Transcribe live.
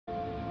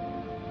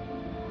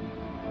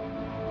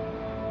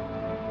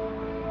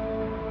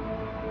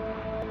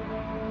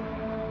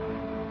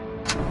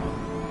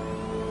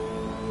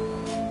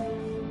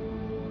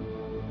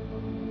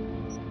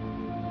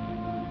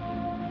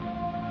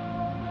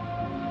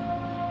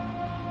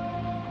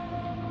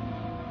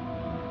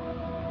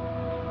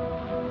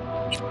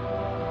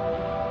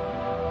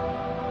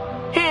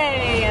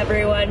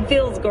everyone.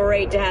 Feels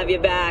great to have you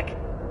back.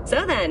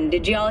 So then,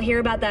 did you all hear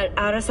about that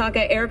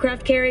Arasaka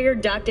aircraft carrier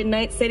docked in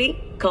Night City?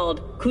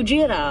 Called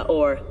Kujira,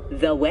 or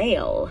the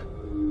Whale.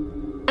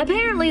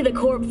 Apparently the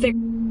Corp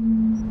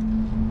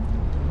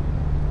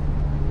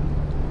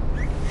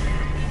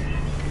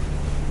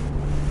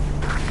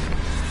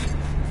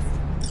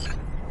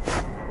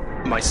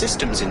My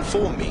systems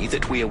inform me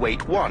that we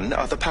await one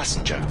other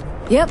passenger.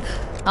 Yep,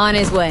 on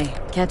his way.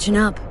 Catching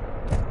up.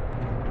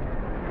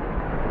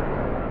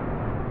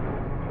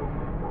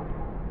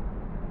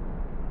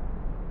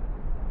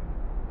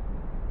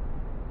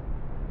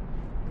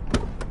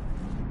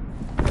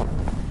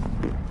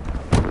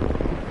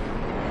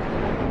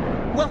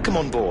 Welcome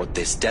on board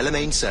this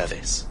Delamain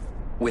service.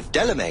 With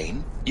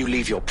Delamain, you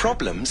leave your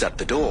problems at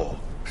the door.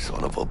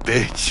 Son of a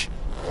bitch.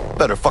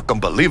 Better fucking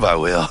believe I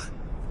will.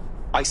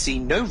 I see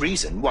no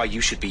reason why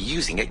you should be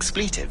using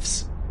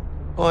expletives.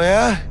 Oh,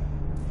 yeah?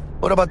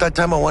 What about that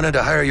time I wanted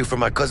to hire you for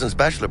my cousin's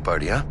bachelor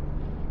party, huh?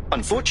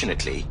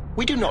 Unfortunately,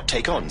 we do not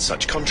take on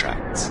such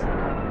contracts.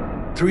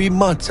 3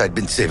 months I'd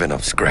been saving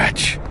up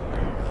scratch.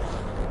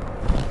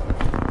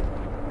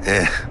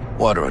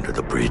 Water under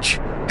the bridge.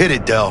 Hit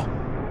it, Del.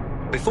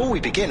 Before we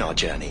begin our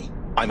journey,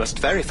 I must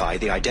verify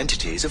the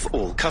identities of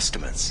all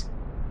customers.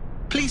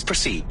 Please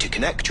proceed to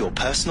connect your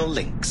personal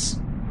links.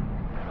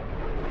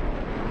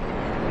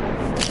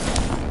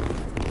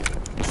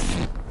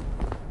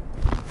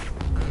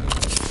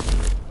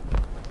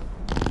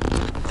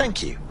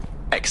 Thank you.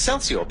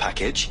 Excelsior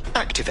package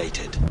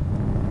activated.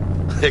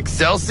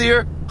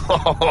 Excelsior?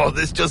 Oh,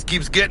 this just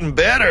keeps getting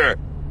better.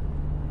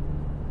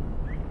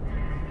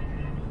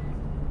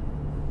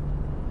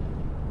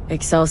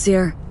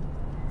 Excelsior?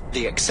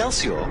 The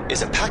Excelsior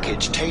is a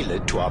package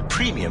tailored to our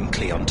premium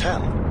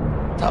clientele.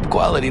 Top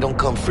quality don't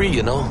come free,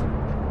 you know.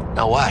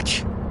 Now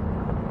watch.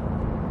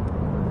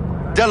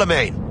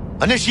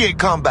 Delamain, initiate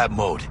combat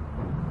mode.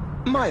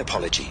 My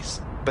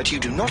apologies, but you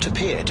do not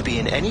appear to be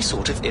in any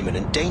sort of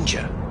imminent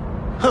danger.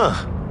 Huh.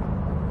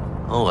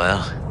 Oh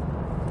well.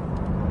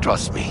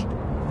 Trust me,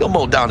 you'll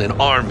mow down an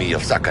army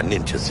of Saka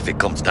ninjas if it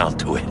comes down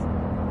to it.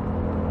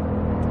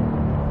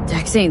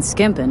 Dex ain't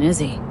skimping, is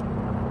he?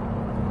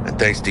 And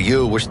thanks to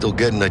you, we're still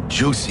getting a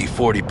juicy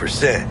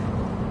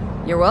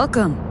 40%. You're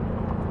welcome.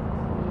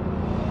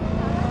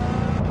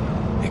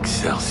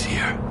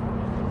 Excelsior.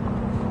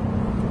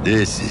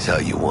 This is how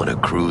you want to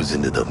cruise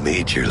into the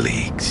major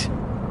leagues.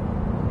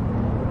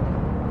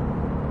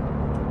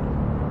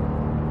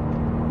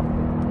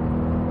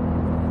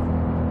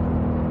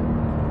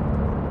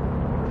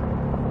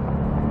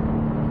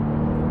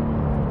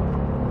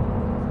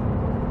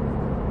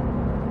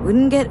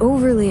 Wouldn't get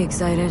overly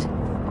excited.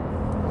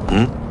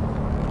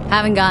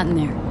 Haven't gotten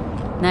there.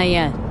 Not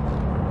yet.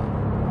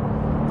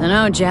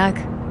 Dunno, Jack.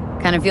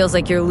 Kinda feels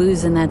like you're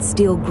losing that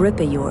steel grip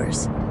of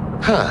yours.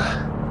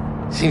 Huh.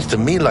 Seems to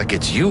me like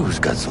it's you who's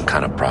got some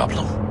kind of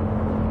problem.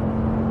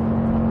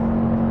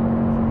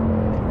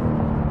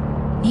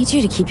 Need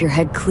you to keep your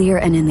head clear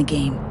and in the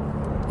game.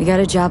 We got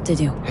a job to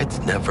do. It's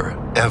never,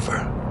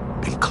 ever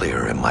been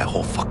clearer in my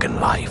whole fucking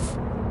life.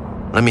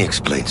 Let me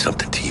explain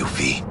something to you,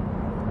 V.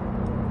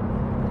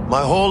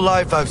 My whole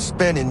life I've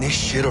spent in this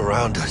shit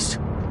around us.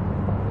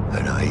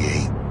 And I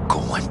ain't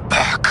going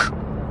back.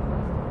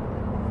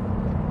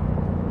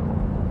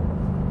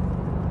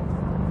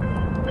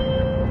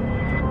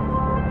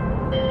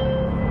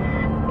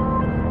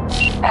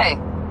 Hey,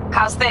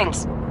 how's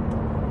things?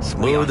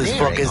 Smooth as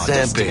fucking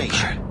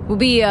sandpaper. We'll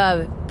be,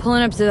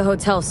 pulling up to the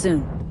hotel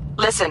soon.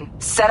 Listen,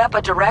 set up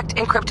a direct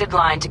encrypted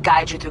line to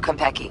guide you through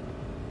Konpeki.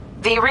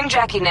 V, ring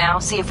Jackie now,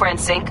 see if we're in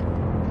sync.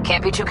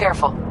 Can't be too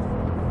careful.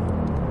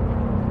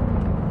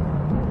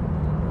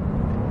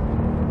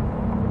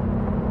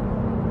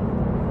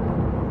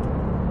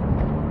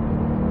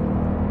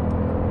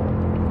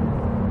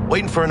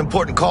 Waiting for an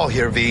important call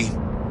here, V.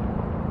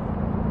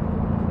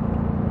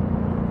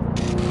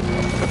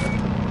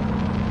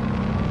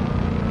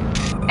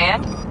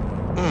 And?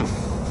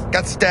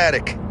 Got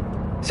static.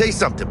 Say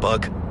something,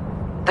 Bug.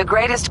 The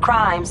greatest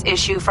crimes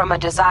issue from a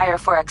desire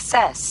for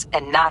excess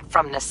and not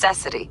from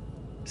necessity.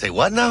 Say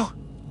what now?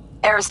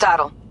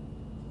 Aristotle.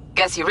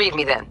 Guess you read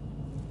me then.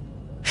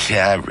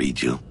 Yeah, I read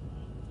you.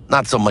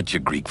 Not so much your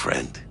Greek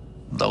friend,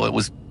 though it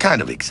was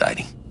kind of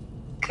exciting.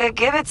 Could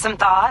give it some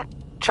thought.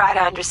 Try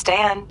to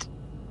understand.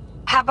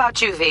 How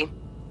about you, V?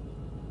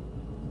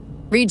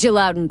 Read you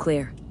loud and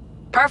clear.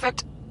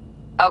 Perfect.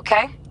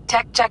 Okay,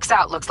 tech checks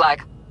out, looks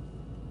like.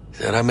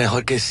 Será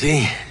mejor que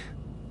sí.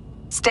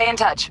 Stay in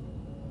touch.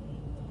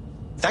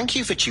 Thank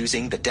you for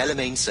choosing the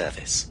Delamain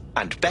service,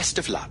 and best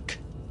of luck.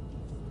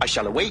 I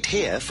shall await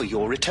here for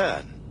your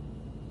return.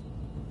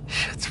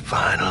 Shit's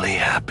finally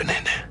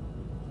happening.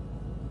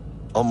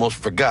 Almost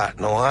forgot,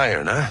 no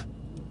iron, huh?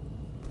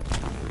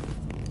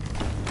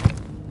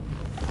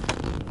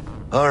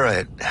 All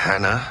right,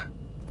 Hannah.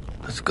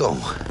 Let's go.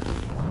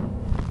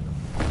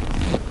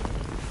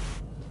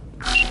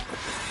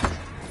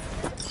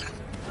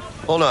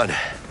 Hold on.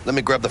 Let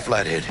me grab the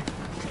flathead.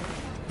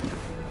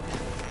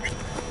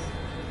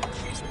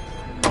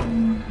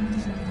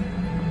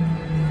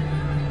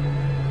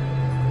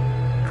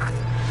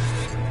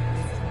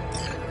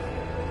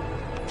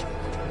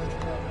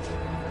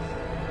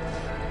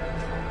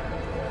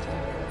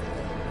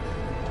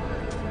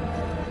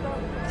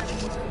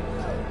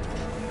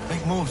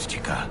 moves,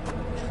 chica.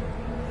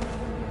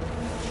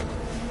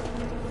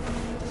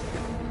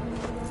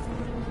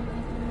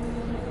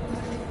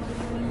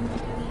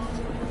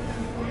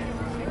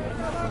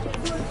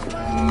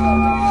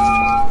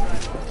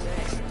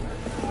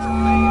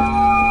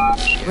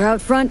 We're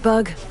out front,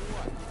 Bug.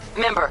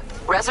 Member,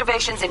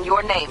 reservations in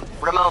your name,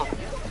 Ramon.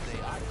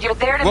 You're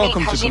there to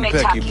Welcome meet to Hajime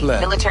Konpeki Taki,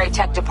 Plaza. military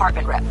tech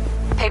department rep.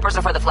 Papers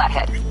are for the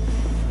Flathead.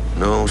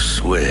 No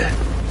sweat.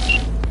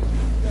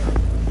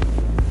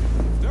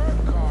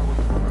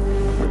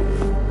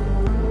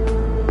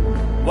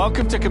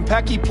 Welcome to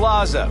Konpeki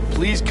Plaza.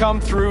 Please come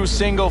through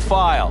single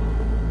file.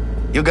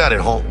 You got it,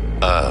 home.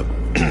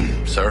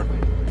 Sir?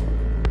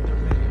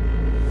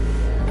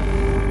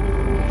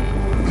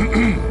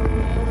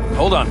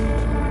 Hold on.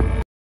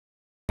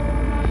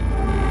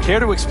 Care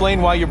to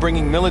explain why you're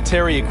bringing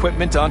military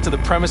equipment onto the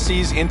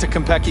premises into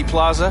Konpeki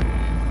Plaza?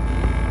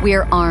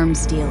 We're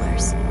arms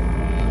dealers.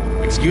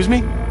 Excuse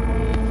me?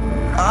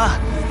 Ah,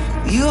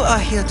 you are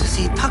here to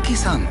see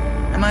Taki-san.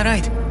 Am I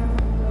right?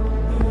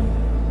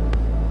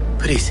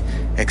 Please,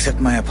 accept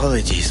my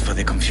apologies for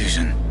the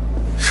confusion.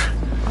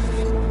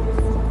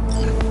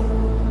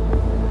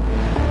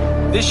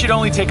 This should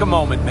only take a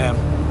moment, ma'am.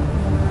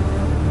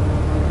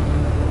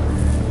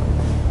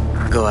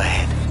 Go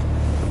ahead.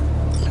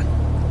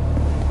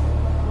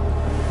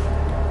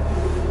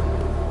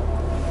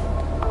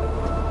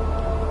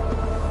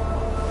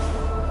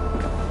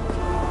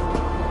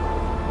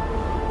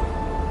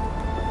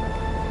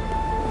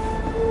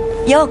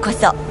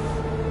 Yokoso.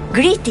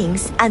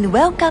 Greetings and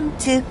welcome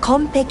to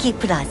Konpeki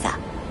Plaza.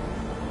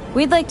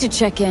 We'd like to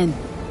check in.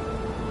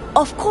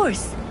 Of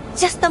course.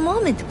 Just a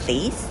moment,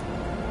 please.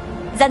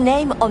 The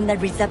name on the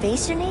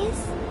reservation is?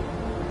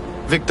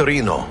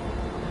 Victorino.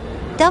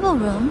 Double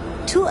room,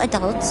 2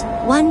 adults,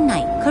 1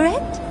 night,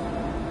 correct?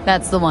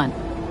 That's the one.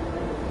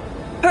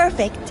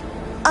 Perfect.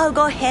 I'll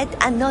go ahead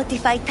and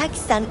notify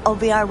Taki-san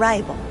of your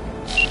arrival.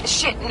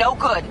 Shit, no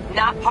good.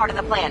 Not part of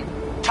the plan.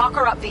 Talk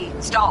her up, V.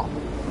 Stall.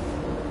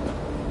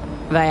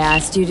 Have I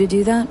asked you to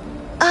do that?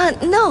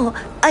 No.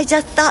 I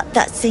just thought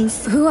that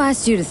since... Who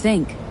asked you to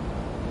think?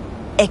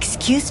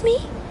 Excuse me?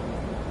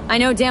 I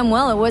know damn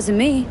well it wasn't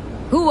me.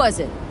 Who was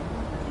it?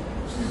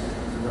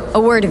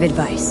 A word of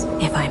advice,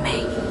 if I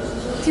may.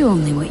 Do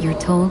only what you're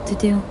told to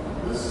do.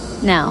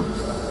 Now,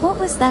 what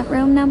was that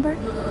room number?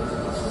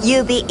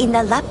 You'll be in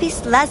the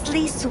Lapis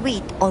Lazuli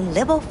suite on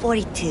level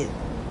 42.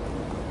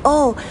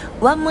 Oh,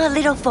 one more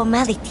little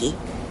formality.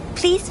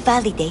 Please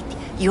validate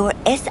your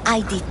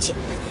SID chip.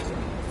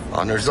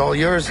 Honor's all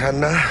yours,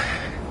 Hannah.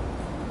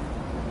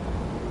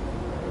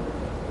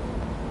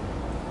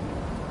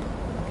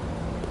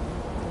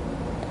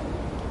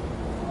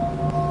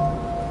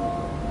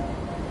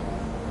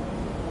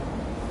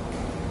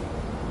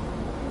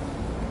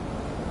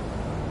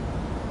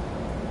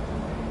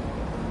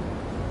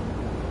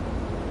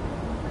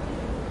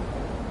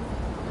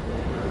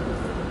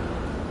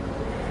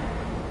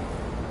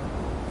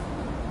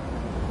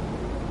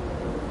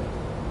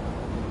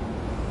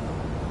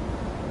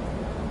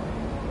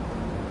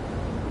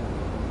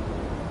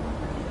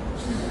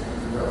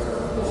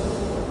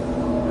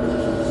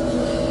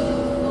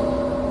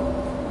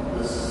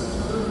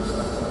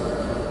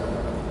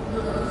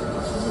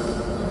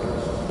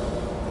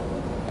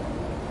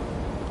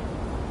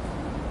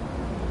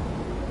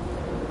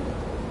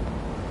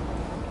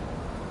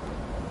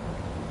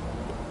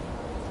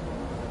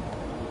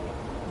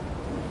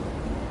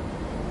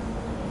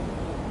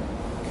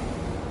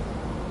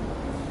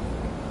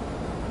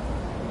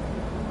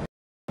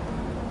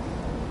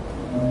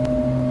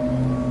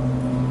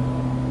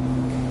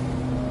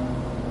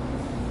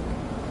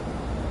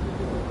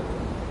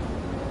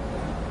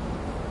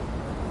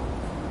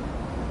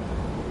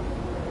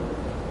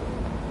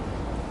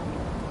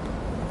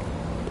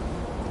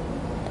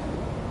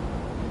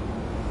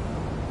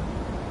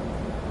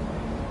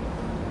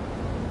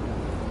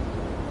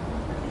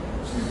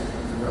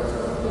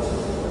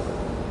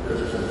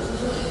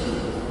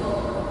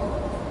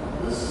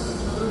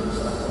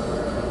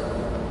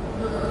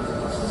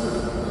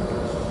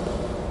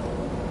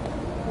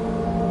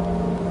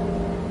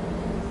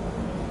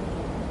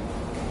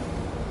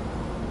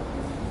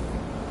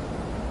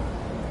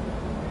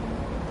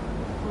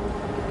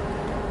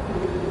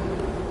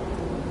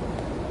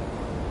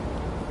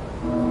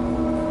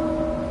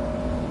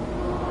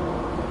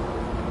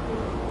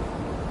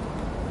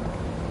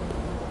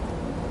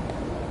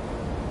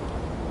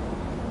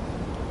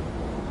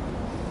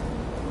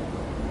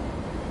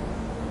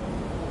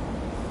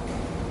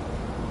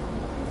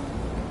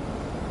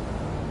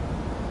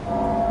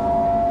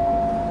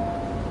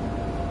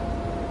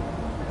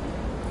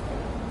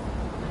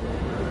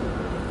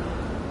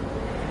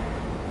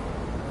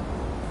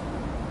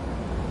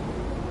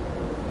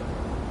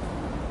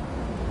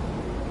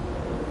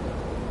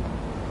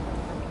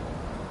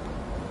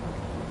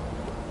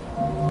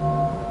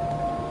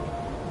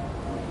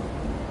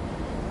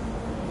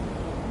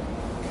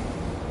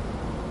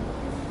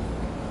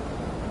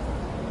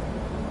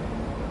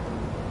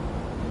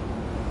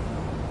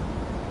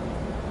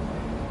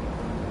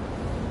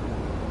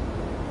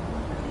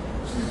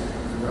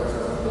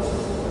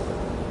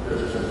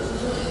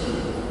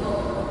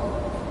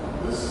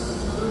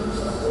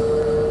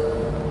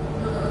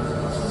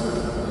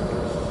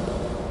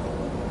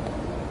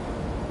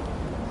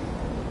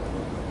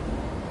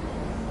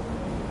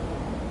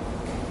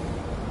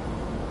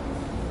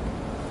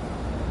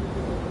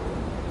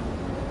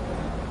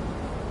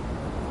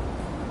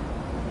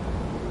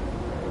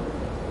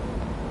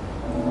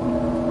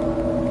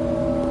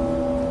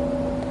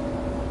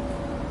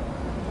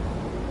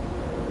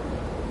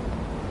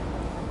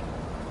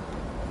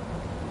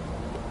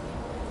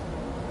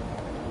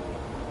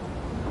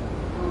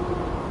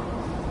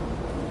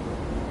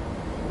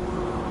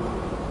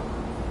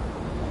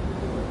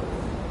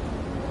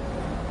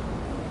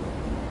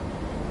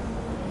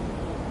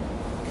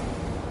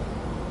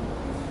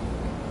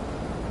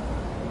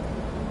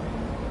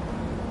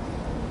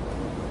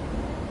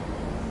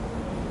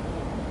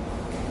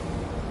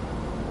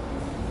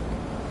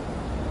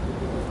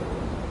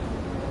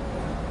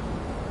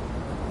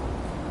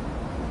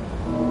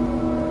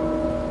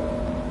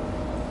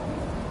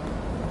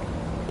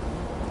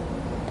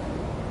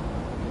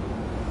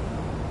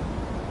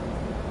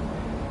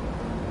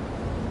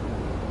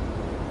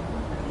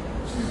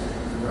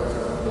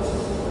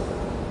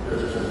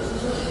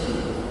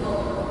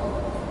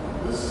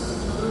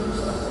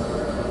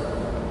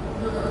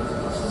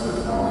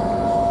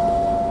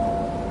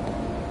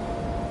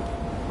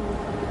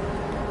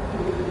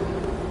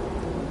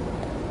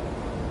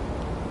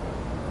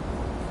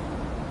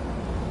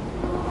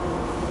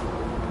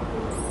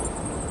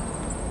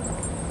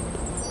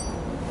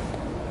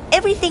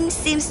 Everything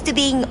seems to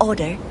be in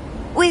order.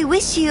 We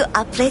wish you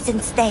a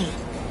pleasant stay.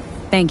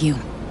 Thank you.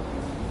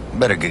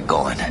 Better get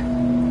going.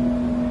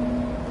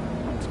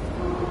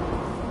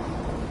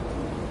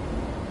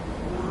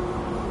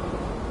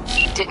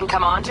 Didn't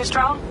come on too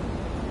strong?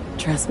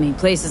 Trust me,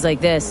 places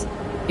like this,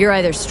 you're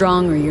either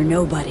strong or you're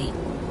nobody.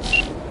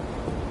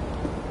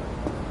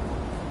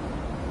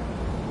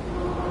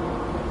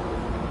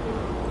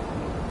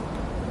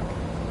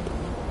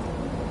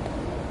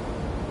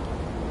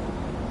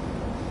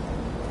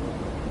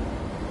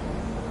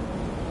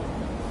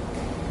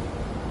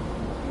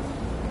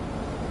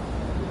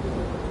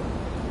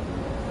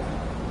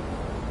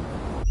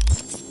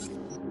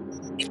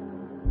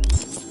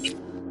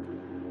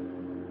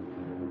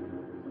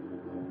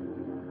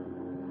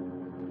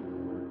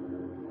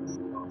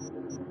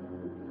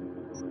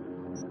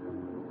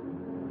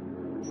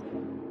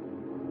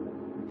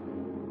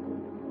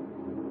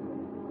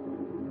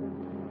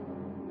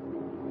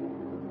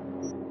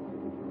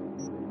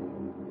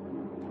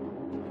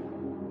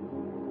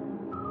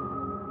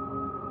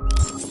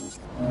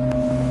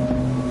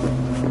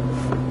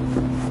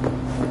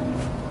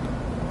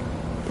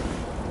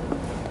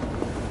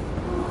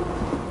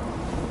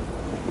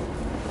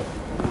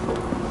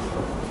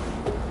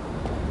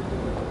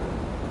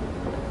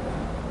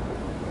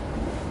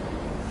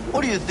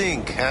 What do you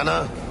think,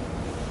 Hannah?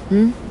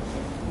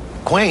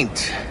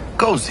 Quaint,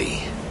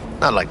 cozy.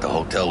 Not like the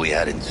hotel we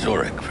had in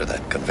Zurich for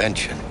that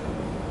convention.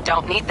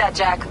 Don't need that,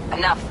 Jack.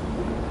 Enough.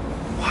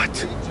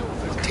 What?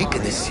 I'm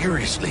taking this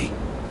seriously.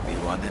 The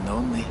one and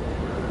only.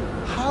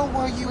 How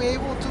were you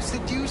able to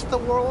seduce the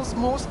world's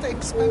most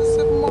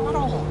expensive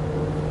model?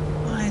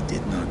 I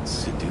did not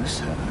seduce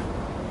her.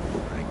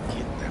 I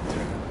kidnapped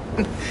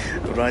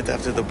her. Right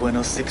after the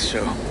Buenos Six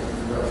show.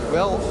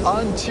 Well,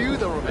 on to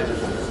the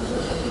revenge.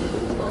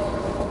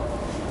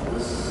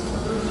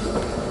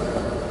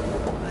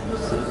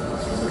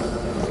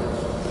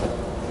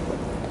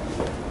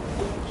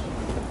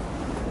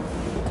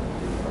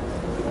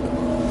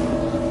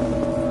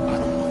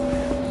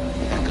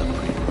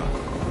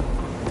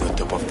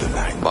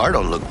 Bar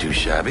don't look too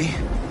shabby.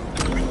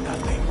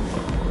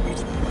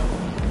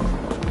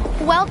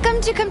 Welcome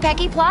to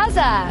Konpeki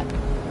Plaza.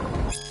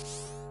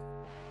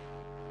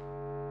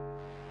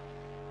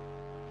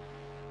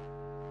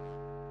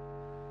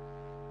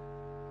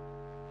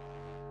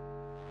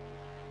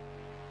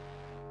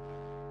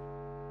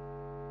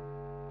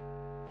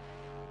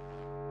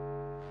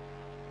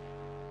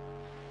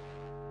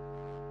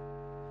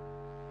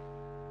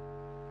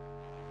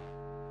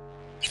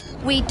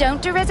 We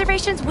don't do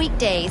reservations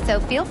weekdays, so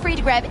feel free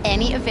to grab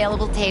any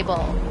available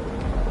table.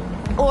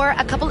 Or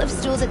a couple of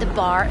stools at the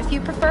bar if you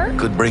prefer.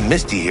 Could bring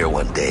Misty here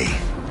one day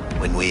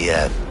when we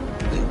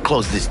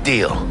close this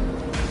deal.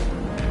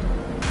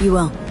 You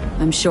will,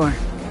 I'm sure.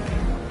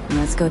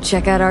 Let's go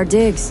check out our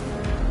digs.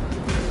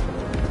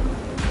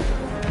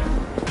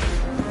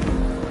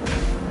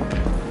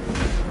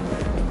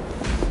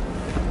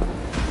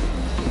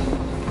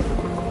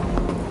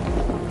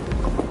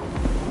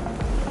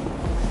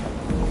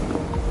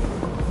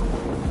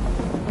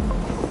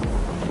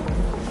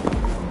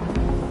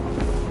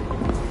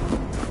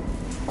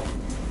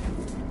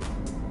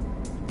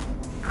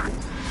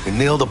 You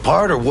nailed the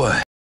part or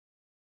what?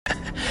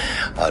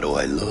 How do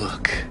I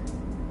look?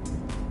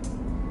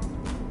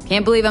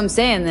 Can't believe I'm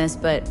saying this,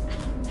 but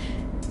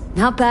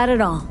not bad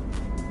at all.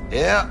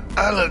 Yeah,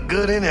 I look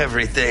good in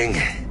everything.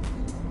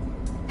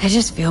 I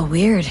just feel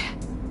weird.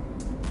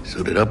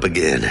 Suited up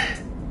again.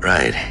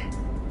 Right.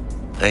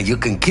 And you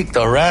can kick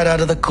the rat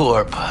out of the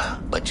corp,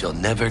 but you'll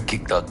never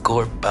kick the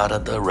corp out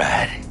of the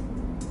rat.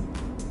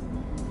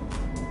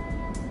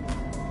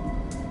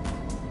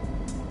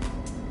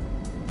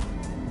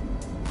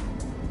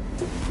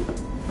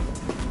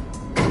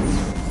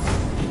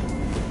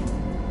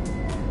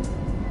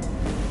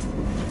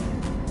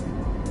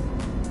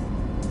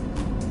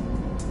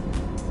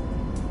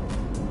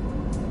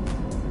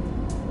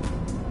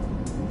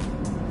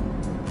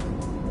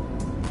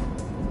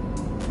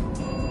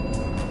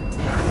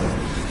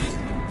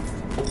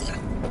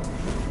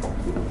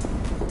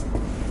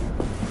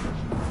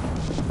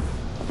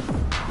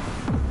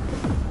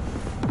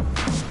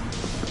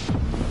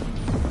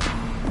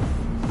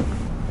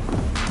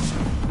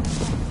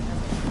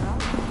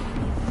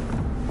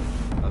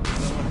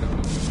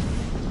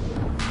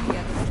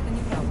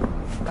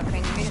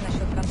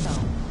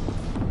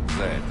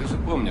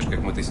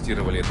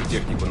 Эту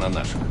технику на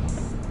наших.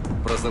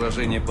 Про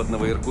заражение под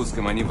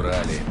Новоиркутском они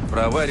врали.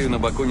 Про аварию на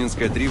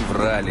Бакунинской 3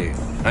 врали.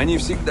 Они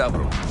всегда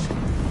врут.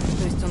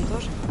 То есть он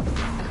тоже?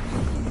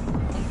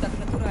 Он так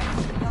натурально.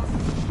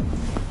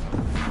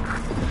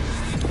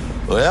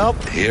 Well,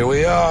 here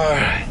we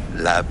are.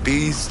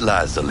 Lapis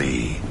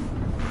Lazuli.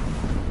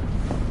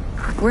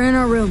 We're in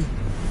our room.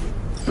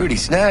 Pretty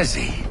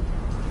snazzy.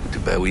 Too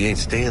bad we ain't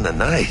staying the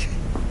night.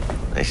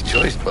 Nice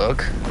choice,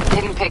 Bug.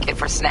 Didn't pick it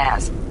for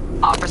snaz.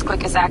 Offers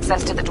quickest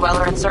access to the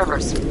dweller and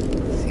servers.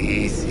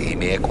 Sí,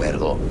 me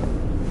acuerdo.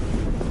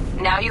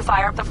 Now you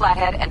fire up the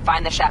flathead and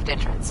find the shaft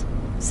entrance.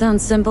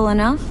 Sounds simple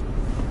enough.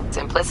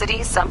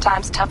 Simplicity,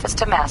 sometimes toughest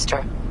to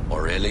master.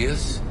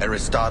 Aurelius?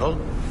 Aristotle?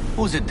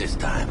 Who's it this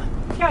time?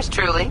 Yours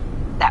truly.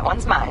 That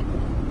one's mine.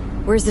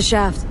 Where's the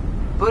shaft?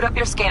 Boot up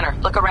your scanner.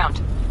 Look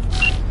around.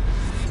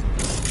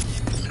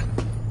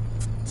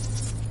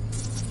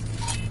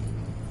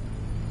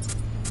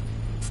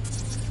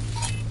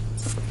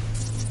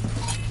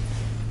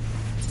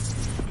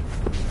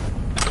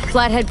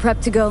 Flathead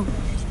prepped to go.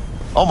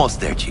 Almost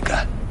there,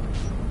 chica.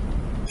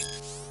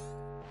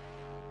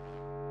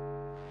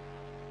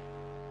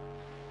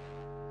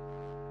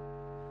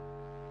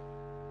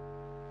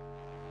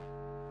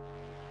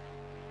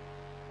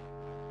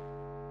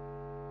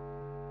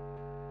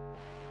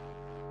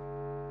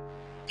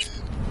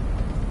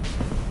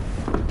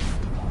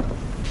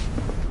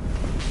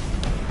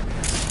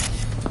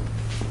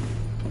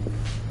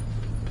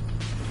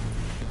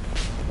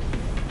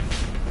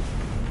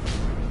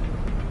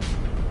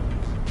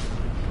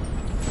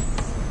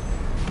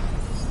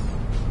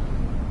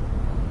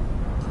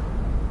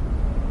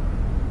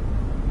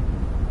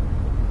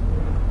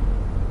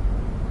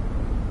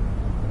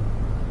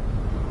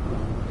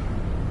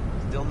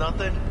 Still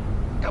nothing?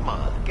 Come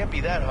on, can't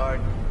be that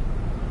hard.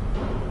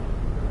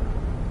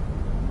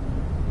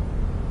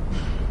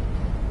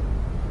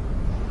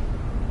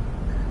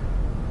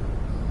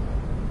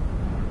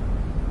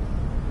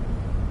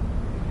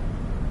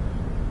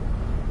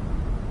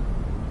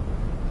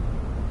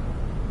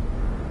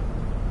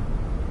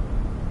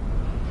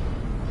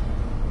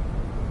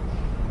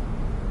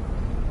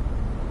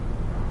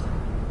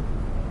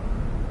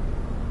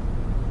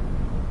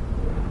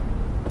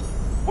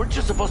 Weren't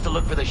you supposed to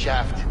look for the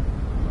shaft?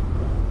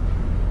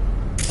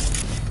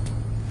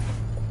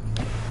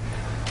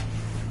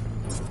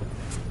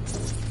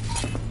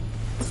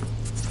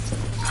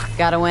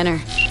 Got a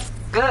winner.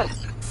 Good.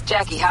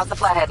 Jackie, how's the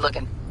flathead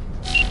looking?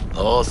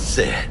 All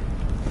set.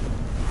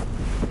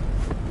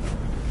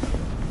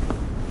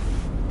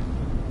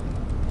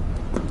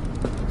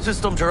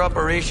 Systems are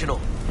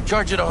operational.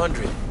 Charge at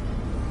 100.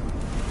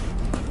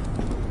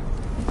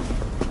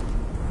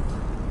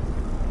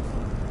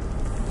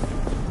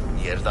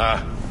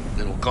 Mierda.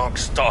 Little gonk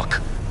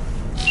stock.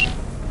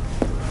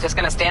 Just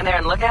gonna stand there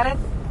and look at it?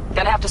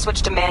 Gonna have to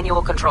switch to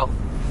manual control.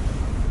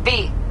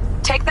 V,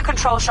 take the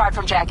control shard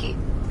from Jackie.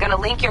 Gonna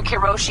link your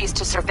Kiroshis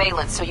to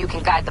surveillance so you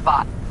can guide the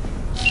bot.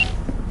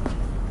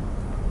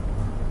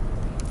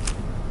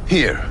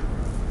 Here.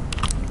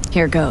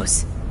 Here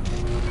goes.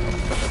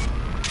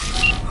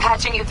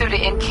 Patching you through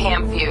to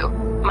in-cam view.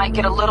 Might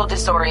get a little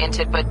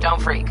disoriented, but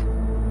don't freak.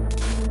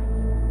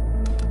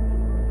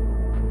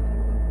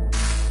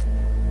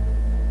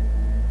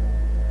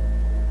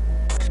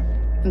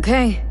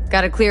 Okay,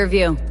 got a clear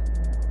view.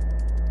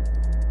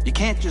 You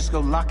can't just go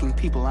locking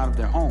people out of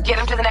their homes. Get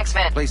them to the next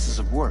vent. Places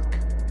of work.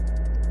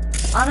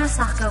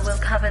 Arasaka will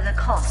cover the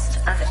cost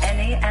of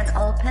any and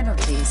all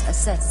penalties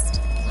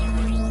assessed.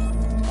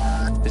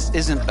 This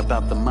isn't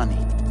about the money.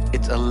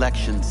 It's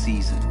election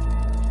season.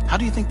 How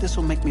do you think this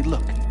will make me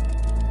look?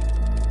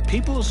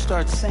 People will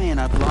start saying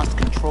I've lost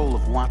control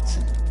of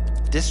Watson,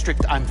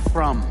 district I'm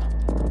from.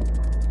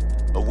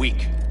 A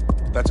week.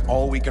 That's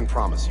all we can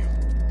promise you.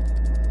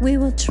 We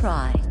will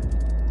try.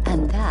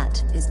 And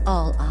that is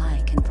all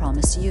I can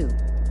promise you.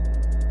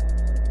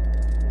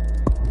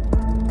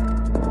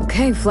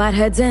 Okay,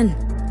 Flathead's in.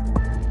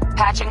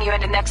 Patching you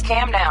into next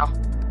cam now.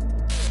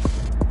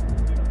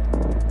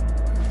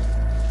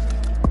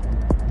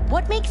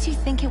 What makes you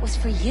think it was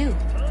for you?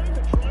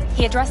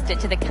 He addressed it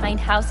to the kind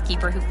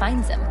housekeeper who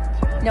finds him.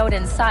 Note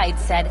inside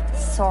said,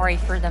 "Sorry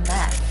for the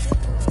mess."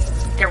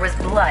 There was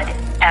blood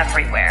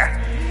everywhere.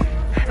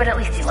 But at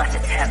least he left a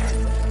tip.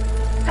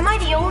 Am I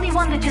the only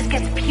one that just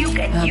gets puke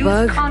and used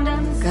Bug.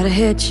 condoms? Got a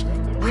hitch.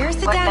 Where's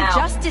the What damn now?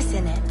 justice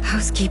in it?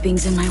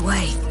 Housekeeping's in my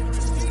way.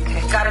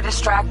 Okay, got a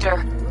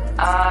distractor.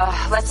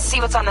 Let's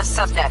see what's on the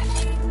subnet.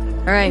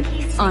 Alright,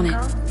 on it.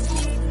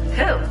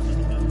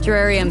 Who?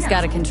 Terrarium's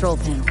got a control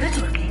panel. Good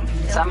looking.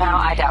 Somehow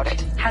I doubt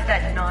it. Has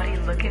that naughty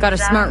look in Got a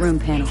his smart eyes. room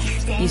panel.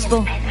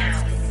 Useful?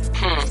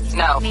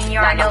 No, I mean,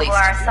 you're not a in the noble least.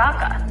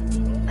 Arasaka.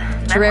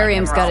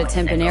 Terrarium's got a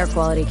temp and air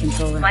quality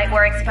controller. Might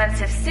wear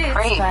expensive suits,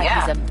 Cream, but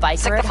yeah. he's a biker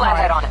Stick the at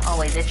flathead heart. on it.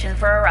 Always itching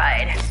for a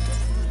ride.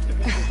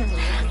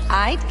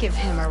 I'd give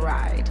him a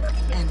ride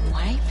and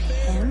wipe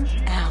him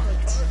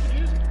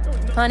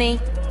out. Honey,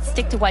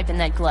 stick to wiping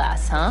that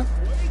glass, huh?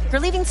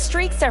 You're leaving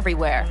streaks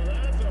everywhere.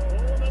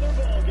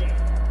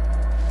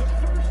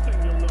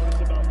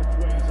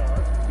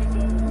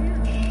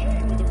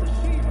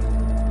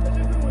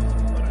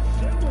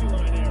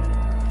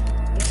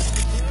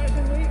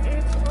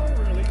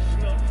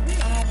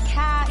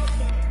 Cat.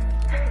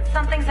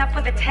 Something's up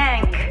with the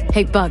tank.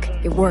 Hey, Bug,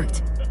 it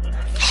worked.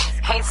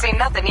 Ain't seen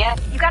nothing yet.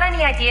 You got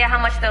any idea how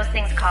much those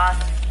things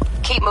cost?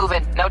 Keep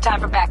moving. No time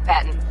for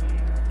backpatting.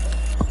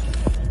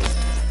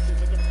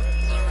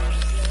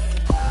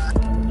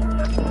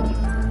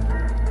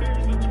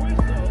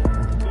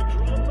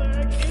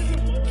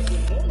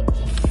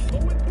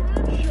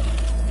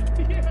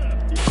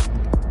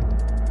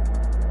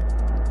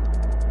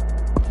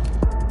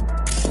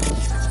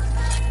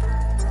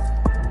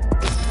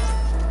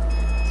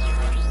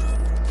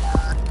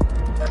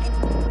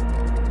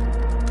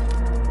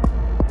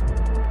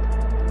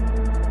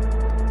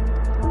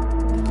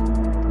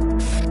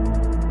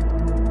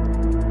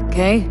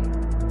 okay?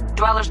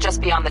 Dweller's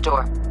just beyond the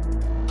door.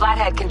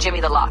 Flathead can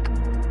jimmy the lock.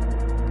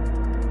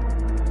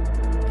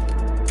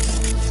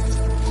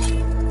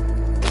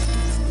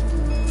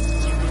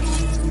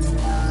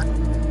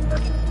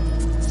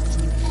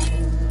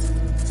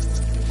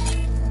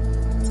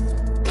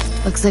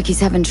 Looks like he's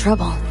having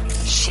trouble.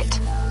 Shit.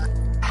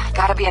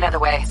 Gotta be another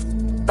way.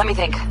 Let me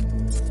think.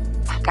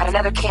 Got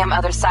another cam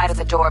other side of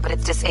the door, but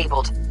it's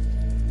disabled.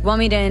 Want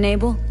me to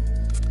enable?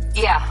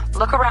 Yeah,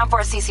 look around for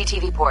a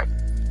CCTV port.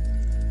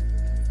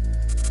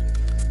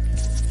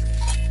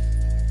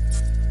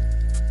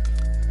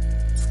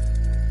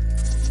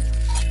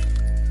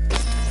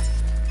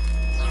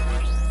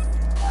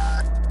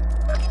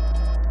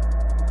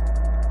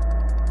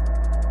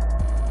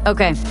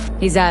 Okay,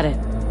 he's at it.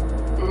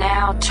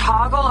 Now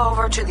toggle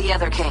over to the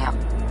other cam.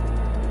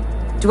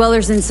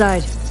 Dweller's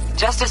inside.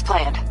 Just as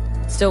planned.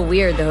 Still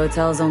weird the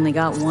hotel's only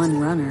got one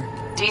runner.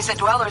 Decent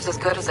Dweller's as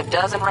good as a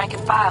dozen rank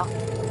and file.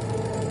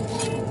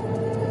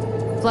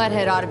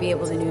 Flathead ought to be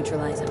able to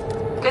neutralize him.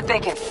 Good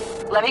thinking.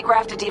 Let me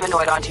graft a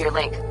demonoid onto your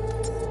link.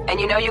 And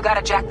you know you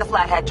gotta jack the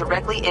Flathead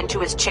directly into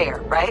his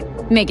chair, right?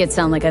 Make it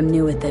sound like I'm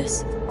new at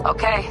this.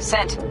 Okay,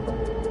 sent.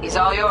 He's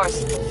all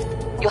yours.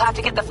 You'll have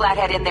to get the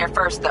Flathead in there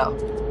first,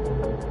 though.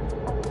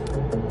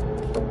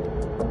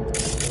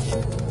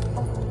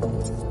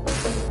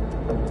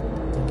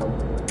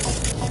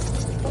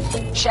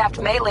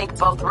 Shaft may link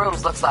both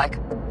rooms, looks like.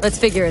 Let's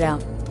figure it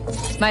out.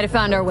 Might have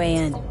found our way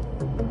in.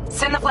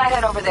 Send the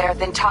Flathead over there,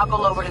 then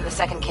toggle over to the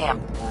second cam.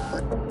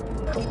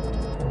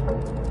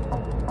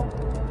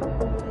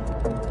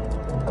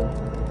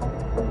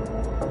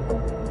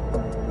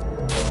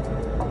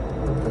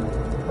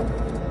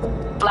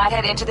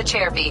 Flathead into the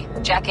chair, V.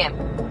 Jack in.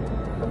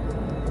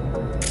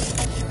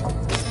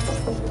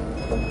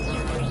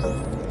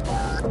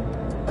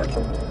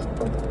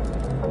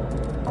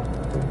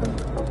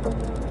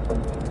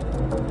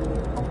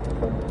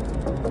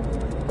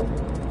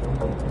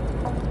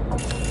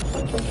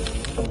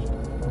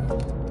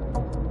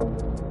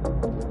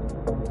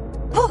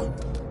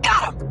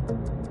 Got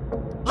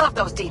him! Love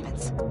those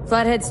demons.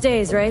 Flathead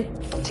stays, right?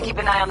 To keep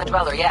an eye on the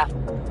Dweller, yeah.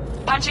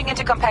 Punching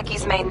into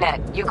Konpeki's main net.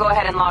 You go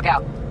ahead and log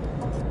out.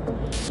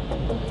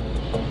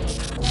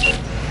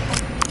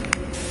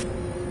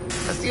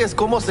 Así es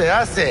como se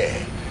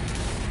hace.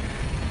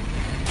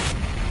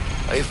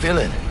 How you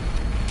feeling?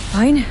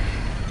 Fine.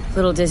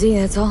 Little dizzy,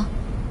 that's all.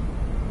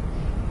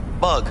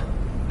 Bug,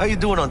 how you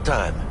doing on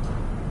time?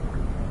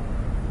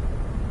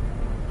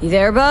 You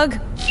there, Bug?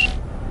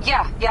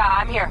 Yeah,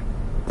 I'm here.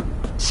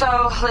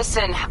 So,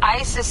 listen,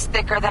 ice is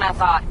thicker than I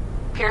thought.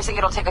 Piercing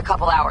it'll take a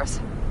couple hours.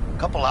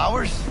 Couple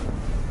hours?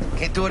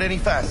 Can't do it any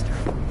faster.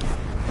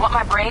 Want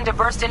my brain to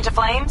burst into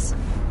flames?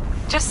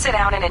 Just sit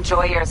down and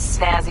enjoy your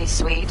snazzy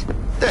sweet.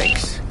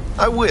 Thanks.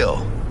 I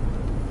will.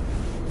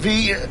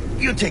 V,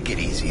 you take it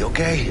easy,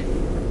 okay?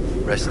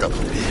 Rest up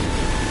a bit.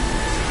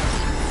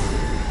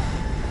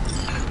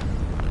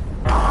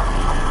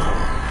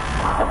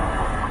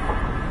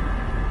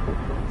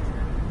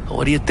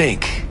 What do you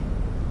think?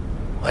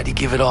 Why'd you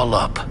give it all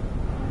up?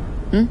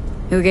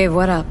 Who gave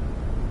what up?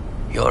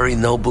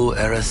 Yorinobu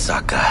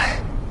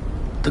Arasaka.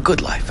 The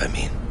good life, I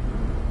mean.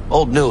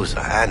 Old news,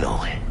 I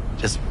know.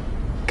 Just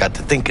got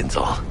to thinking's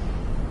all.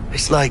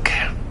 It's like,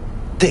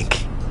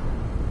 think.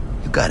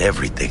 You got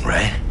everything,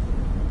 right?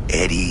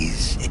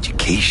 Eddies,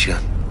 education.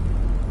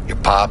 Your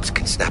pops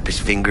can snap his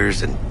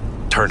fingers and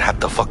turn half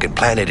the fucking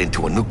planet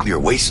into a nuclear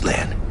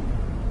wasteland.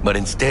 But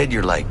instead,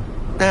 you're like,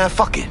 nah,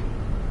 fuck it.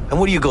 And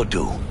what do you go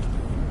do?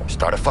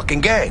 Start a fucking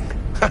gang.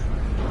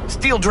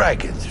 Steal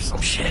dragons or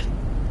some shit.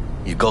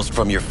 You ghost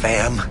from your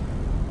fam,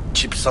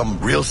 chip some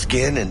real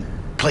skin, and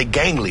play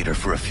gang leader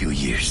for a few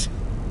years.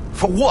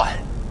 For what?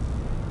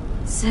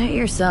 Say it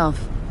yourself.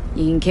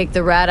 You can kick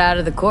the rat out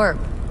of the corp.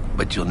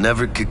 But you'll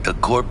never kick the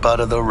corp out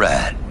of the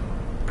rat.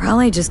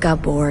 Probably just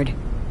got bored.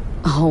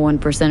 All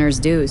 1%ers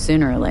do,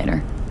 sooner or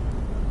later.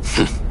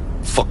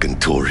 Fucking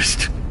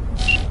tourist.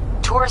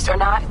 Tourist or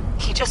not,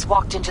 he just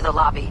walked into the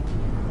lobby.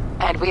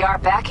 And we are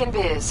back in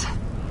biz.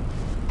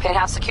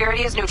 Penthouse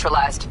security is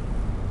neutralized.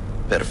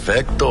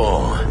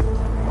 Perfecto.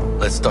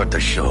 Let's start the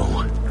show.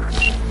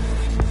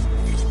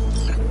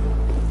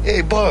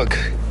 Hey, Bug.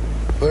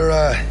 Were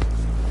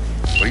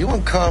you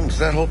on comms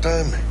that whole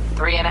time?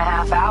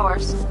 3.5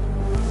 hours.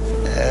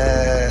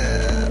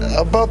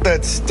 About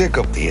that stick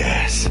up the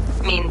ass.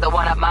 Mean the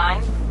one up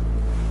mine?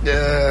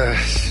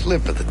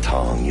 Slip of the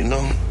tongue, you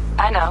know?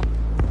 I know.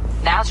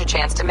 Now's your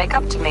chance to make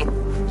up to me.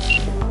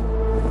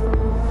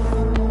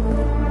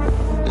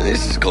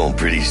 This is going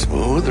pretty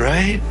smooth,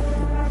 right?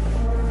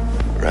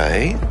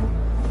 Right?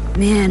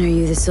 Man, are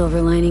you the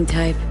silver lining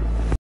type?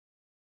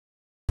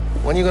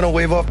 When you gonna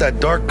wave off that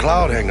dark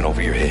cloud hanging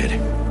over your head?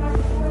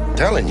 I'm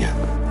telling you,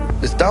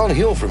 it's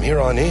downhill from here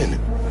on in.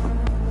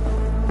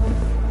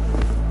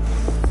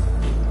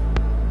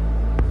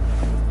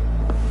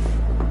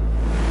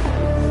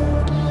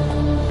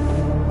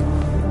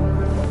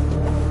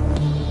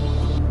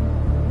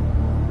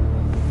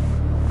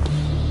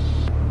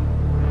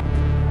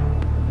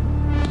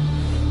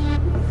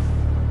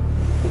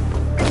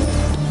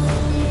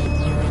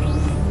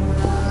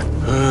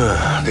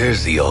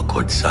 there's the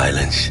awkward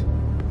silence.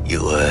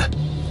 You,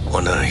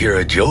 wanna hear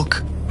a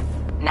joke?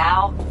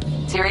 Now?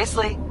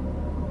 Seriously?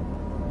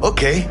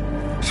 Okay,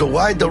 so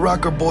why'd the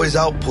Rocker Boy's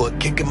output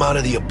kick him out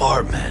of the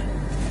apartment?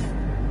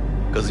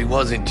 Because he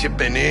wasn't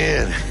chipping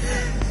in.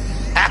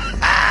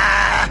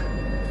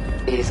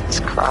 Jesus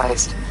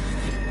Christ.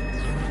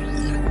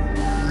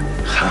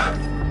 Huh.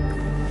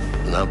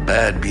 Not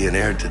bad being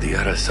heir to the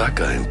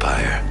Arasaka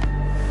Empire.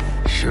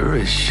 Sure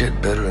as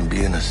shit better than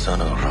being a son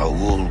of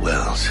Raoul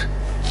Wells.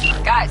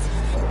 Guys,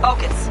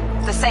 focus.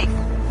 The safe.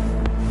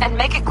 And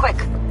make it quick.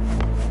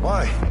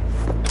 Why?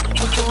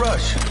 What's the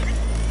rush?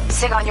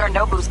 Sigon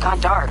Yorinobu's gone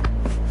dark.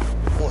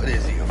 What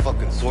is he, a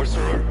fucking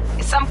sorcerer?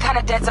 Some kind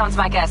of dead zone's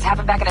my guess. Have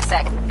him back in a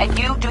sec. And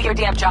you do your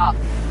damn job.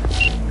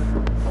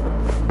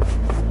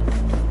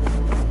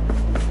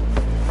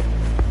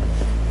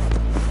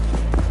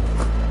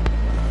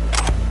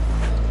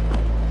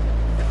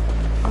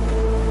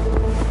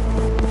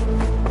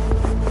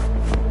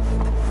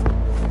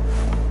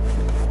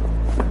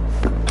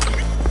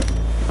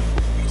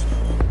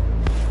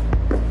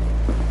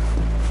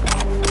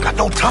 Got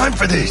no time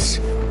for this.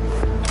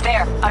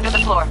 There, under the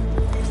floor.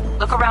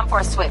 Look around for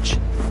a switch.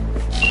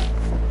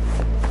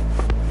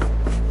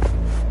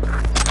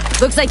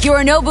 Looks like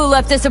Yorinobu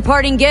left us a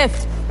parting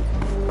gift.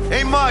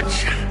 Ain't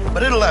much,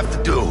 but it'll have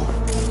to do.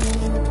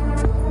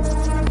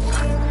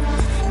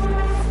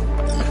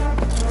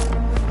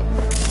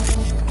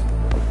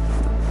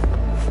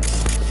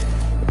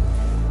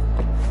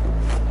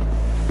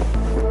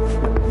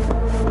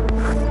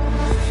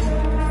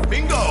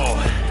 Bingo!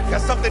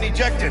 Got something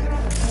ejecting.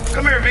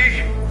 Come here,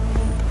 V.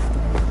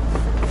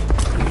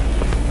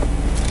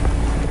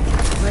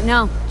 What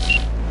now?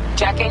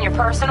 Jack in your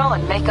personal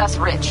and make us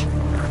rich.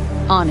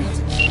 On it.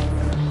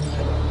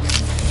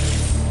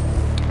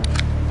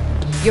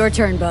 Your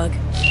turn, Bug.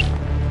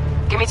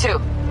 Give me 2.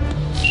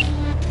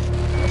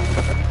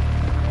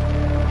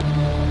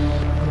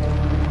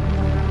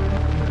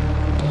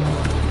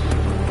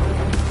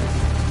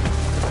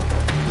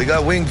 We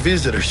got winged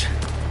visitors.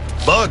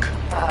 Bug.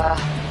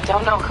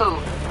 Don't know who,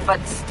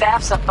 but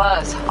staff's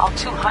abuzz. All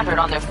 200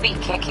 on their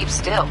feet, can't keep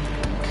still.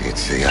 Can't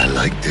say I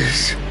like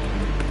this.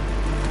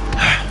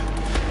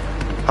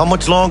 How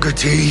much longer,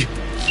 T?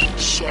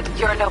 Shit,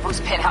 Yorinobu's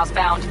penthouse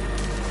bound.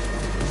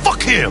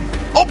 Fuck him!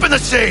 Open the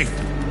safe!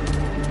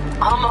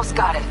 Almost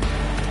got it.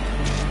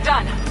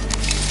 Done.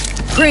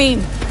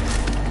 Cream.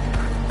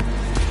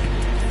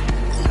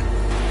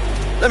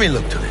 Let me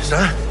look to this,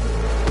 huh?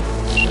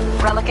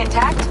 Relic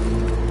intact?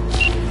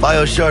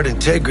 Bioshard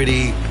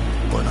integrity,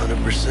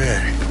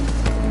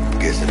 100%.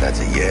 Guessing that's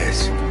a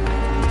yes.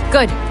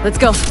 Good, let's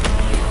go.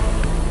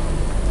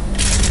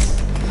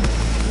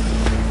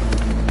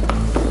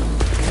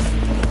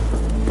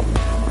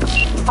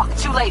 Fuck,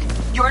 too late.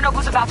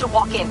 Yorinobu's about to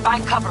walk in.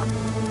 Find cover.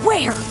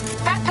 Where?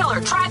 That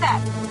pillar, try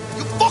that.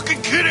 You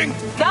fucking kidding?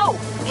 No!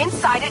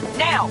 Inside it,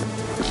 now!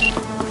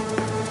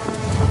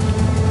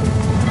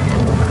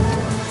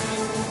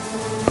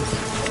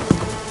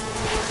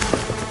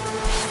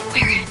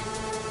 We're in.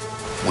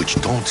 Which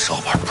don't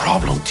solve our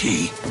problem,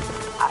 T.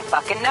 I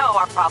fucking know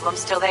our problem's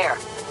still there.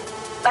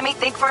 Let me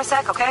think for a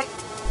sec, okay?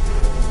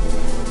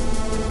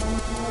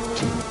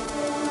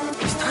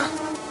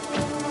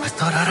 I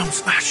thought Atom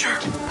Smasher.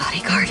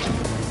 Bodyguard.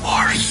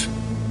 Horse.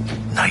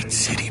 Night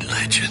City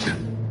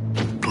legend.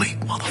 Bleak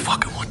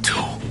motherfucking one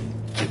too.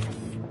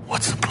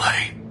 What's the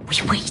play?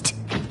 We wait.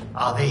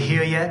 Are they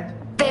here yet?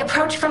 They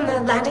approach from the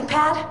landing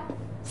pad?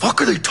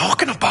 Fuck are they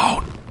talking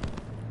about?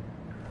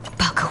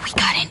 Bucko, we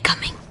got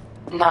incoming.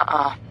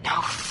 Nuh-uh.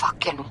 No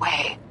fucking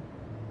way.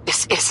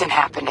 This isn't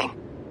happening.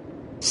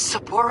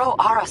 Saburo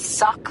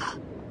Arasaka?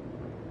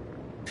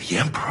 The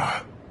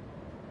Emperor.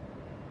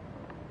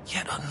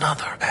 Yet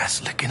another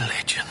ass-licking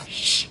legend.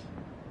 Shh.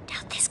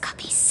 Doubt this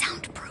copy's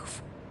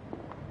soundproof.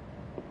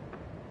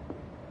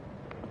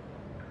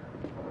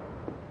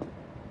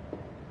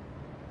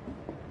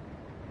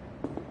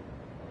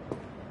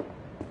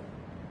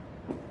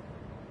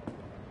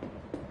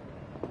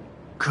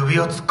首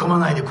を突っ込ま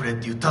ないでくれっ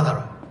て言っただ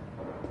ろ。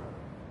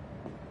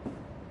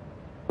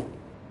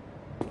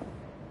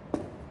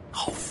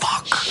Oh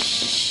fuck.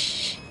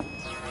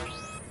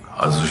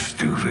 外し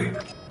てくれ。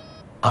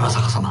荒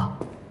坂様、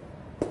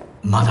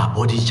まだ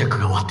ボディチェック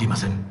が終わっていま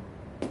せん。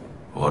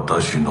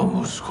私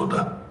の息子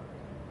だ。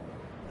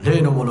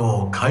例のも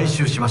のを回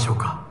収しましょう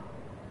か。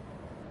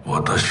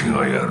私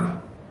がやる。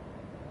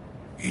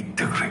言っ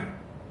てくれ。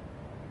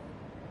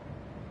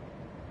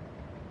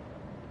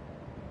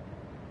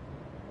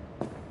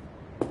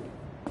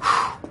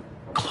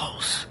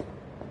Close.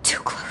 Too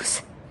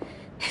close.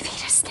 If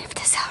he'd have sniffed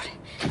us out.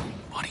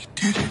 But he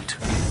didn't.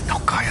 No,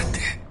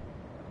 cállate.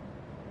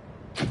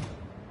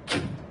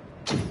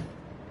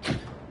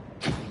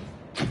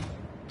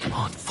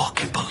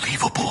 Unfucking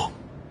believable.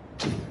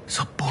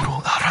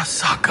 Saburo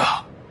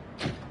Arasaka.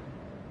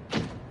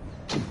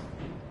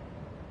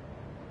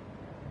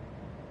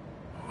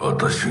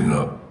 私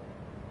が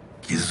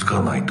気づ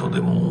かないと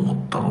でも思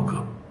ったの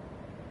か。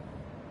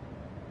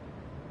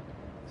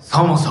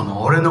そもそ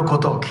も俺のこ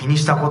とを気に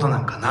したことな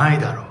んかない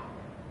だろう。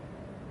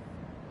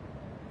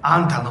あ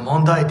んたの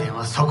問題点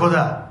はそこ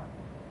だ。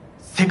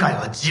世界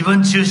は自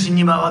分中心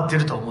に回って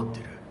ると思って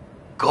る。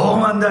傲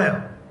慢だよ。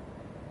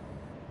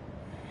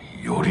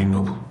頼信。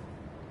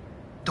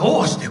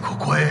どうしてこ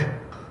こへ？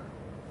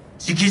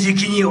直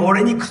々に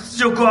俺に屈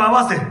辱を合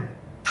わせ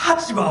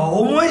立場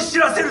を思い知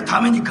らせる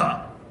ために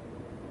か？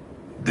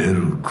出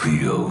る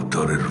杭が打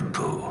たれる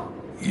と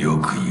よ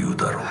く言う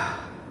だろう。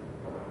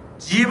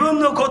自分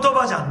の言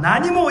葉じゃ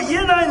何も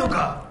言えないの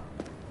か？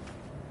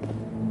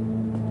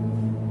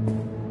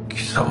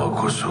貴様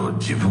こそ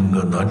自分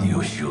が何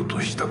をしようと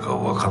したか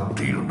分かっ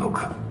ているの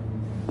か。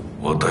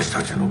私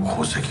たちの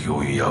功績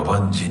を野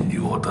蛮人に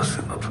渡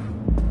せなど、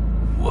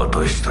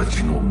私た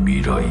ちの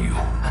未来を。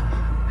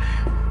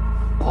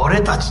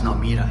俺たちの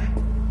未来？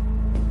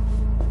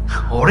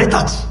俺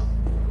たち？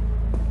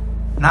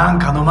なん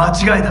かの間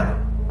違いだろ。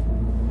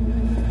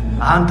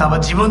あんたは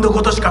自分の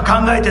ことしか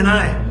考えて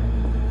ない。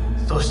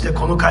そして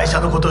この会社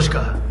のことし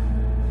か。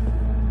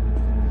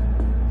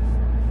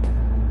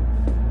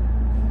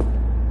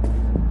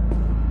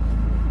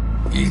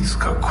いつ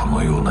かこ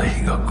のような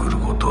日が来る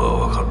こと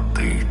は分かっ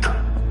ていた。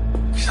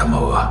貴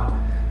様は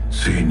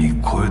ついに越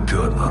えて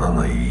はなら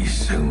ない一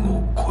線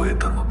を越え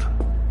たのだ。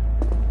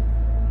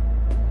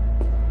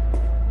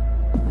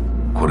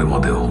これま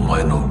でお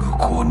前の愚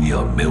行に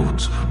は目を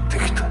つぶっ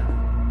てきた。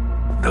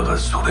だが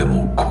それ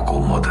もここ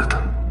まで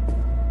だ。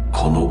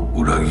この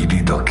裏切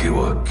りだけ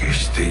は決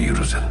して許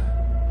せん。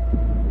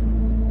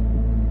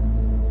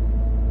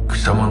貴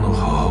様の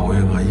母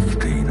親が生き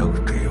ていなく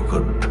てよか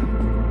った。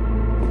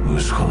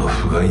息子の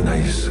不甲斐な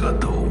い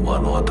姿を目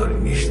の当たり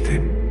にし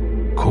て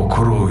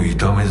心を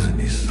痛めず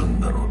に済ん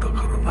だのだ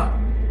からな。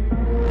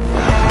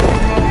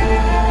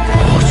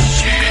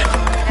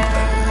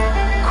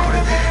こ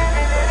れで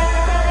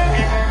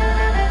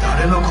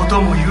誰のこと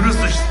も許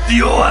す必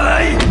要は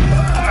ない。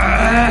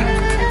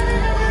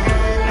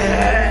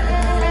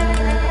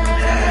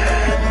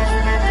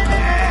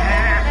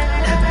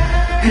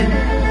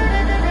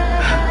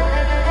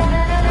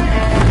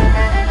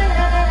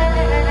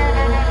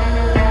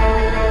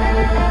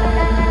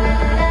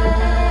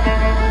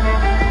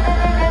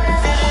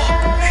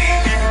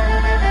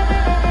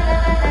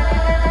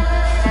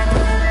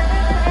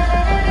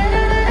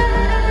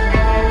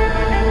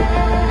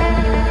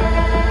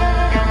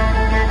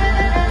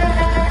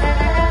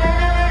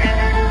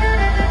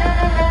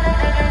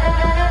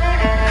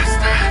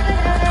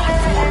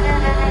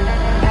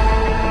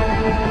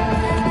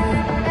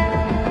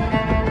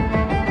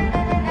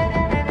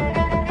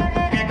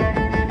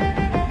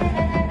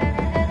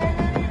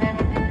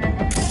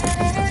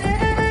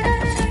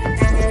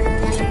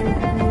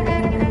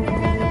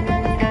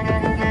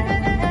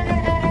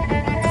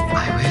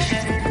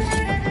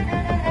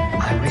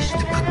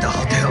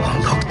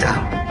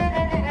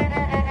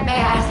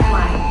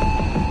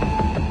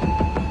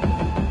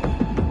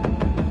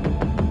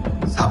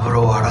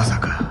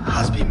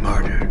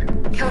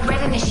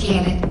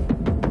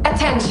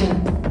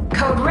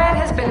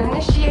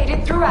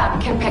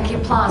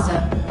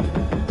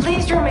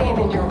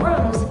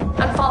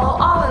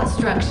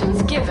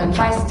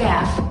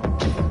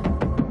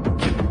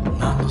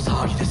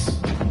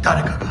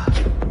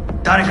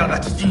誰かが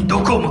父に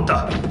毒を持っ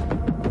た。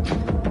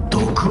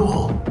毒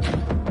を？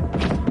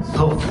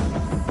そうだ、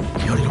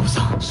頼信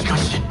さん。しか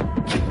し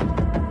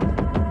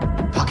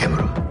竹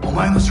村、お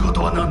前の仕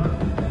事は何だ？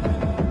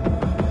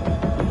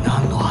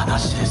何の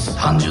話です？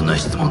単純な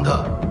質問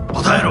だ。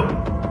答えろ。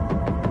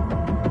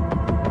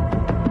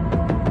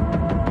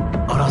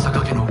荒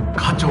坂家の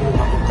課長を守る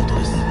こと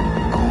です。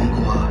今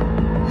後は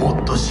も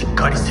っとしっ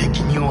かり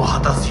責任を果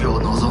たすよ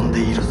う望ん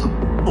でいるぞ。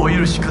お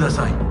許しくだ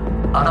さい、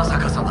荒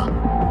坂様。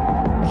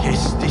決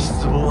して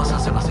失望はさ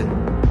せません。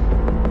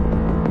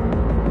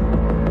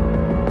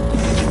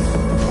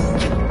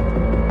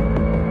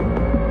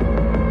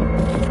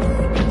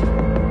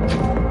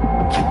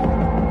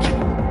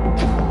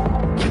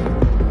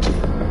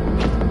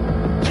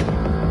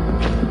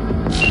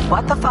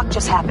What the fuck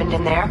just happened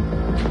in there?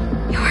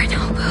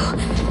 Yorinobu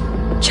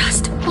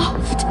just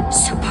moved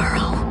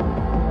Sapporo.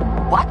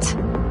 What?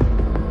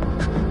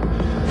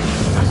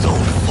 His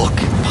own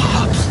fucking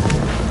pops.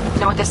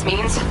 Know what this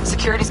means?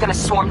 Security's gonna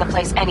swarm the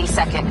place any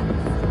second.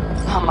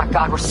 Oh my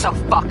god, we're so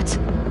fucked.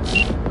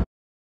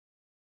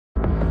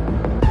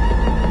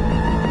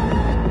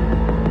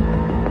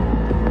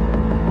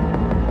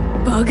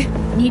 Bug,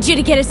 need you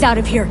to get us out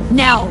of here,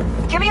 now!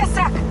 Give me a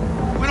sec!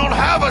 We don't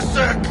have a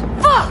sec!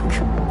 Fuck!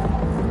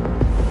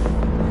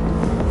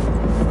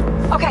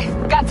 Okay,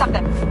 got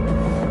something.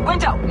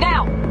 Window,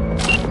 now!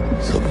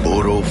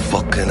 Sapporo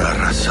fucking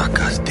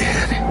Arasaka's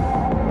dead.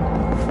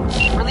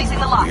 Releasing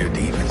the lock. Weird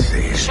to even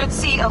say it. Should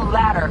see a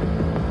ladder.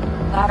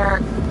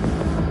 Ladder.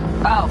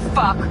 Oh,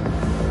 fuck.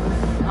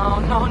 Oh,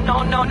 no,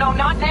 no, no, no,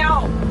 not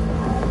now!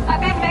 I've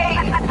been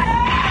made!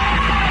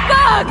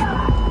 Bug!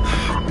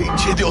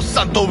 Pinche Dios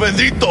santo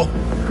bendito!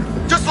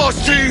 Just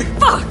lost G!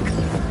 Fuck!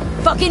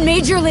 Fucking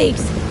major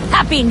leagues!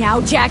 Happy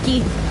now,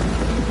 Jackie!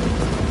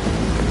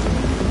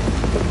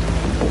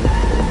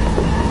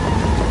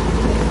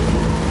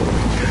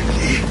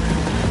 Jackie.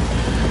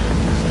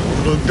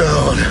 Look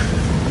down.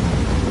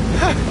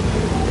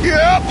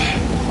 Yep!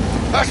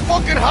 That's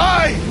fucking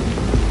high!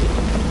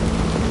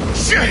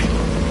 Shit!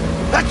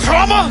 That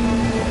trauma?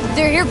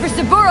 They're here for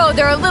Saburo.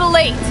 They're a little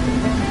late.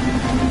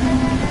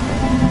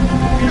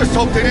 Just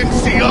hope they didn't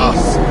see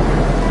us.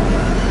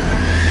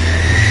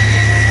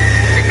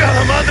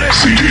 ¡Chingada madre!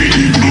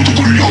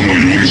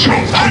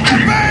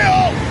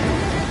 ¡Atropello!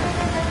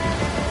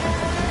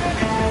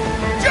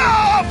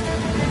 ¡Jump!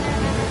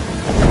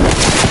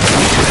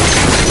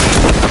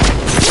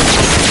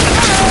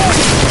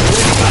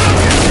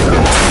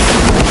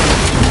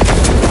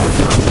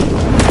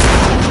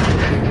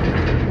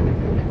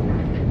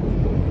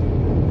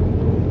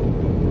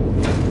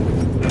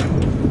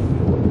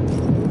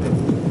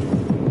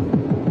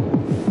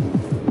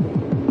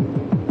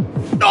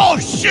 Oh,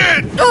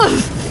 shit!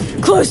 Ugh,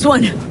 close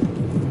one.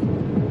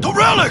 The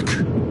relic!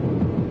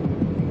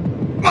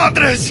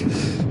 Madres!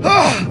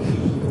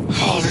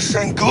 Oh, this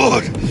ain't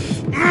good.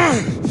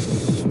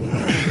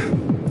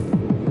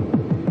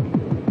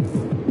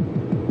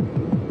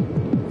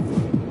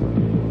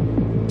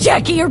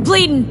 Jackie, you're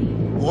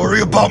bleeding.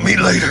 Worry about me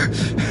later.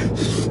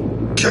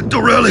 Check the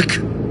relic.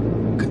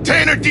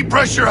 Container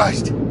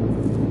depressurized.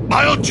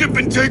 Biochip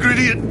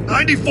integrity at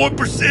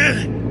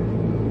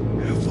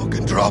 94%.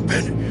 Fucking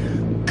dropping.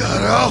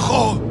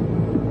 Carajo!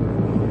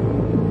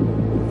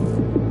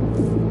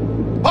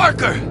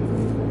 Parker!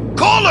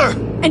 Call her!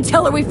 And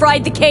tell her we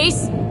fried the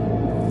case?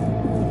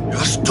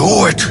 Just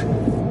do it!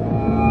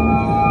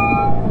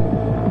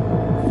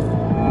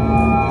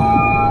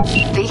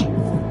 V?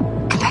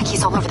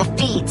 Konpeki's all over the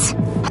feeds.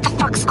 What the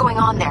fuck's going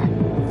on there?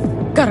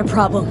 Got a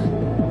problem.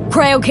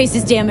 Cryo case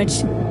is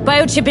damaged.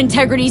 Biochip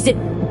integrity's at...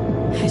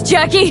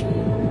 Jackie?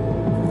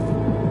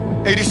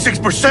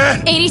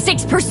 86%!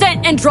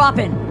 86% and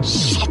dropping.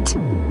 Shit.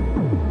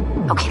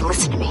 Okay,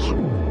 listen to me.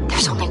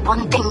 There's only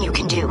one thing you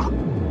can do.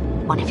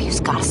 One of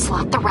you's gotta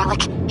slot the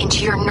relic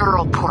into your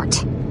neural port.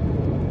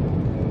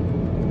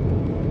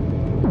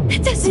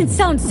 That doesn't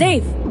sound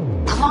safe.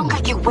 The longer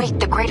you wait,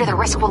 the greater the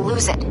risk we'll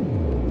lose it.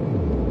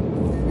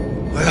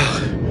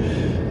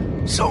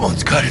 Well,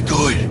 someone's gotta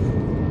do it.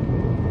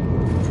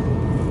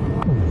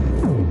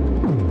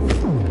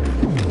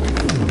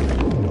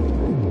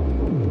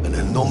 En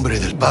el nombre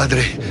del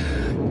Padre,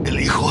 del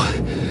Hijo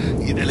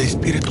y del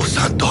Espíritu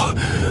Santo.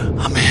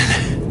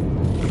 Amén.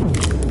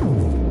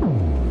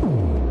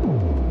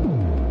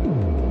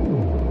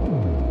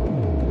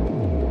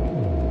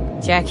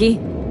 Jackie?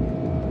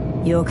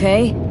 You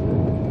okay?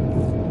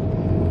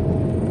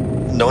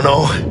 No.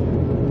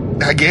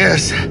 I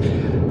guess.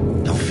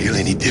 Don't feel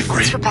any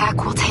different. Once you're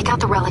back, we'll take out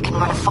the relic and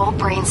run a full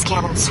brain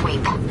scan and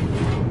sweep.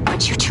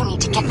 But you two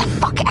need to get the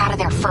fuck out of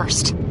there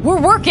first. We're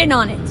working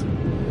on it!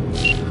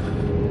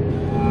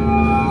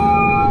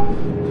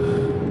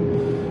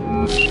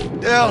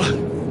 Del,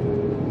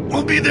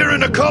 we'll be there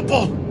in a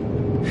couple.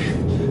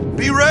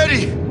 Be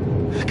ready.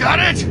 Got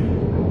it?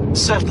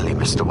 Certainly,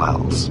 Mr.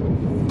 Wells.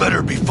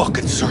 Better be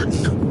fucking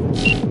certain.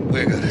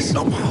 We gotta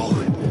somehow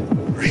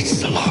reach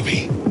the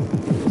lobby.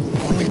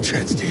 Only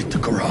chance to hit the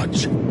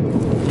garage.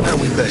 And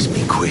we best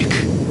be quick.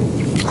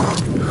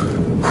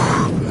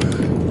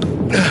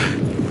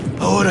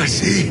 Ahora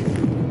sí.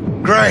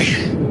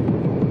 Great.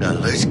 Now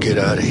let's get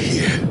out of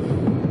here.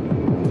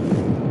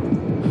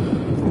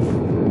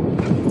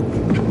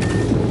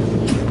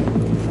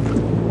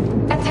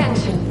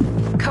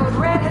 Attention. Code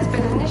Red has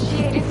been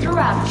initiated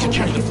throughout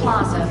Kentucky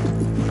Plaza.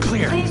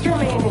 Clear. Please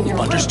remain in your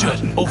Understood.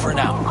 Over and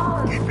out.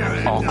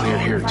 All clear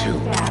here, too.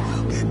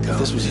 If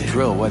this was a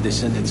drill, why'd they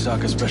send in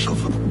Sokka Special?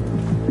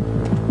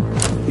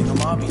 In the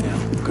lobby now.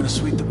 We're gonna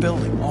sweep the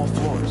building, all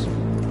floors.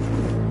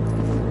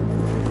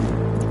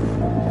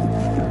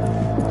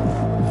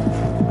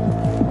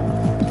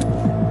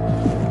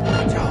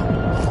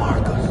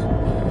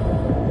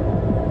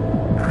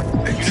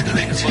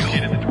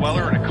 Located the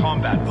Dweller and a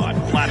combat bot,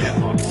 Flathead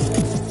model.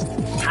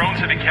 Drones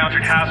have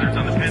encountered hazards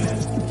on the pin.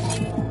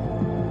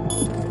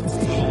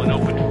 Full and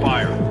open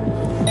fire.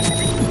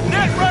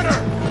 Net runner!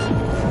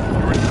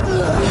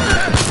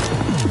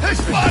 Hey,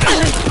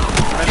 spotted!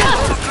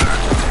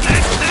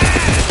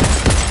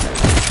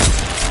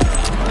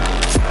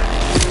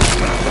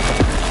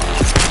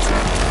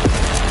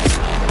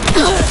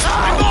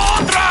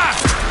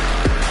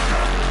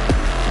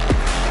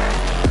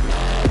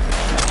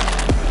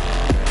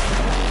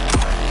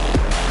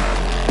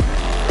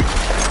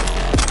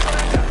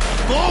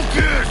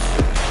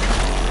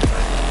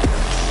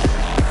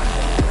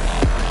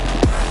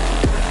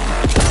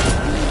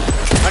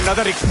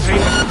 Another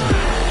extremist.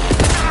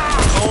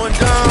 Going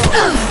down.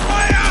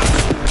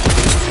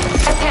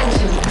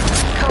 Attention.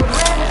 Code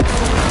Red has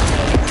been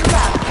initiated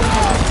throughout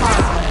Kentucky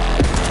Plaza.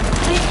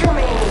 Please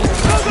remain in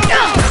your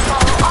position and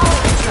follow all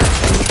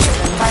instructions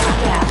given by the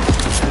staff.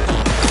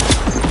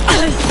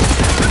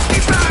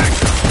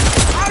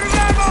 Out of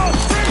ammo!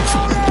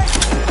 Reloading!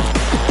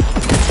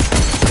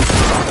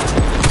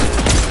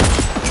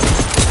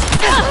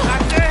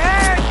 Back to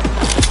head!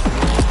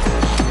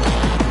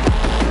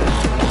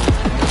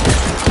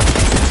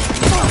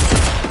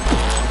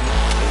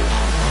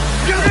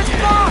 Unit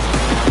lost!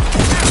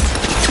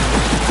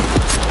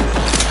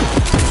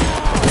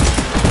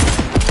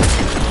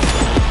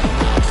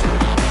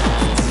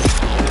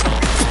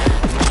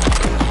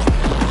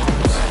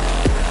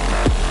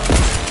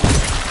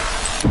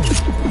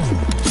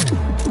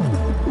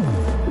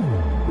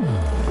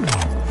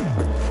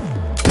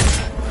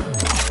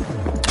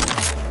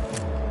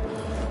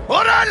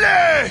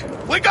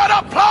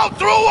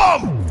 through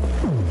them!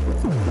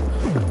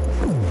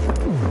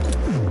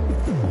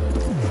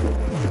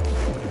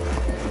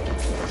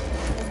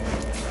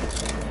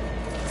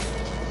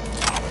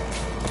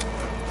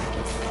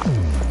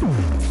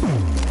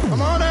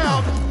 Come on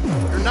out.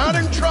 You're not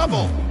in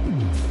trouble.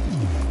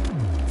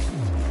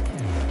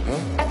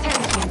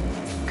 Attention.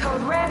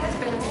 Code Red has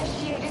been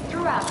initiated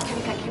throughout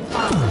Kentucky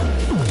Plaza.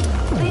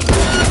 Please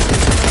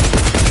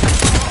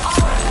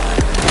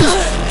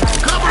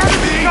cover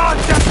me!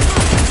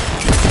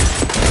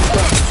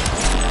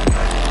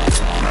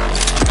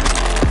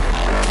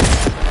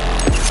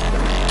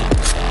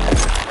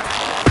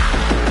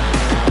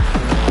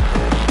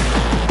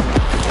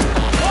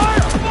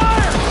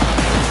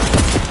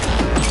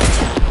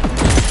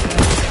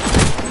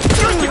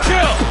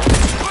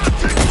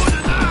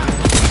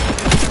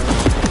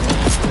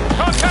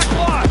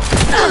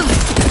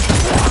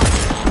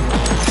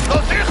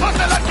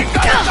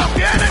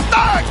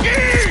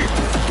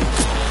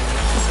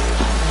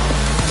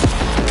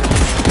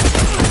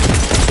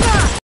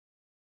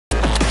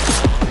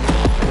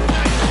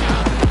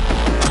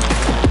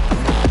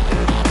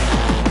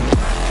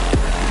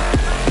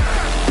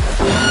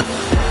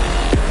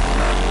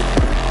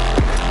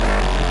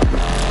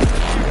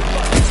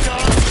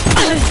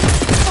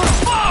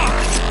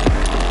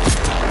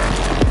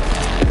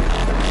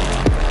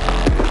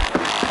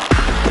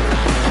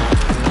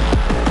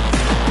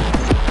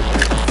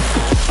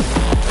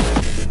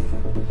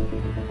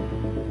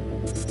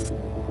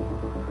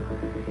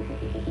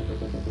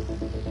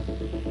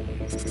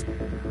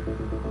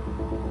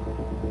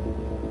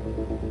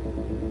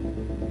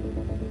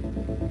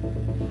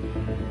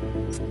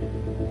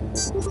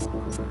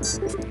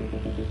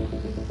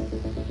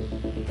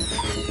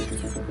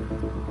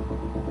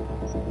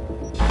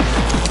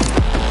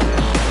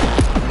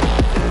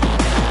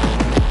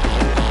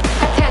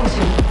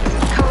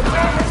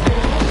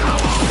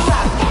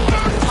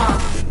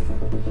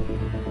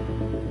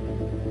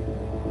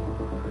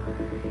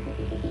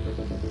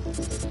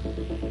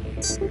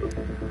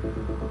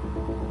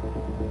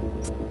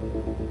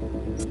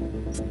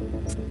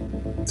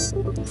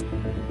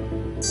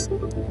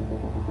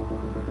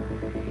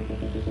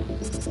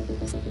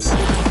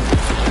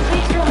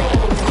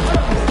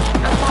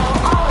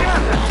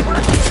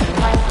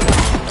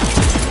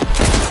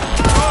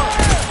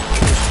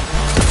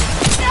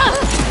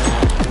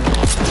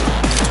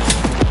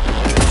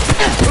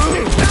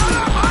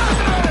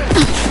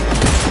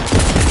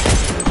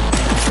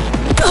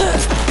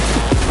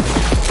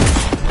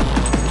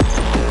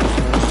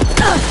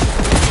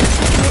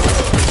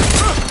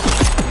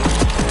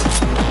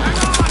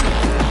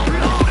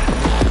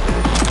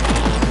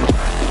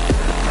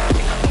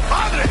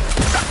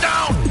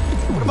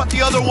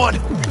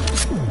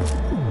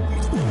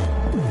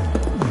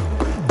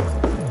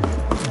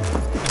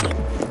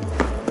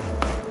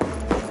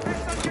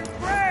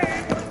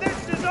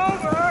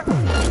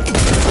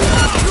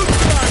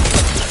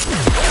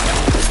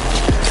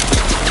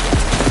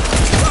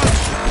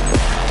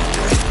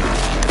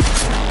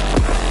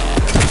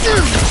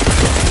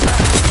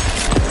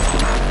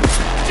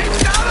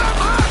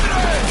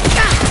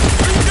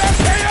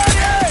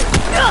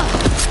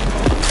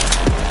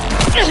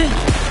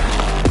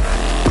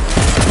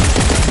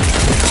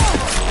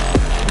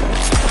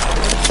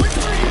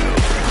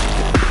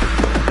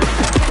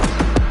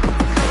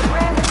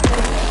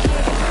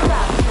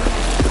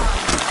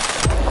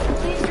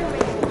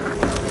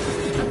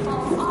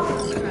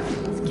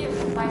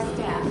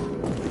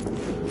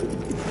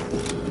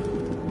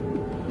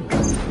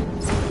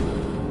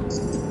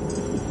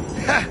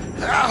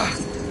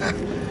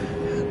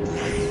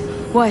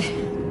 What?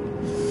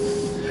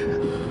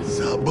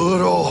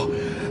 Saburo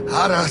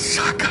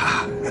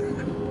Arasaka.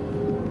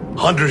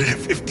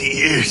 150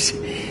 years.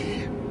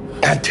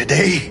 And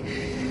today,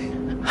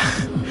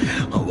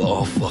 of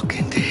all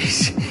fucking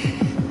days,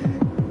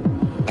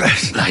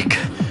 that's like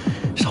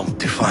some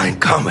divine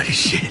comedy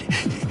shit.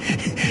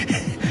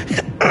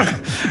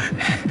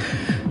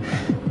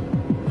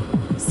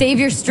 Save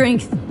your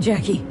strength,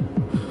 Jackie.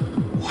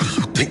 What do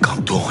you think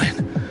I'm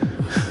doing?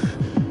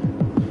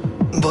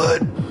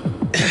 But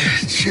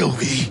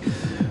Sylvie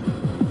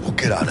will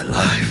get out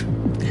alive.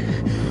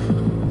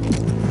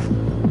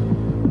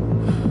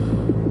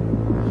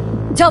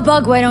 Tell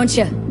Bug, why don't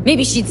you?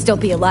 Maybe she'd still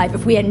be alive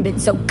if we hadn't been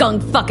so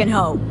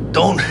gung-fucking-ho.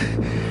 Don't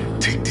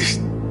take this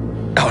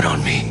out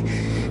on me.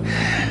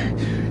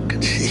 I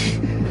can see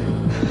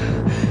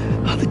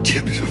how the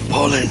chips are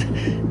falling.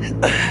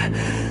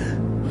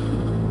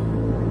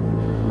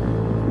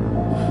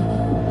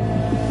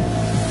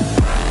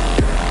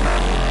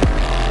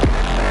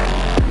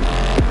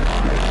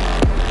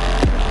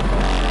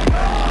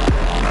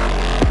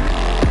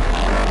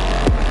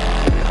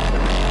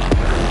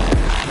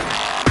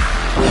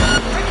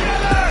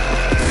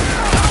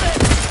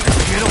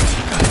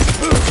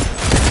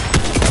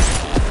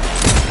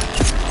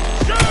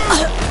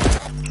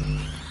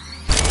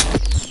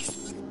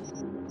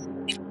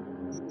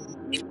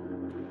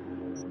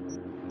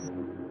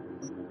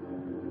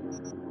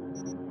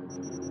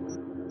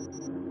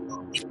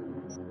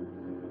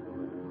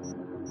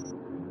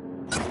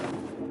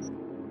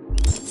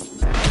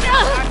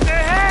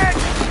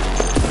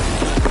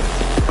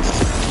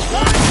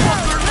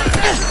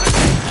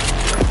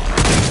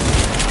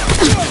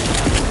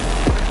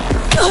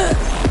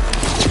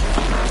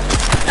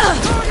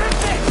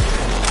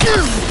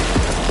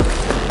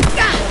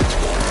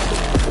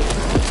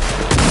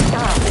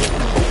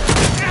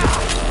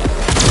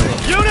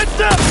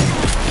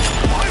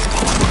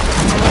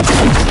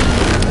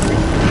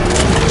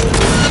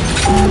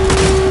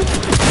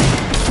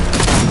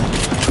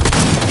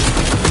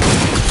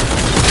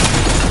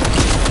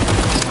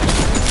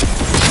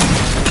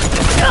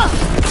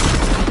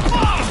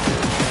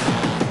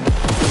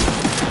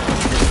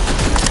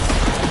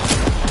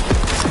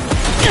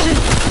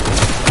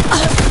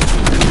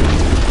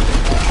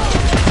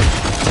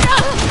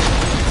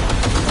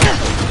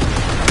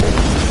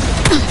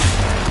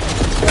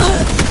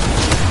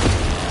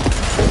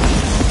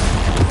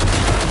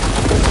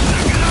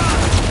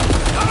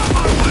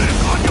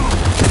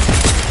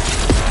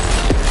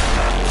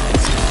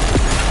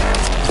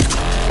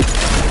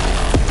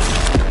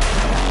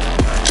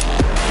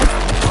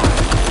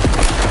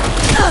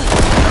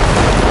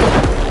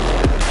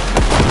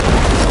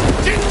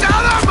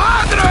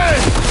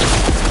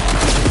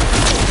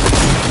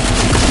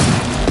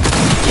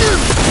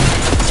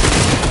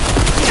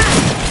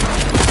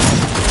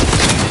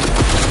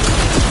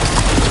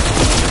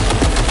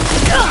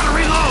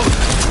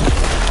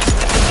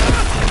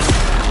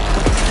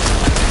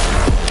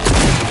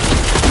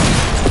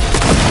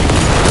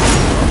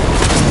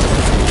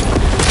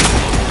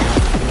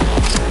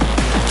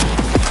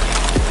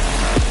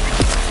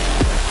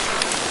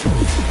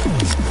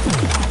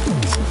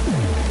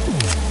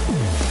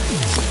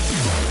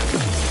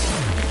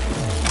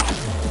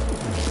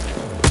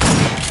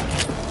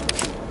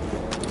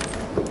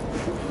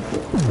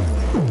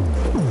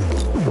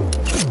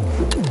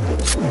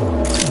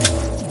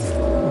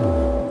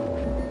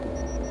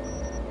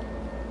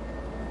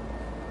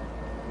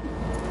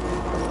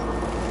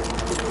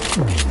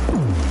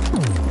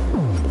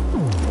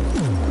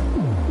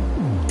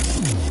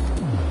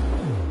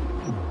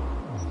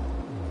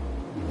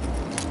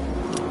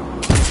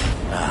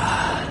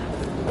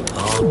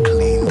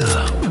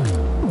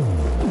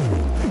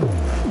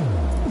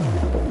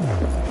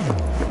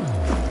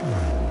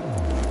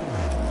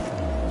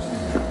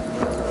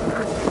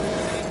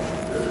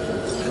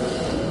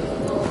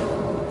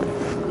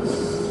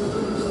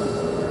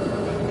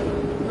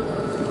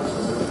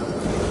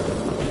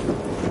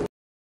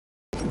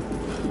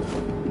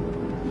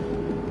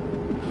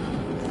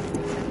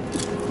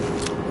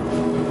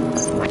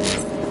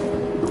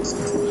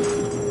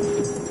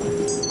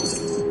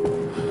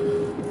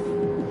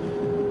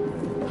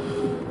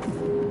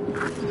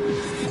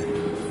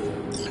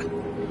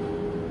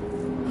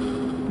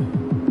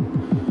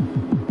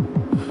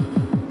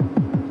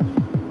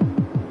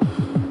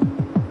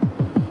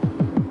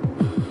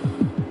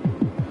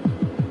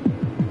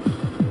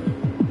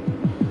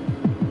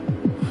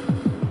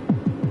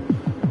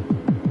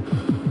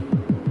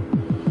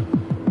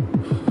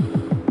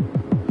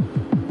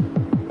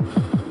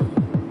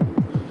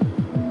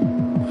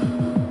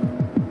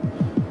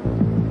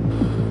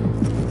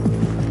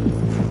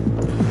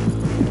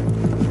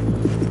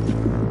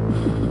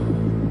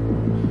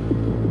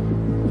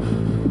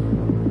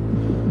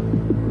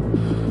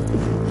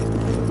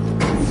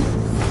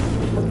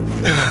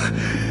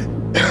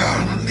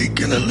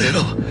 shaking a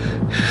little.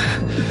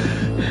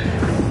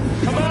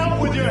 Come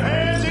out with your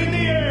hands in the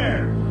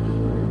air!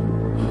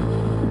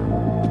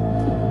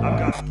 I've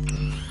got...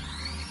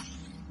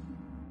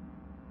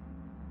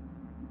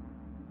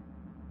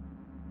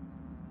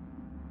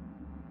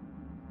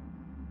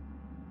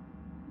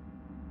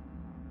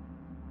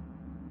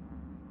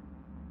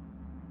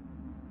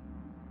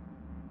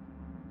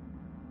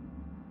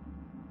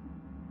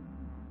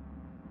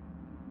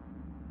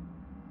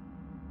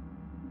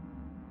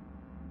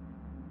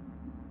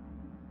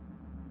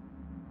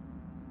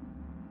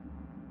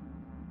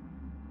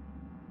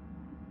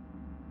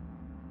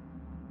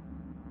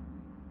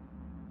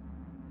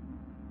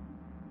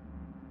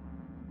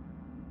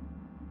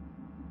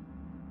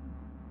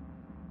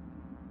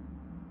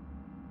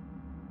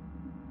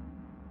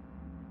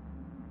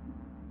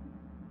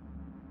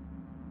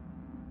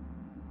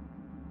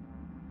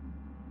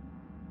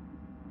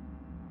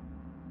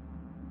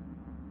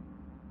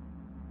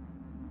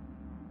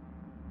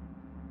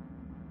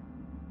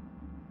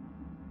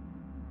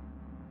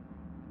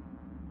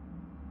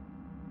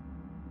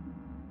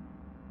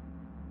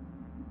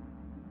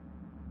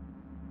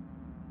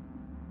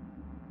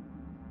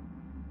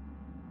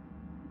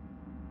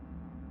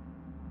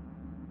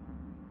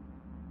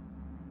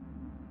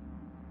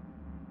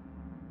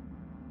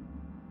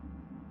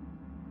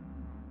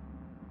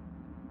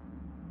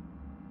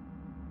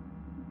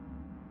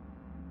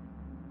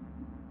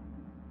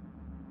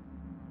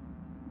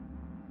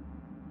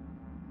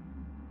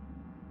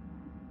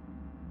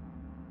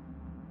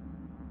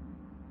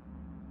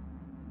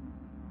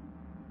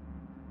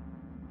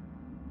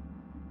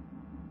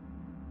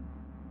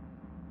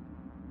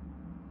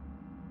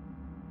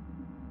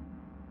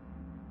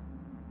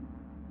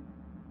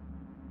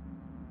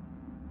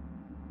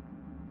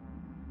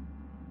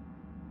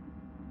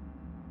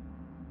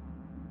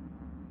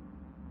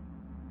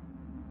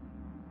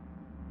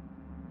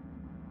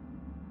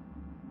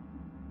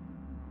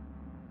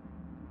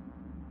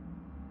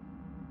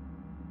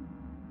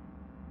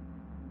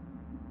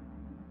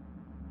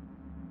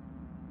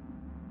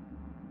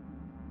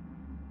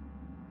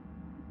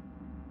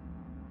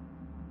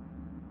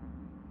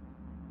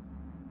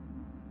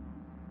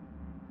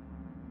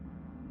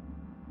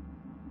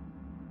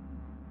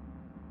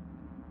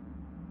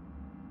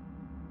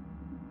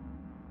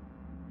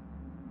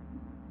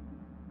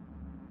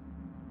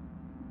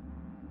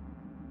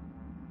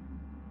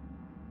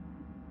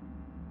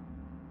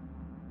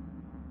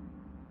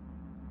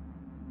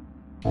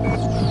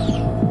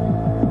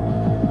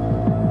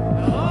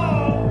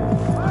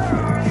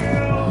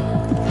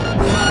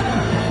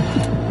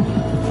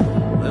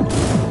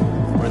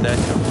 Where'd that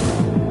come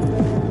from?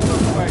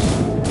 Good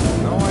question.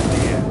 No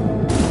idea.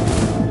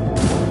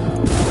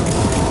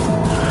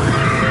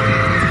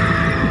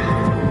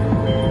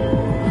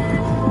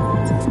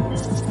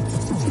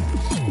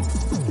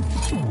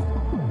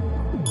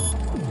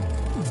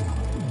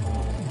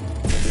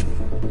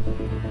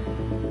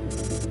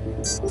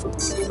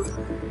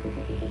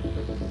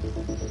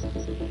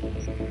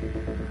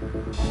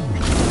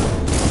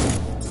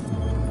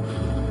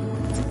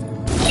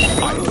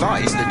 I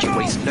advise that you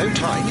waste no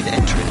time in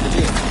entering the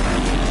vehicle.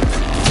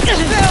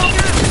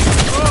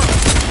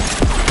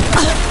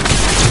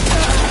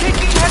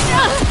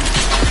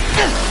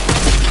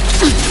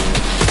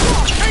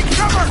 Take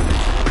cover!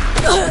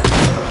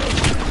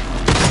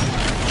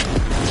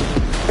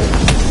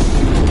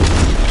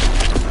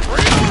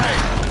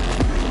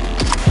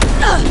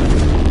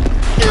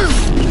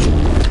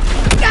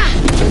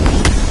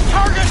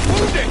 Target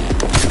wounded!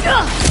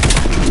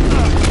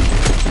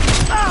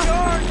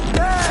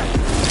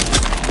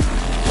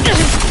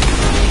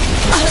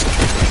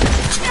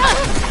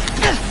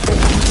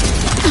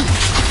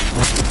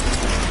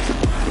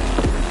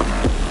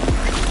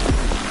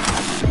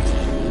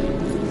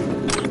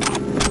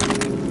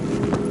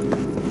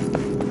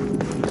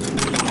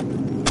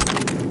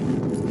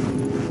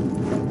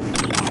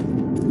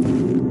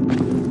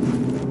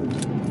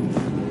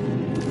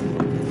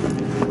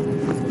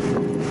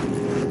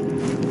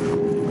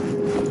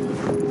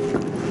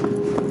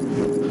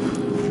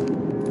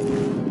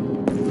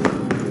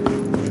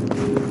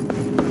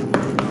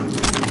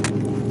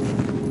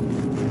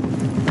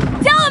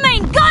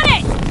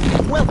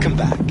 Welcome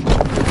back.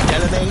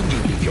 Delamain, you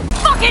leave your...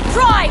 Fucking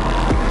drive!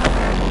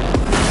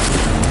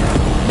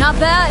 Not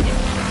bad.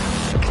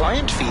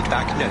 Client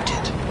feedback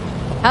noted.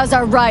 How's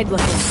our ride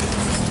looking?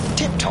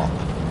 Tip-top.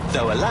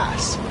 Though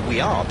alas, we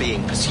are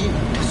being pursued.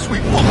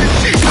 Sweet woman,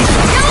 Jesus!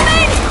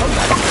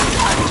 Combat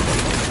activated.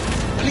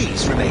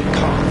 Please remain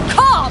calm.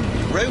 Calm!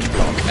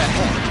 Roadblock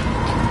ahead.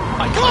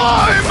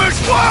 ¡Ay, mis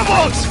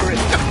huevos!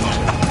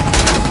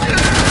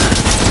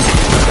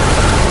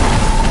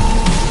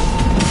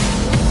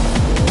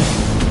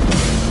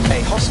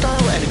 A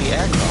hostile enemy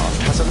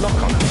aircraft has a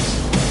lock on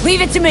us.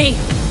 Leave it to me!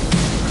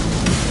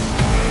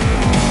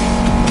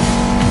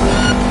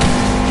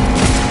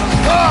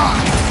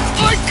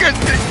 I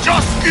can't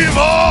just give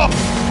up!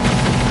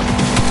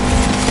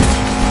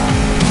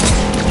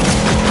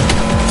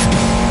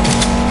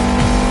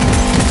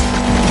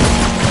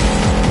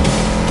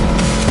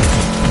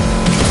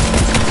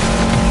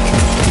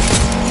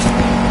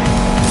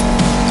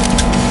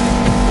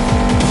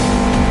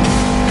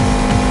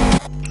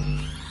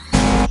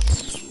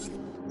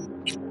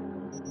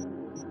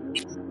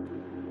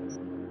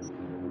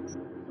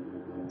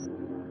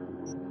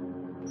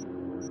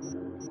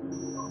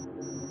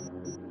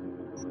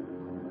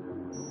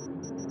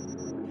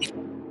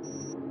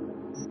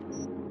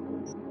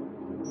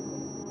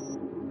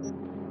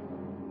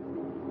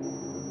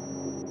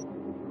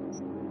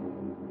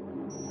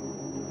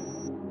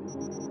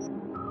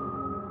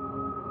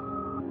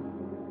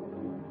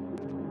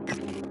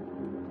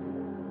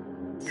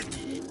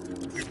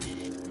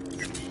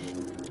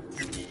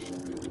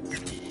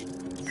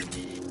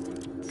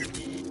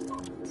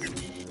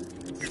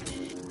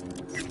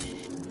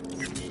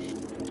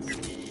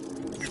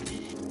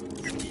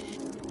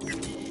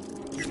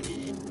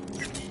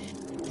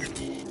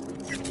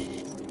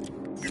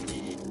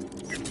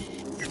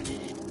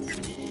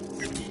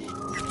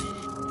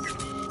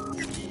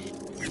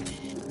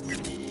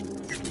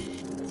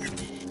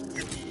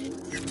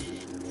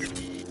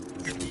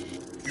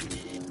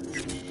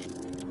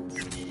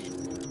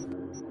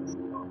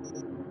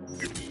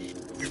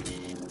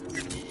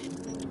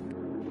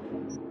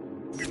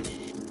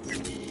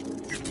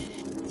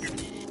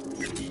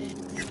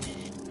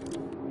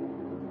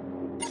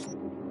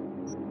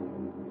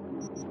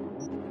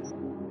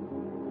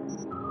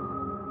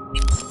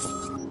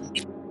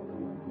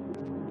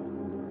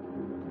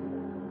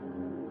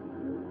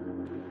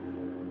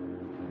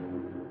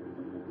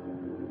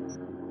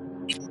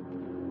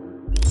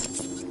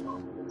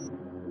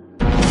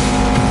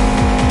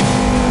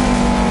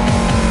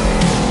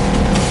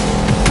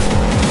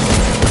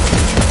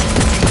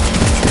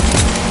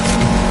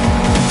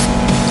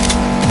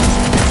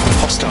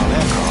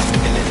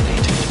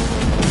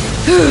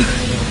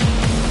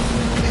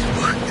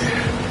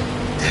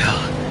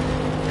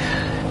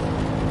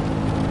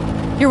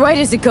 You're white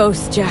as a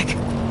ghost, Jack.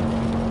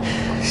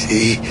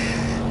 See?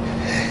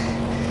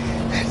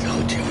 I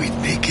told you we'd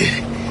make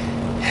it.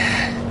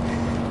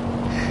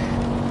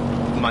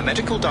 My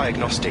medical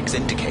diagnostics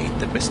indicate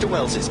that Mr.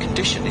 Wells's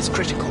condition is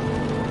critical.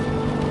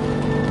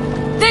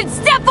 Then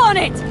step on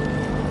it!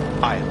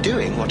 I am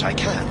doing what I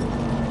can.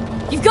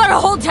 You've got to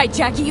hold tight,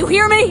 Jackie, you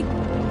hear me?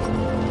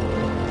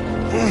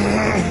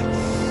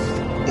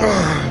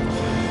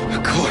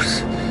 Of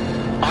course.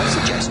 I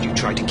suggest you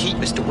try to keep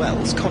Mr.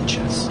 Wells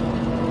conscious.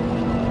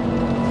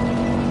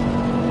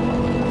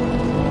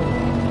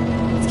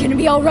 It's gonna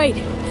be all right.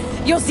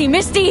 You'll see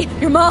Misty,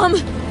 your mom,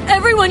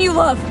 everyone you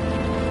love.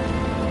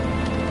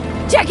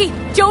 Jackie,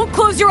 don't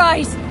close your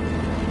eyes.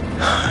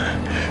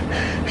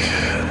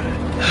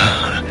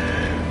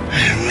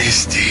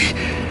 Misty.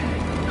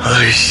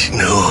 Oh, she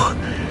knew.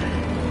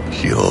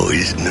 She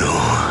always knew.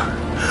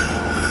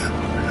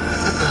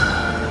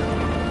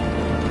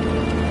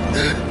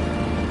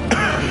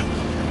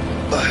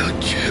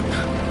 Biochip.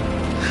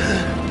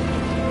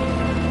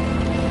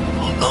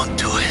 Hold on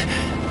to it.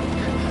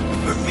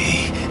 For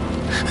me.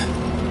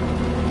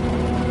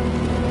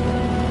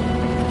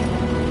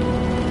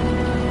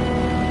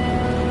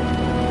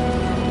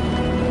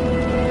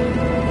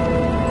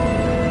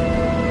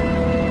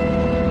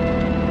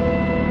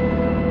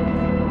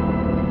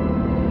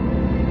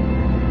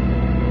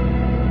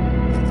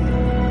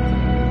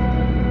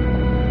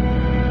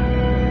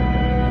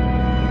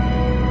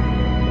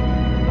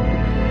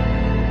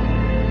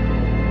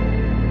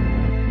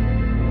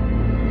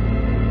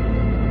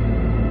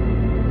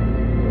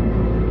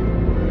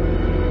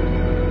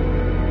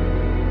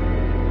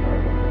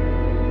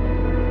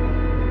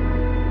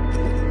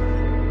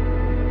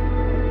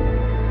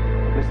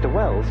 Mr.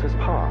 Wells has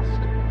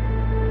passed.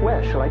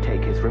 Where shall I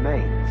take his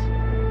remains?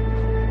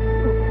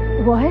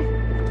 What?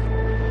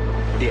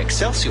 The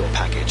Excelsior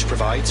package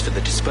provides for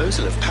the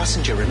disposal of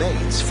passenger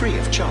remains free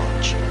of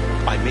charge.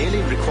 I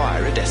merely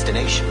require a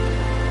destination.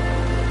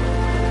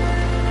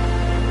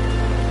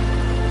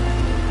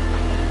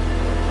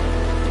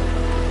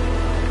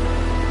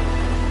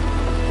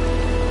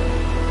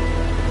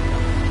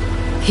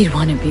 He'd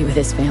want to be with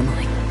his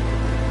family.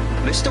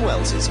 Mr.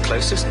 Wells's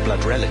closest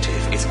blood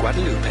relative is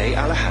Guadalupe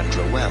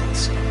Alejandra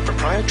Wells,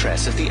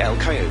 proprietress of the El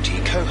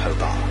Coyote Coho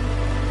Bar.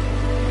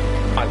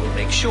 I will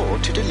make sure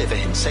to deliver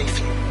him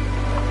safely.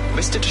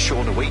 Mr.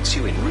 Deshawn awaits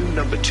you in room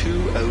number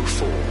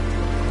 204.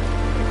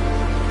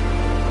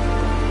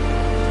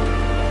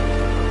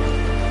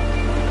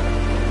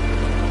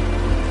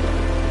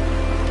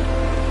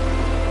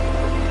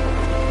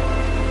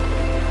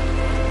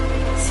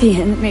 See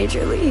you in the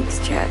major leagues,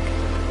 Jack.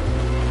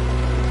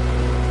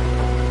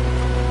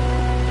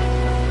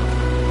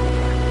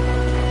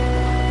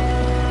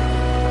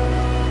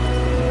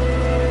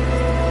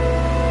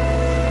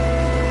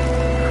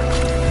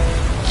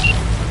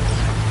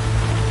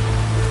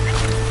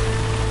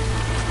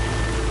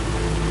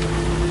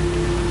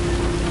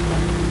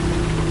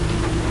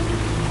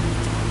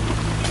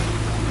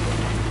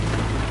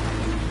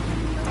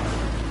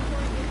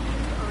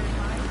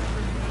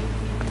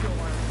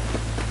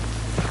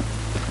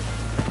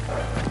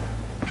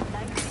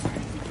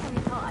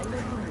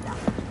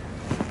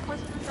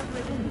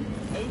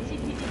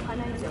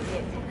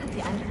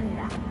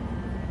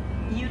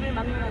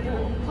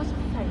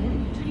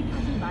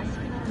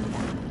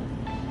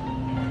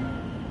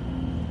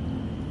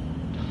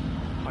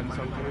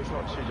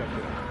 상태에서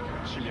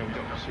시작되는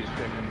치명적 시스템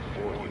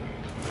오류.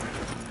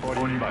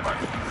 어린 말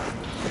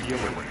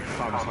위험을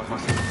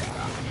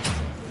감수하겠습니다.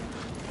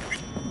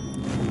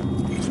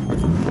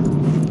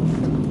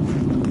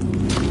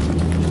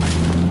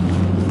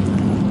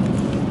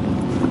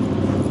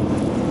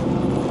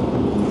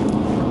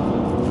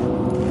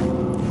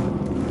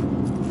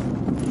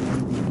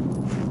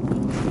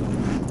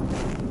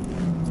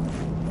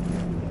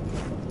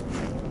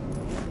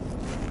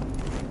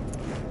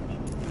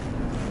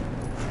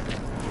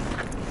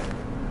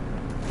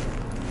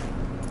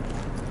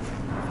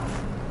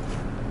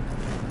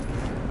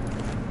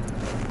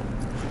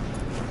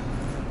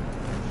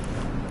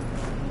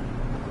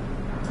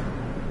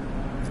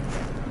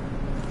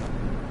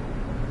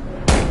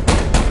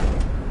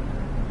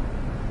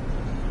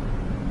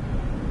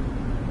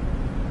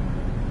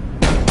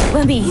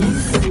 Let me in.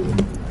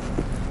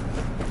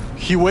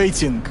 He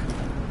waiting.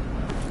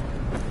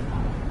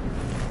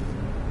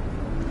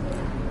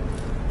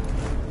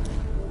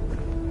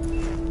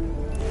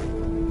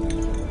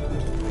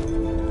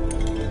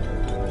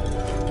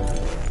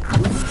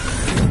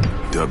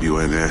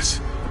 WNS,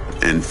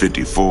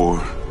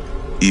 N54,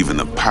 even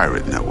the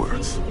pirate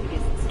networks.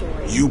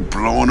 You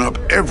blowing up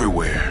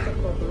everywhere.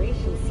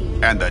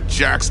 And the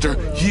Jackster,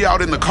 he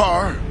out in the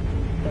car?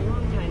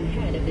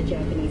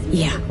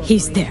 Yeah,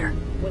 he's there.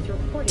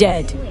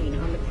 Dead.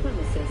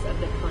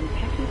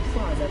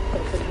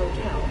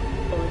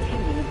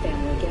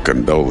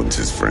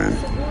 Condolences, friend.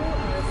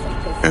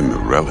 And the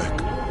relic.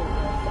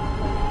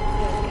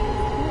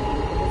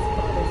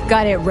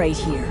 Got it right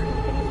here.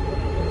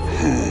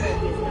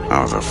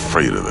 I was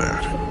afraid of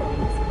that.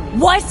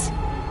 What?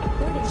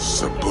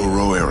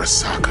 Saburo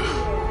Arasaka.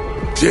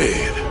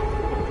 Dead.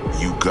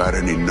 You got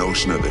any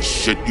notion of the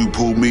shit you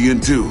pulled me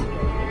into?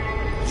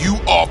 You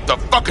off the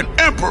fucking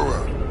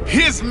Emperor!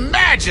 His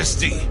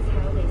Majesty!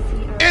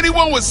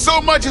 Anyone with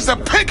so much as a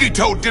pinky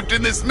toe dipped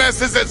in this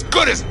mess is as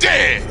good as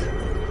dead!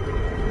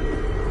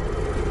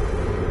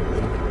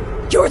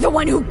 You're the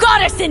one who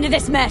got us into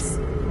this mess!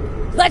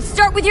 Let's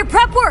start with your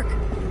prep work!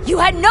 You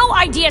had no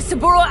idea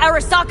Saburo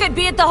Arasaka'd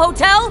be at the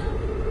hotel?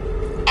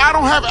 I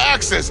don't have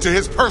access to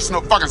his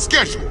personal fucking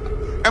schedule.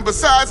 And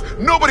besides,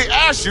 nobody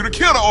asked you to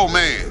kill the old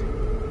man.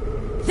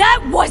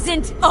 That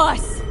wasn't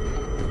us!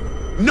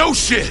 No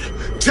shit!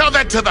 Tell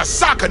that to the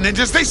soccer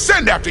ninjas they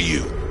send after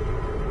you!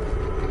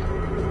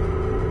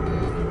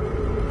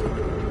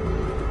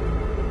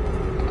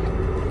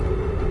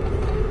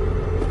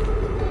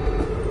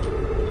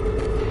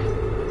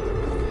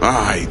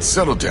 Alright,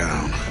 settle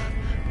down.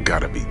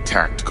 Gotta be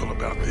tactical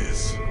about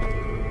this.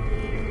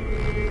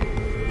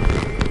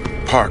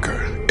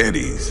 Parker,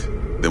 Eddie's.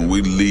 Then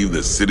we leave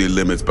the city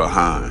limits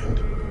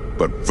behind.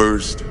 But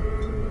first,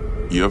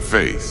 your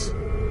face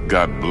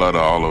got blood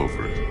all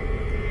over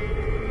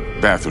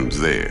it. Bathroom's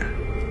there.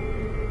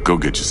 Go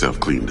get yourself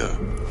cleaned up.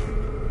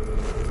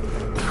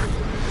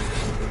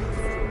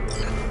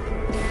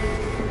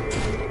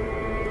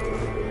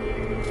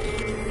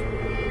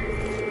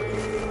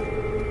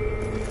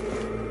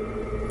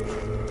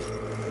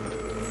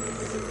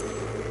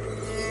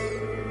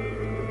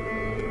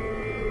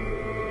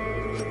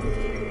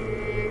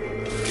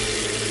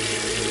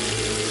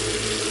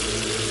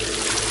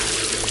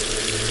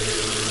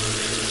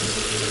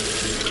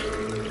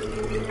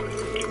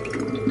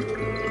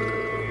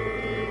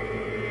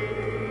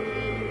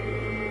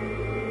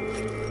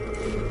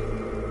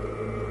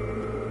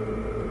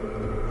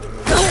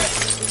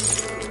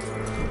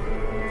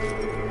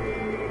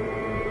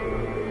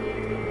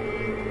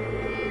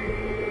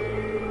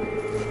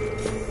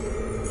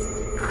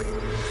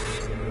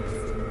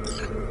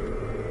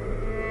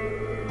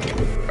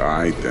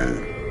 Alright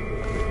then.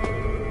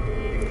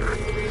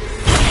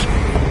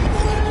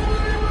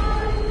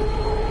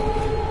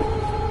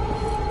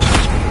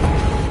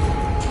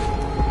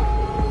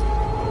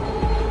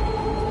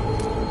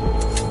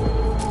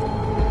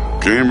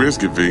 Can't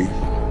risk it, V.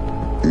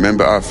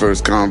 Remember our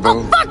first convo?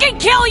 I'll fucking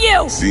kill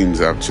you!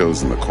 Seems I've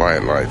chosen the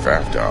quiet life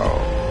after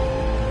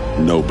all.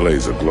 No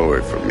blaze of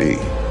glory for me.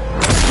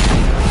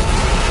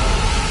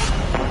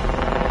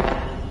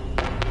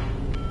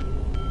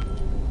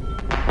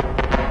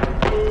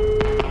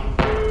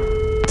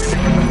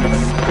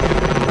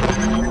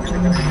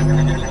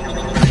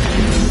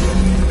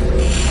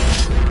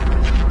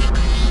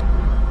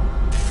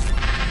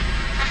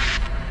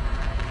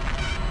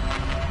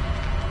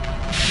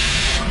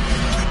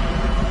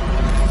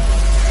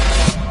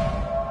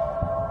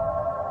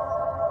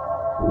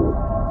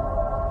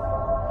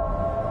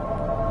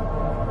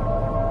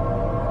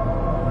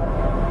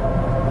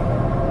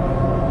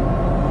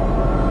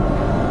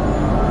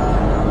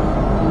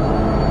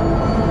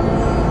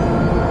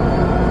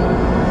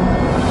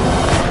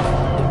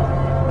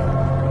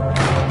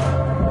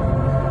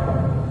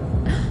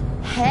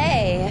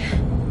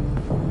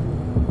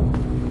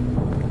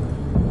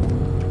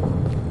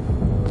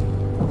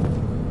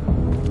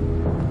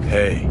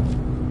 Hey.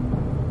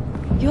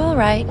 You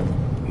alright?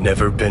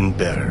 Never been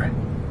better.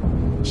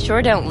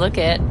 Sure don't look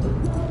it.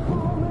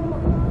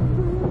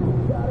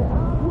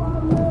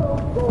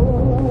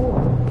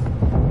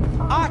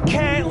 I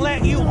can't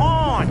let you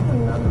on!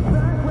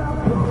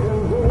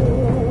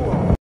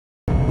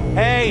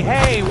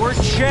 Hey, we're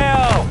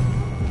chill!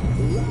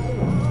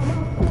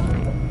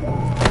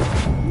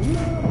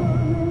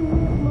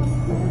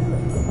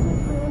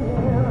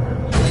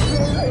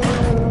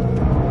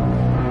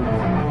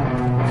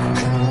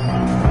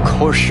 Of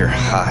course you're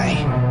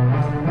high.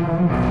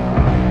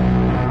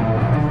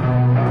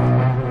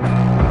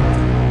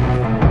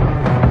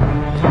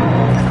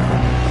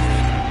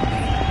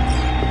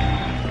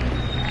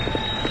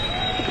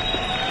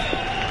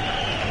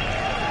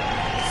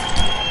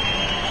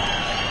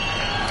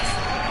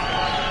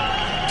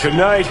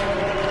 Tonight,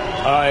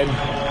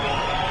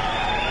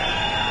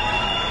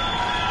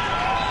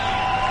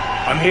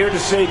 I'm here to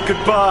say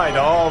goodbye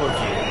to all of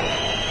you.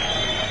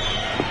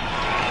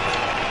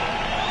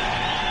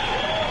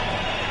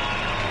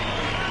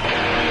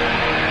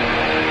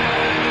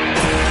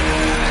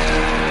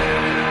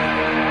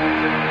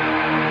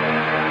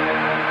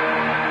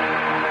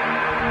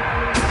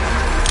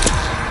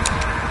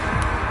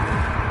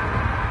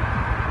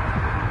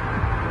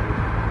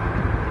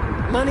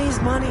 Money's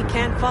money,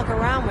 can't fuck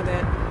around with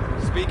it.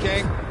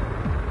 Speaking.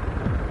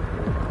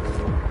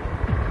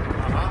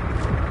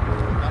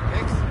 Got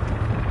pics?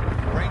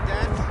 Brain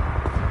dance?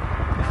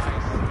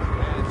 Nice.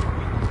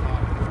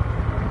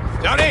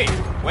 Johnny!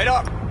 Wait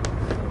up!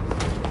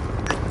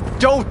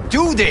 Don't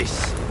do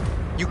this!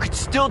 You could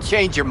still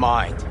change your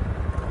mind.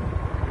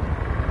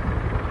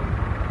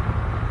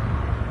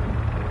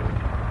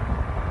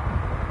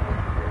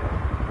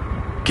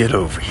 Get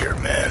over here,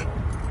 man.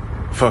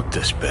 Fuck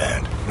this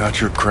band. Not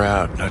your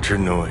crowd, not your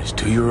noise.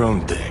 Do your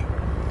own thing.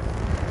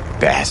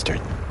 Bastard.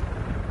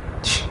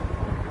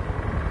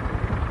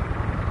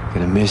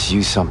 Gonna miss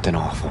you something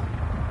awful.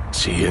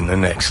 See you in the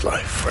next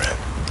life, friend.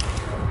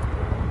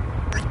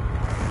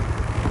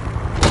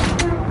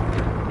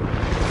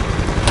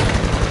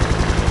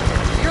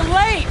 You're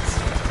late!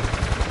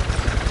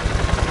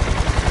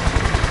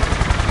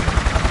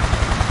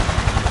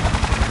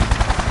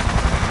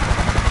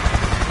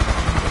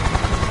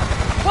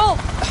 Well,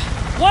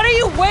 what are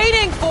you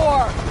waiting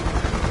for?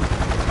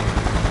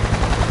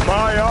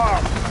 My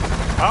arm.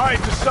 I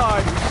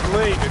decide who's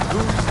late and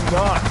who's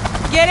not.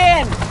 Get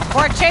in,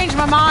 or I change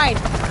my mind.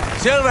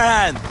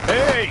 Silverhand!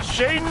 Hey,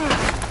 Shaden!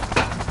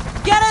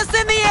 Get us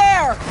in the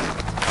air!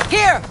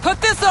 Here,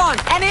 put this on,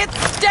 and it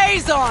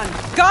stays on.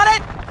 Got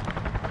it?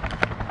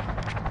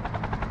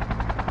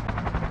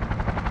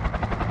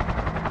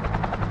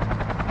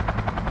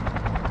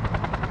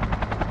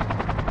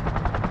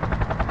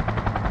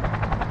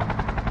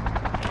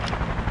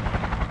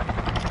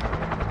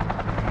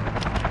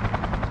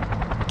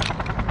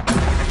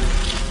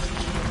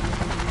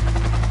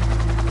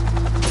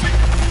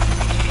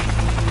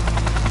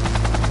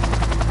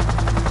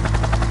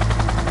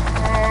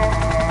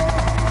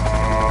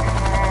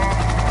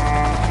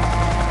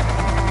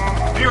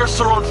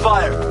 Are on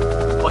fire.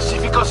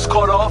 Pacifica's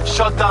cut off,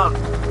 shut down.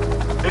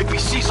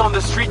 APC's on the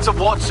streets of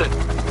Watson.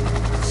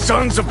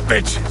 Sons of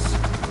bitches!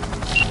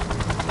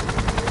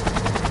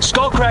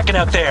 Skullcracking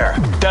out there.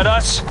 That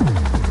us?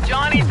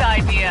 Johnny's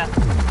idea.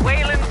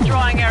 Wayland's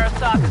drawing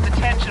Arasaka's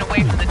attention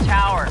away from the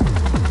tower.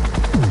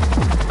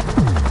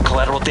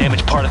 Collateral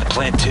damage part of the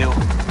plan too?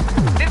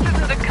 This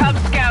isn't the Cub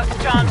Scouts,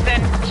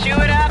 Johnson.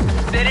 Chew it up,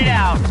 spit it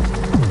out.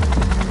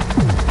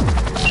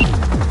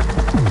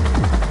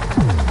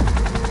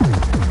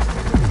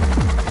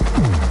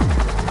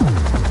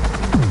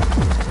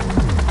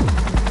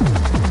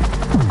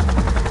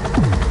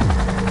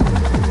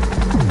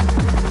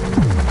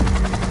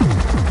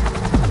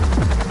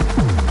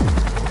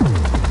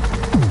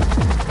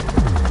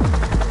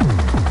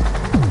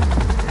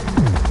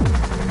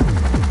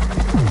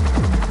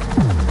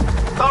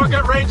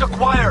 Target range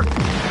acquired.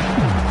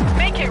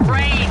 Make it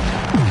rain.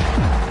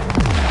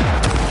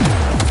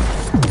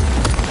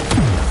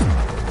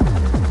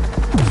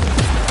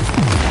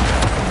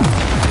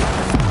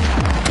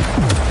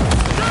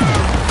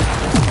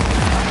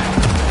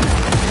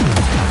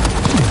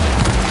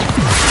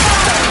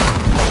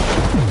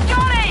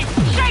 Johnny!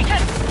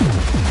 Shaken!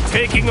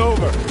 Taking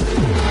over.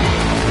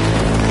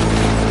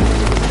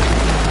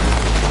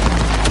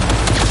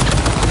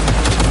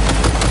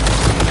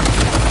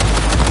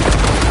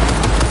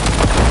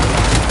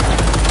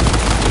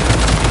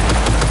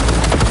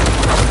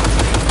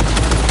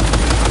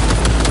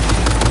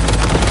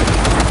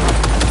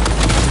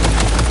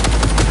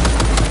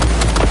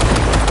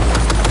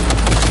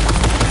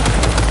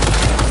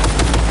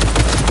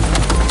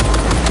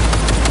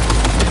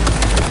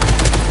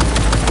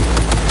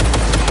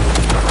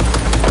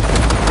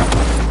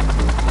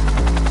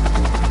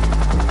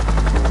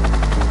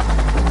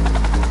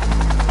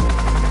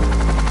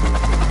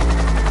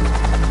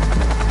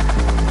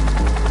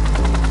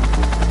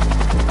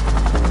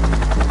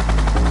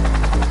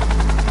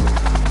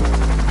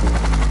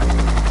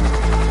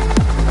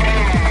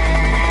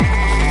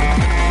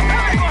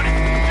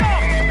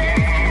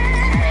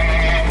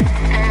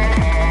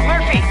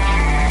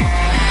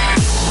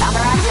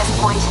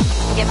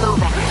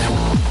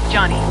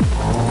 Johnny,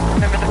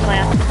 remember the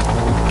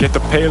plan? Get the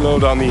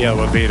payload on the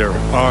elevator,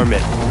 arm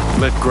it,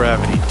 let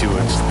gravity do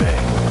its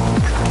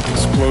thing.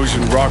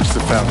 Explosion rocks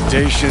the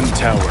foundation,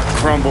 tower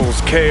crumbles,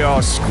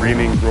 chaos,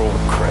 screaming roll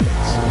credits.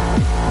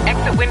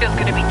 Exit window's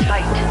gonna be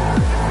tight.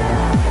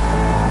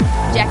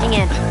 Jacking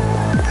in.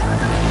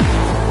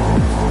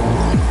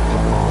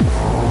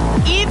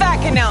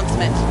 Evac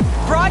announcement.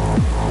 Broad...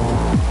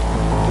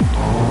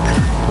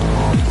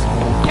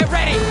 Get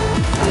ready!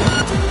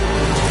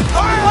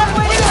 One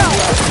way to go!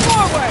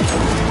 Forward!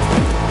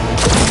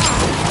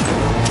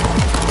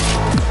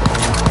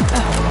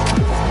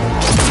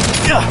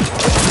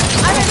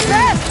 I'm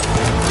impressed!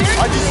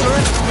 I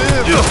deserve to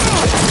live!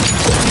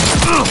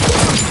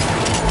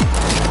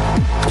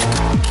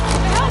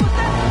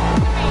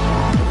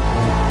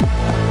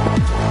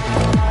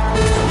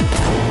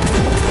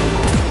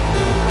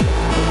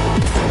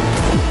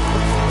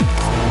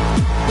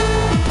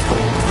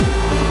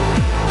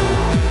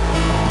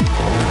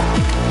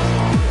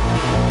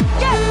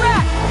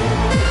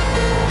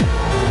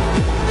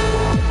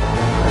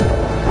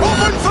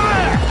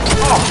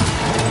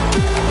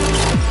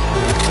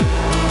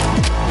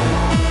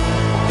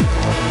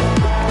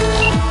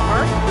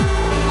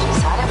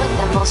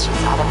 She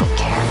thought it with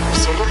care,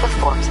 pursued it with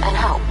force and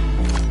hope.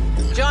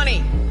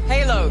 Johnny,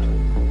 payload.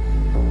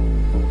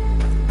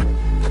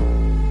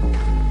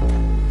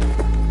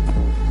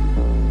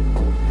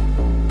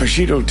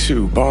 Bushido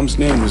 2, bomb's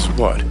name is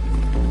what?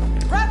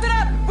 Wrap it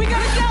up! We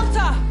got a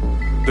Delta!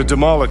 The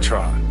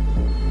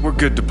Demolitron. We're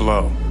good to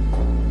blow.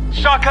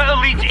 Shaka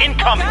Elite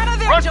incoming!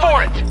 There, Run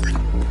Johnny. for it!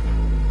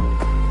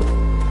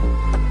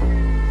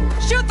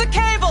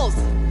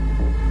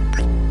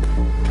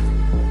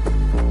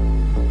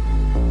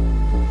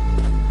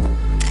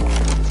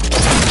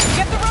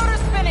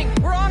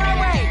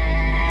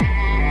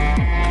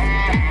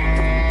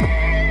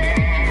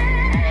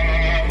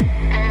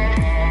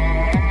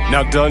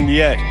 Not done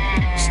yet.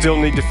 Still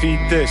need to feed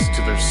this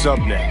to their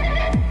subnet.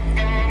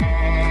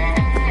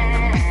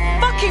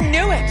 Fucking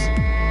knew it!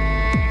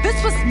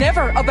 This was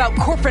never about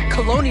corporate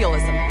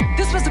colonialism.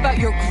 This was about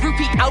your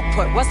groupie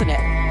output, wasn't it?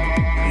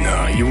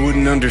 Nah, you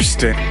wouldn't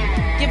understand.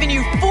 Giving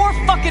you 4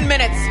 fucking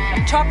minutes.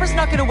 Chopper's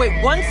not gonna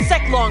wait 1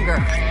 sec longer.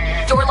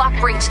 Door lock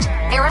breached.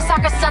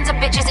 Arasaka's sons of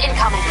bitches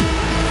incoming.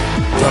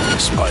 Love you,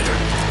 Spider.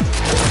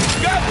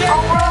 The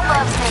whole world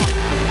loves me.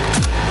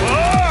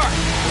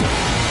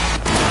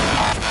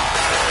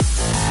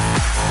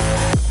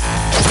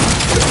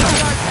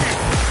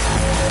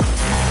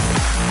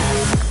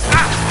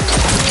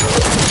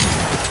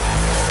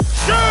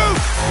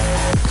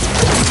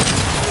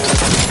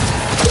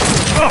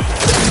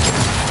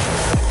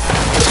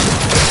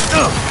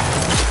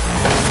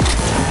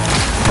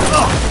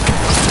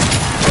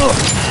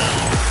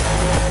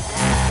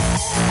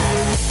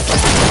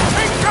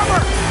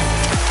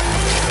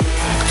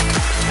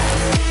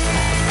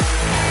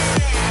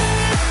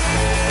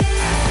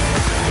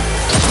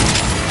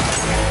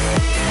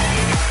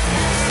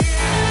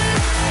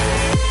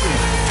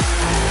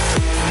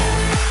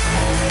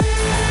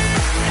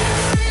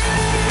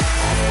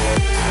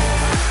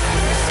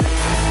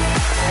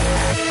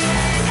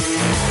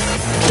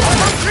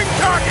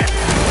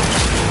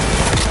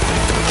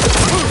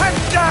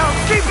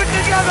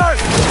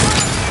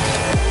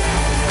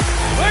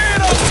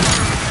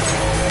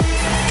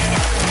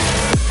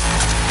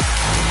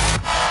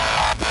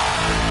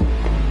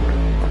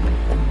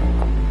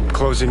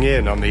 Closing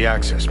in on the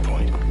access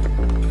point.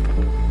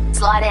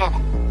 Slide in.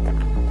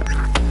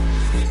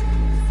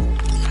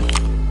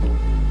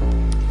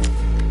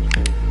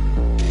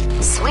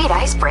 Sweet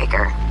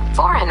icebreaker.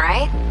 Foreign,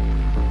 right?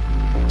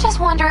 Just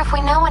wonder if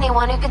we know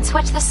anyone who can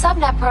switch the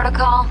subnet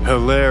protocol.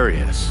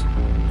 Hilarious.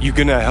 You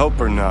gonna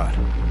help or not?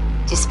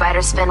 Do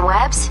spiders spin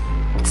webs?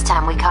 It's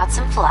time we caught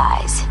some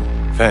flies.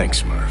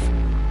 Thanks, Murph.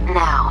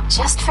 Now,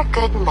 just for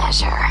good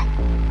measure.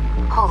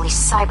 Holy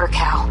cyber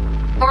cow.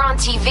 We're on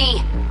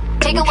TV.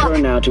 Take a look.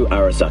 Return now to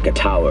Arasaka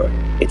Tower.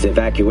 Its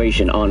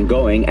evacuation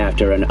ongoing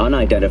after an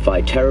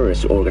unidentified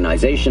terrorist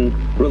organization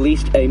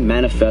released a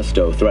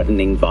manifesto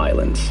threatening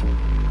violence.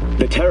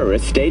 The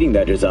terrorists stating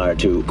their desire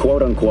to,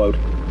 quote-unquote,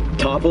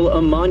 topple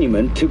a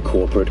monument to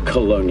corporate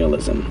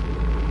colonialism.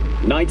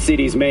 Night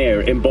City's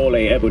mayor,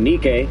 Mbole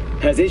Ebunike,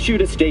 has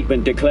issued a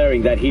statement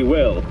declaring that he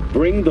will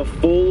bring the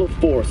full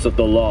force of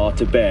the law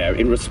to bear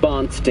in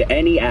response to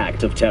any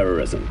act of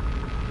terrorism.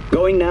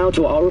 Going now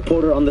to our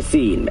reporter on the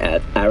scene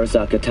at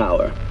Arasaka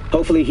Tower.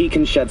 Hopefully he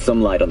can shed some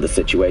light on the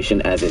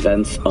situation as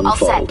events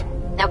unfold. All set.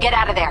 Now get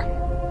out of there.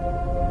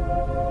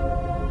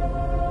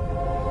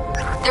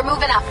 They're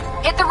moving up.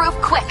 Hit the roof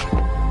quick.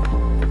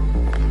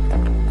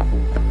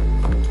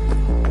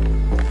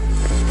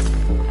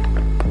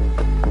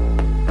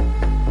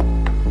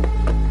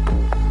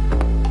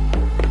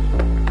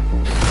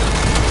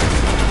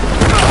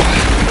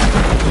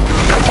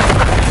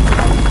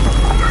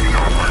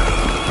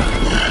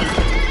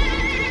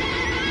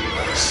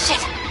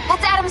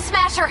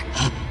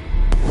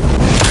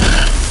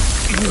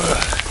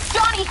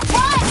 Johnny,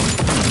 run!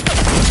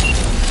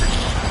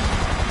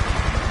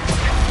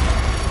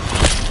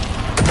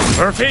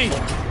 Murphy!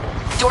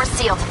 Door's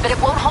sealed, but it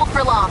won't hold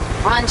for long.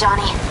 Run,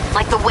 Johnny.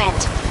 Like the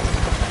wind.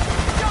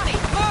 Johnny,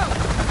 move!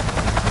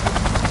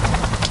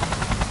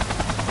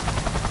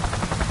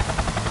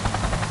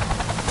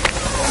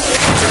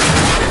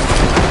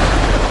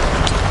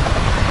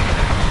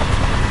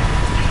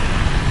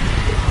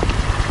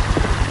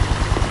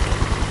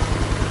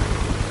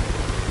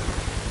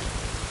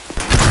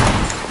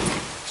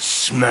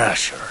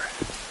 Smash her.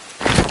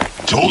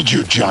 Told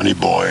you, Johnny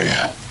boy.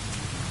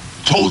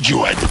 Told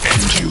you I'd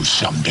end you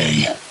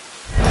someday.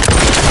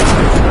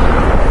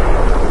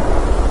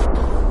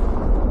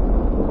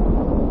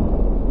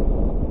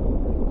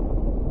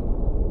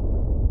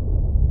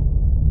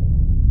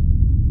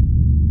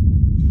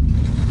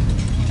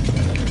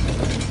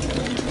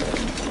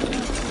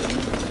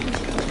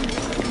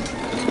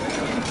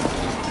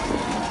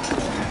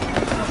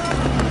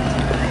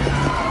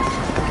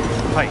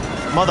はい、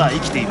まだ生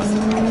きています。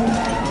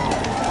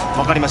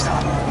わかりました。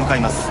向か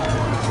います。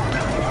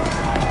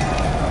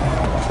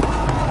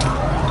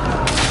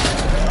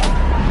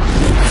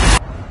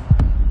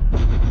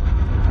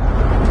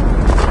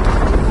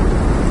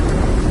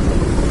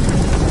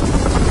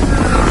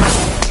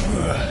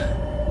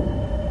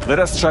Let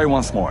us try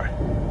once more.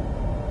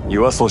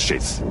 Your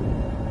associates.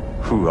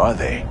 Who are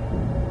they?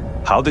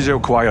 How did you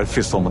acquire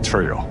fissile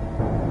material?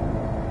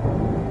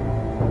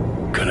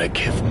 Gonna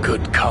give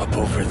good cop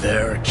over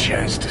there a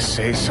chance to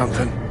say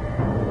something?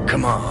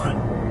 Come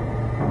on.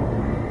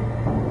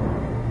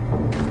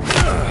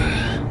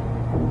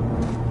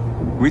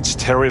 Which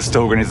terrorist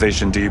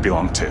organization do you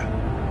belong to?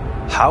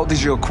 How did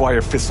you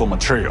acquire fissile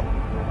material?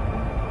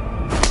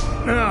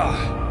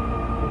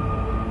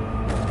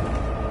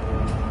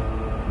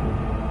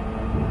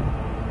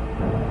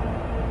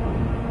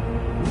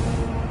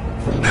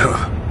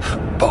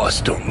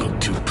 Boss don't look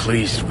too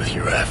pleased with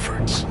your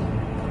efforts.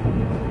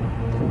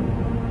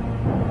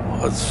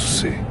 Let's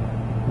see.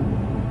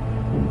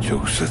 直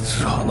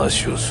接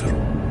話をする。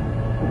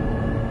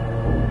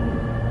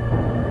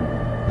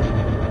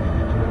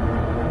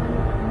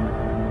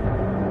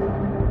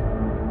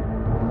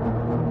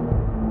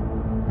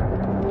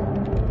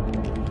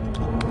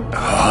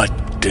Hot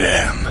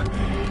damn.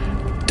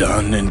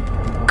 Done and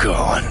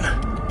gone.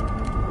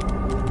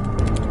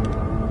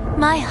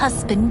 My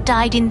husband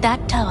died in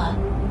that tower.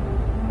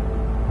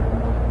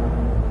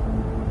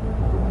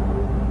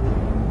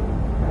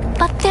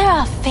 But there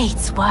are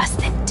fates worse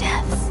than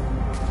death.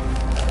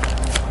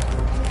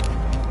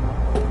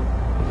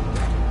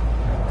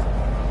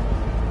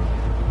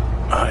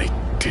 I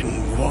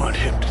didn't want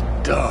him to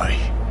die.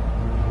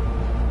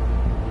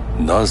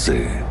 な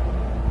ぜ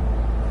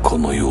こ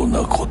のよう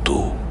なこと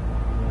を？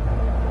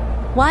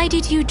 Why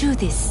did you do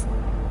this?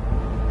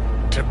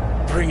 To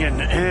bring an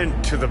end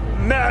to the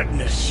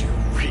madness you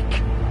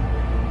wreak.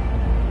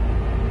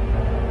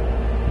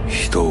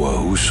 人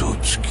は嘘を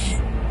つき、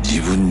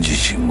自分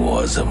自身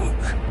を欺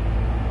く。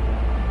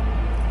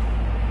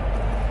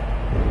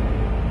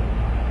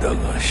だ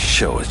が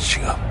死者は違う。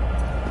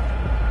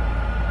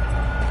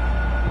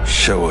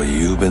死者は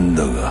雄弁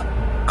だが、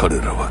彼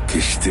らは決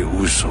して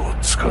嘘を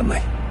つかな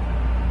い。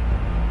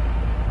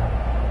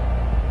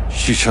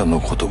死者の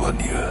言葉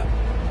には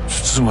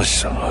つつまし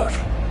さがある。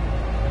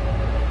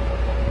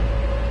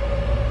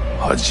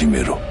始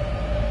めろ。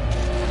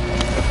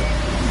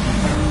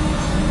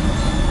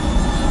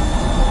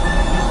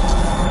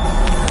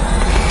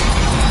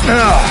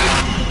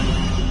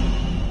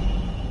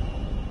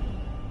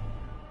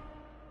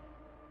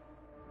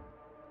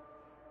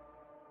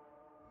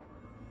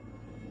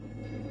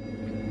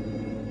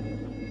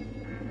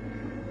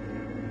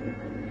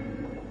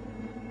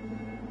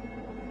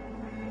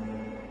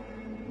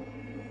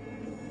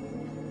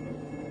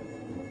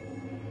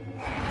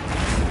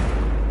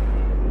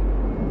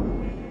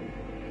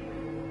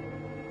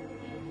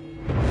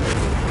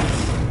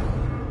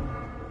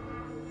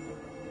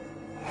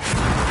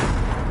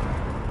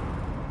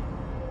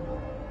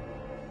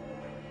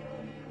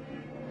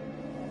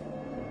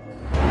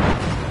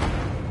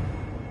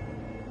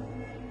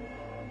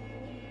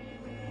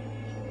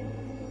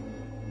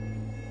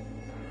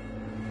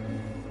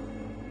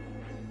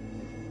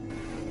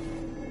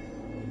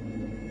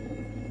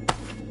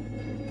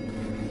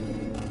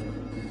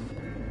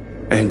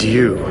And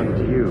you,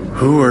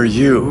 who are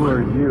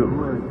you?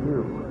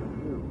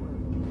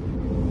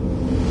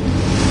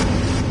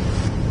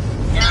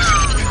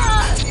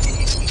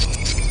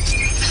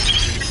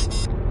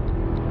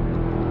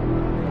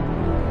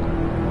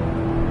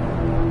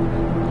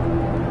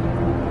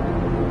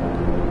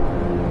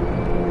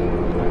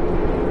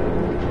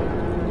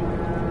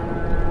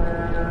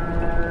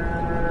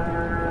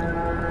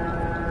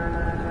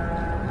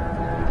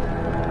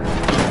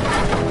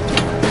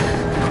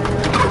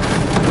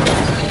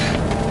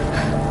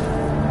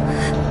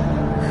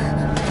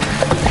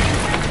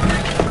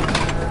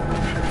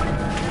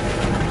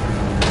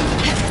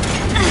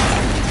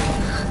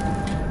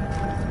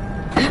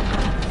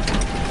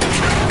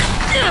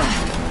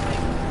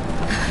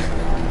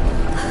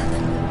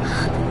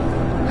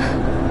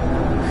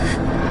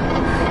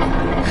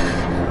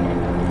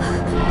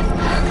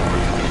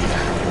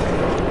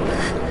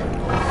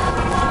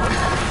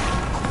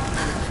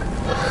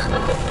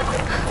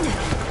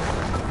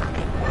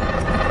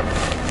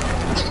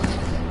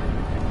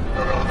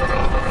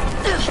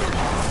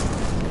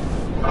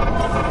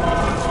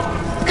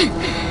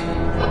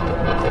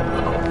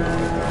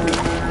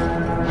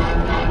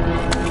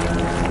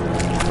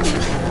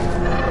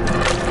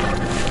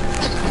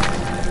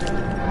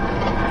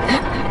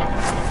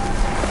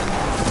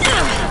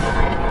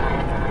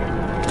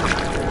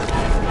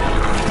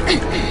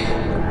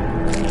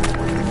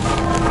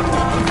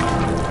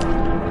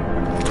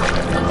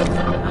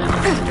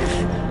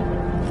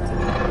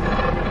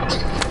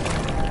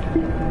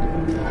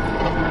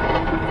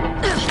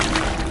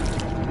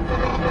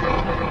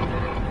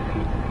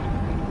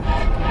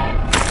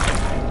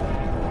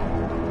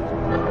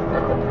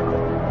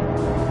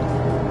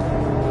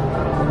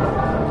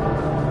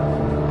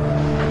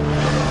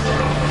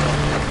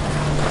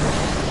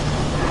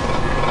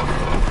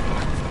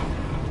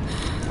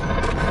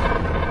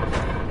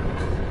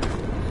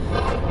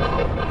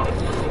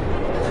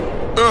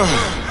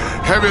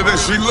 Heavier than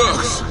she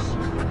looks.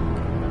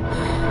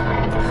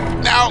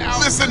 Now,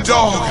 listen,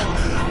 dog.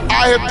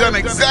 I have done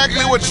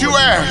exactly what you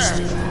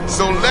asked.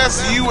 So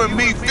let's you and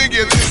me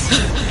figure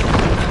this.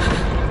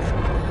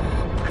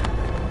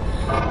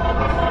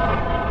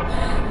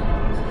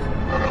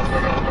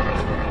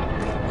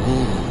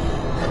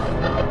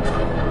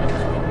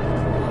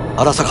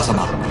 荒坂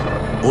様、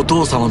お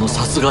父様の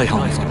殺害犯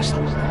を見つけました。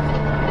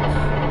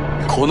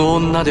この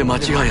女で間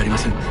違いありま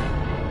せん。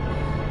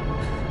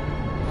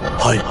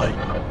は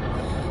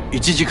い、1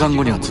時間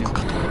後には着く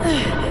かと。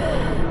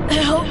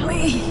 Help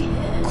me.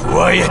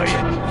 Quiet.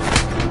 「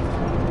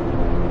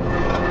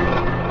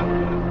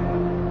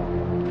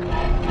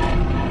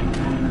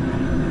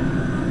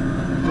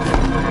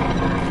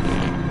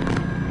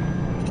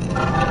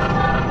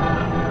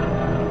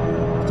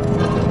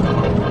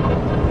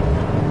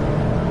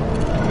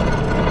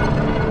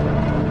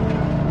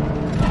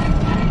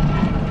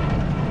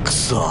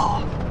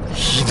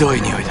どうい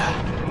う匂いだ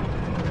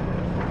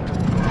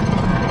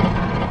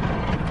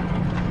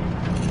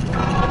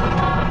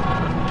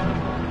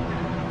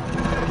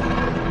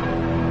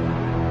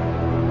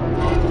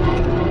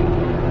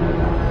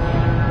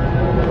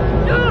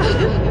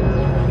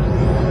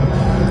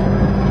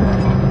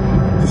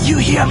？You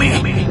hear me?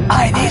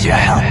 I need your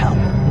help.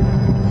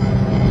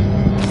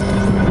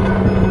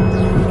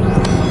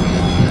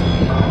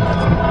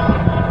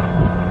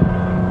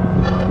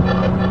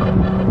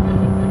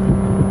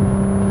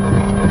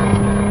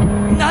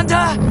 なん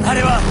だあ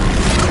れは。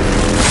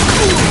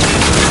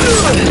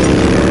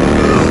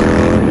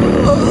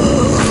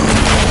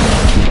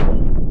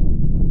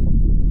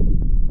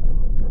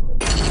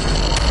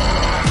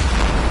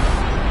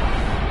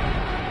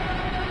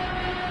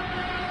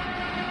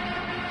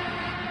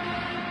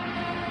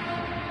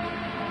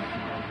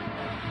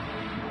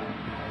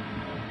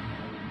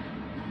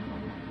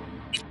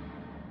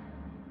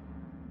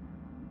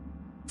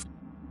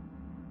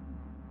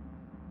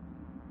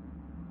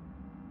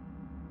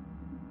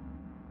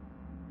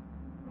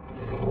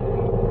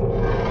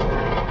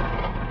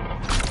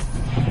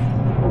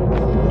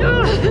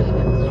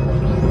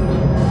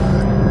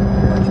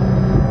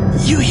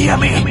You hear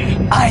me?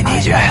 I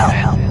need your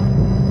help.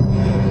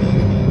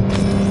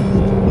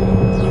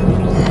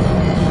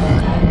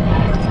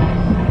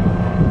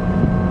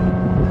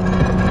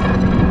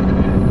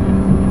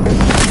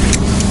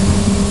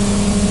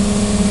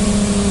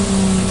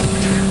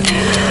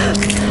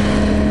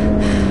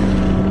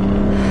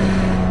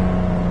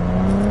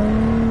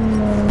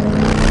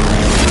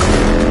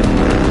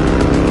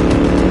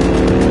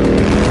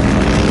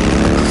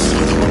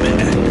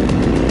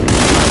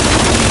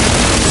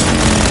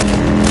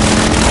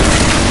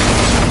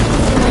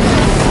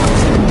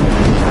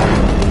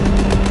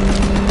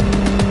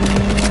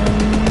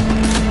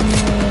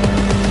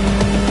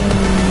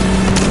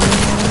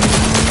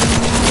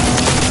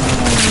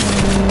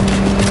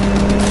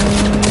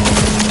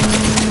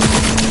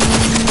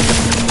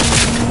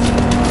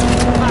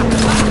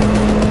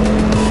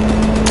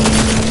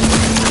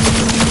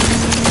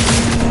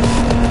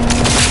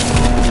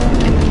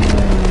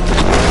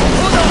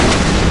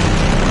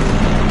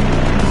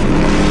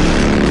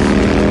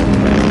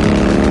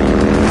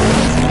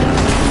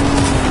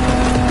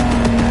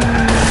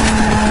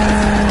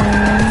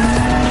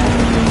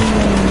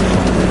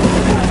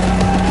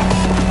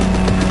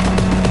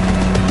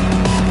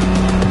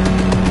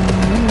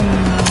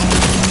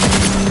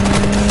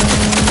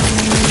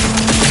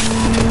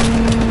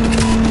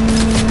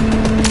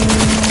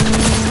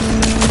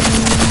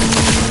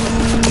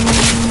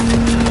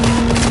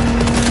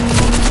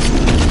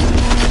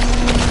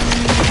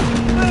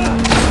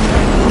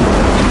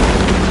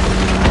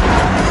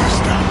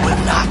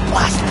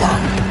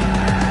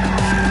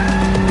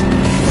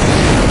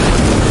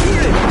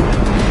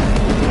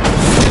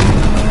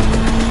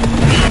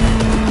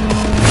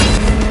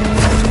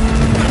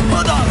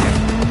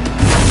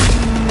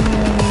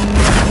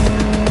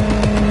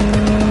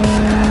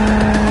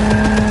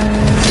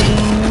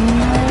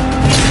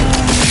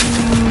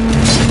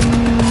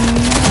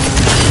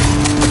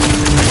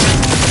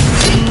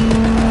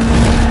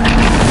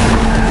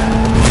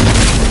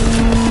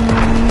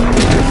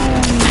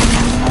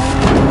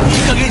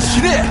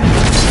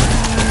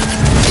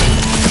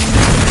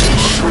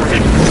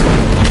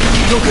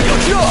 どこに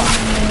落ちろ。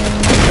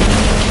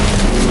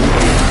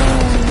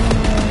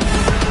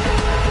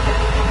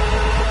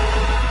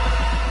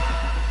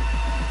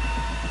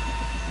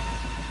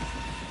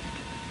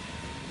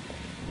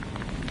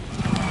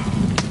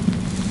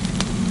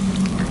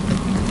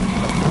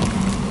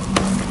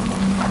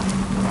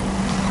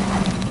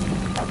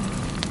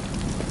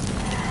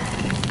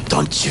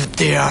Don't you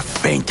dare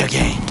faint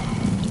again.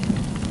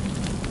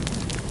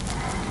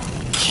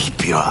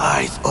 Keep your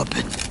eyes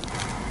open.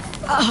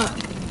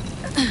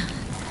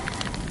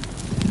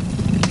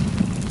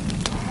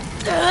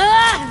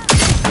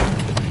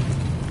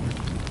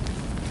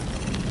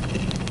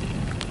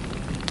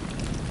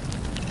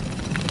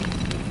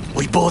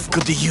 We both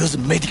could use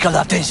medical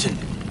attention.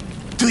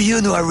 Do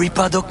you know a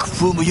Reaper Doc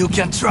whom you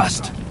can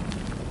trust?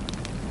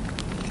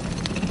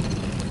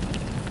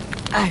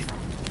 I've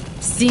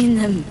seen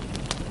them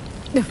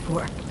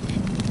before.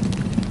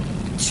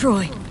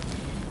 Troy.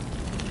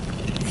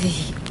 The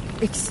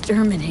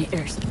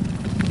exterminators.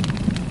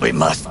 We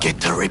must get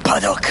to Reaper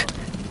Doc.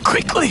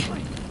 Quickly!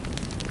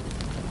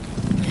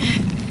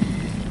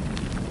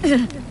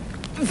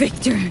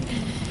 Victor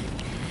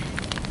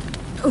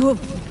will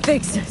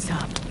fix us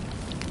up.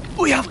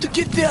 We have to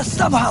get there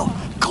somehow.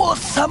 Call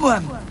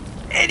someone.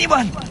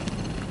 Anyone.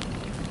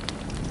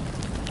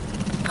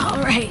 All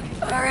right.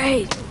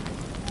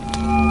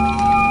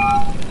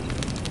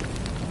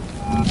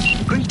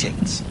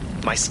 Greetings.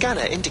 My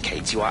scanner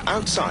indicates you are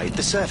outside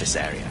the service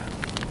area.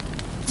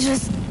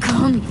 Just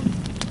come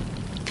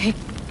pick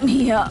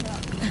me up.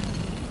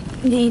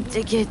 Need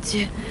to get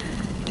to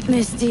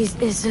Misty's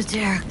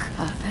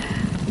Esoterica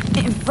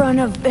in front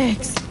of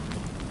Vix.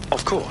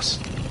 Of course.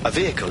 A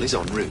vehicle is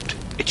en route.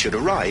 It should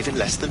arrive in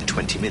less than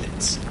 20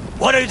 minutes.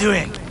 What are you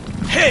doing?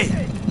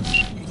 Hey!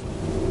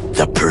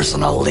 The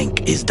personal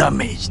link is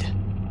damaged.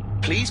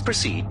 Please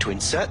proceed to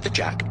insert the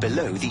jack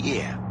below the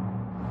ear,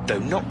 though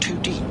not too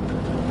deep.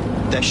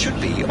 There should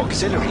be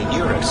auxiliary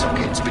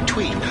neurosockets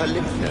between her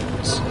lymph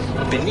nodes,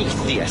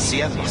 beneath the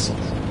SCM muscle.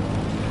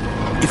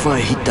 If I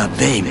hit that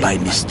vein by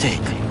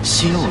mistake,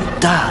 she will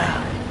die.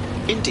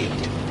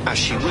 Indeed, as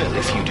she will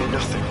if you do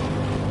nothing.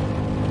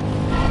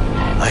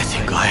 I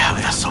think I have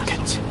the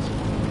socket.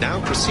 Now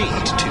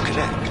proceed to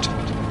connect.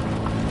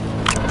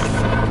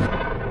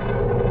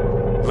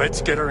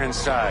 Let's get her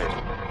inside.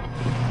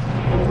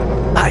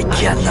 I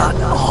cannot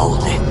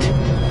hold it.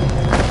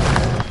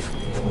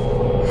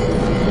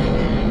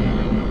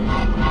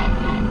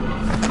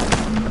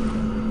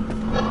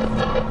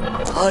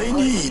 I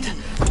need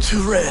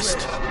to rest.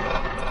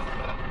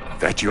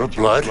 That your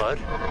blood?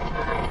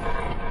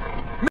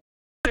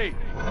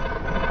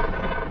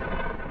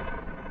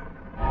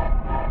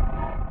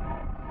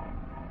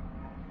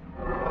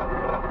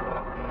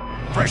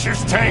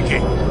 Pressure's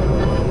tanking.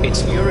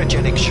 It's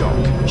neurogenic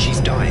shock. She's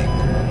dying.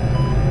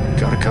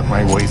 Gotta cut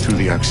my way through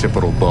the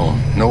occipital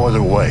bone. No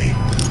other way.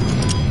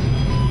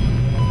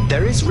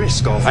 There is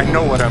risk of... I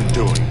know what I'm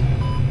doing.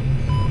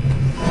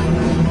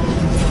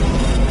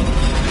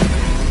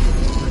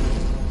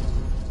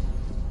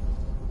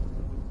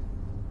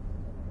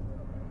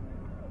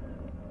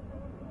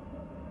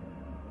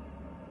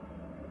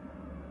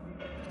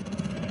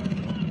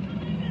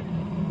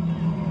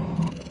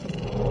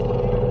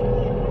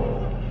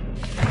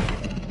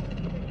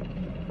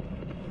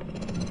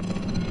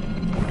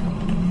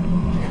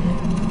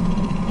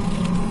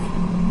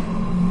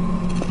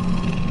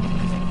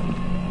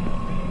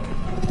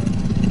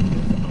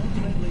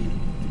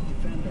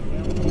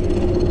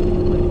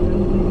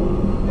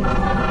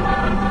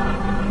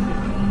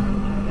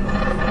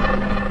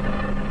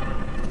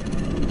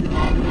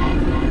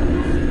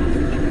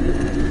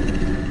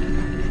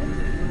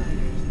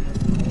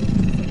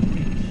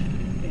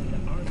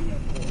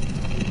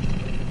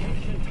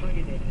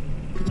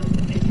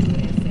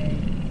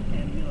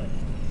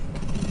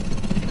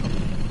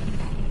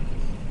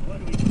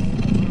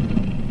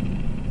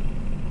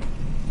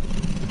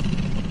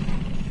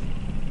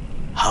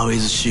 How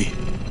is she?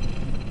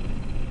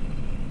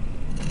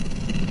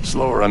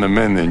 Slower on the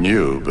mend than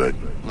you, but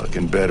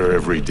looking better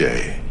every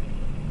day.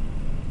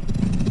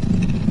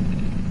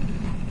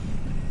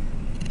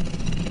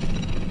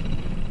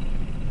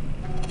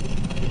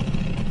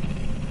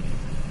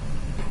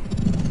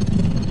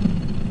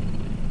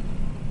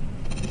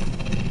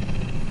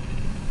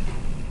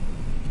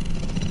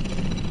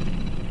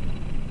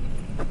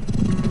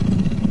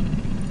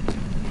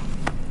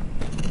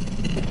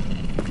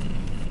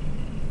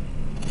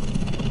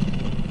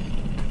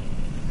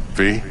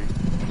 V,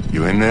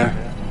 you in there?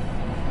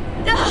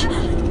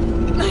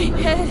 My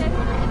head.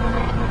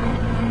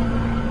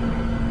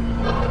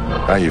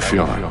 How you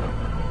feeling? I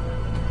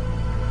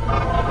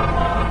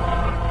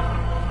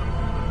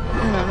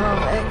don't know,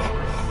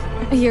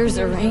 Vic. Ears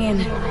are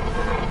ringing.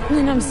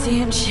 And I'm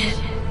seeing shit.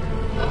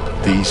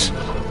 These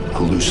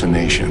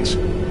hallucinations.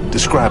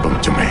 Describe them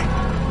to me.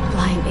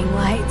 Blinding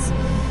lights.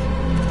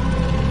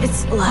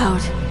 It's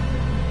loud.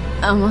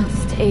 I'm on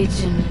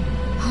stage and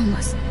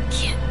almost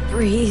can't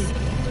breathe.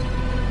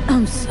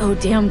 I'm so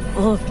damn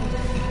full of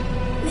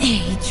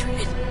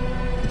hatred.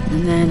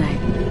 And then I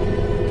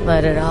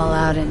let it all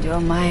out into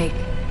a mic,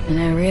 and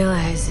I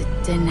realized it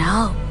didn't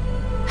help.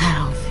 I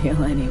don't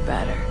feel any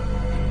better.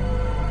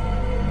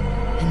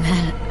 And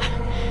then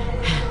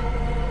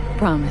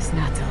promise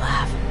not to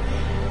laugh.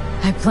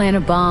 I plant a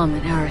bomb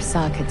in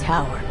Arasaka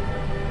Tower.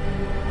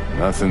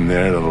 Nothing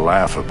there to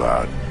laugh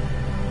about.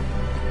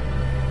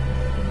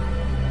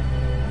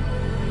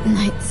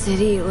 Night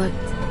City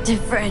looked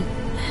different.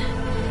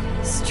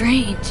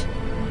 Strange.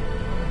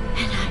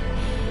 And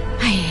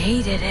I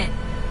hated it.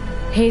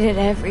 Hated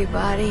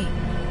everybody.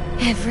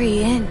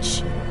 Every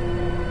inch.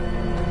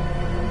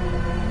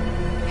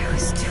 It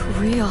was too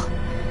real.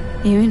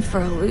 Even for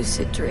a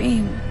lucid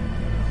dream.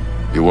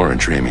 You weren't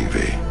dreaming,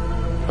 V.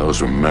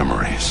 Those were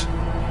memories.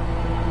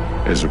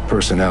 There's a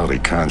personality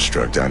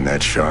construct on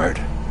that shard.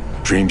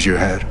 Dreams you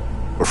had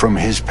were from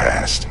his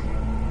past.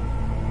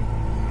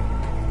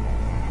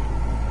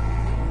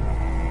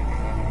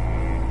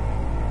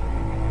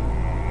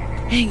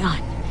 Hang on.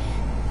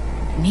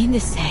 You mean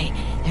to say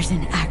there's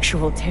an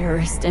actual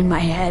terrorist in my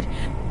head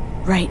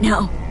right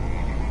now?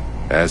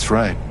 That's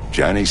right,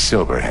 Johnny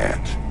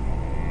Silverhand.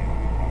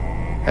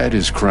 Had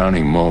his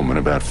crowning moment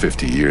about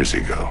 50 years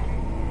ago.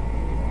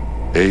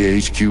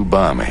 AHQ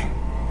bombing.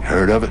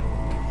 Heard of it?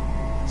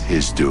 It's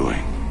his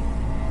doing.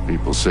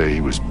 People say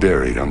he was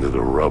buried under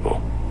the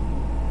rubble.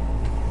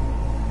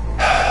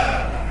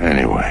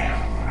 Anyway,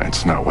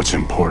 that's not what's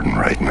important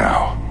right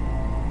now.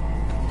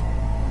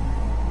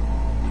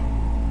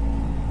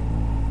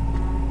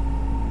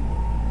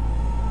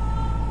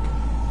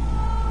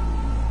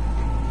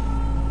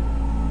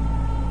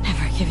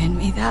 Never given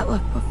me that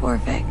look before,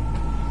 Vic.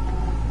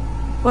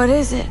 What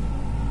is it?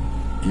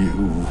 You,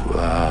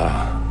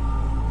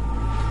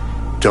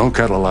 don't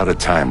got a lot of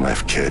time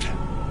left, kid.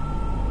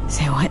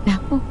 Say what now?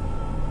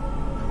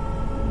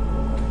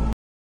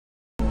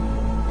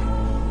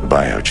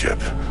 biochip.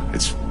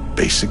 It's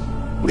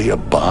basically a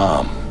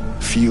bomb.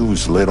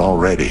 Fuse lit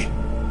already.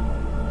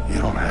 You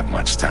don't have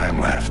much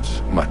time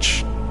left.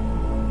 Much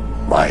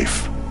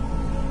life.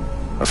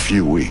 A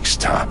few weeks,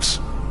 tops.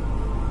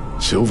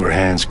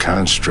 Silverhand's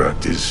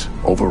construct is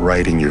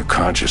overriding your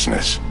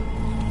consciousness,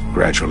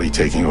 gradually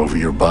taking over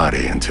your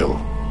body until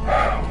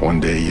one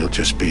day you'll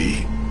just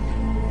be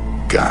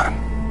gone.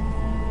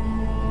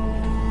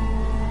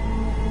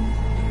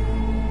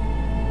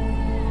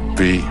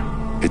 V,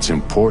 it's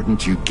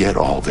important you get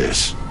all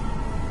this.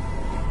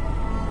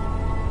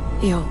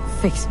 You'll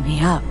fix me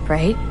up,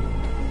 right,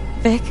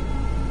 Vic?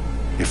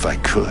 If I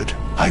could,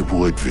 I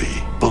would, V.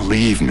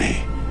 Believe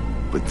me.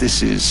 But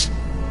this is...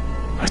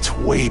 it's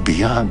way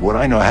beyond what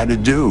I know how to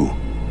do.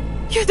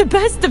 You're the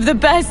best of the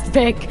best,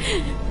 Vic.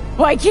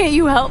 Why can't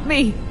you help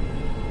me?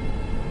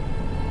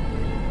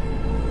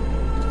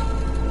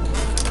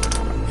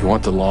 You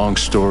want the long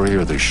story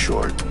or the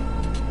short?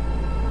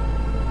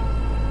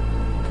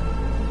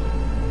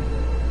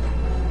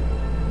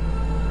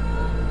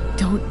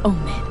 Don't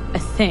omit a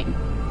thing.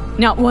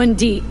 Not one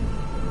D.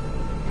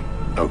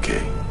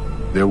 Okay.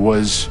 There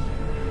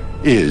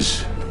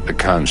is a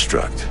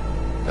construct.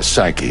 A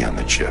psyche on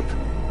the chip.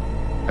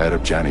 Out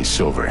of Johnny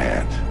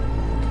Silverhand.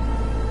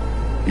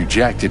 You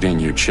jacked it in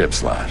your chip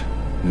slot.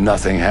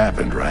 Nothing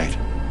happened, right?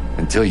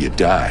 Until you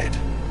died.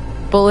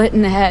 Bullet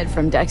in the head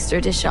from Dexter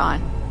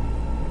Deshawn.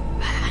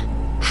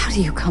 How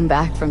do you come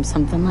back from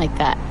something like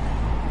that?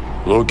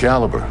 Low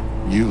caliber.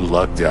 You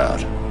lucked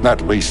out.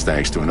 Not least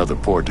thanks to another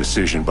poor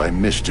decision by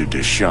Mr.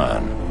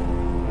 Deshawn.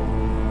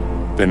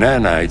 The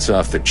nanites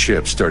off the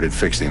chip started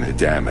fixing the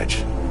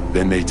damage.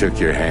 Then they took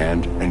your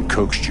hand and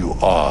coaxed you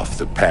off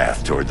the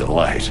path toward the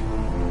light.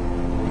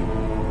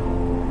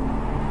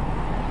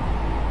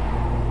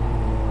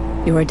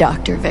 You're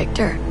Dr.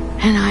 Victor,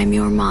 and I'm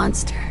your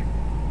monster.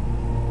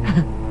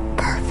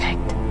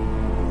 Perfect.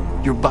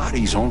 Your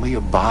body's only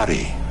a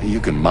body. You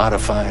can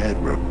modify it,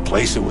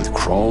 replace it with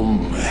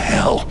chrome,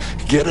 hell,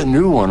 get a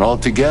new one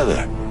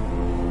altogether.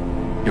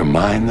 Your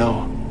mind,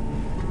 though?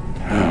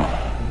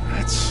 Oh,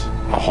 that's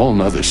a whole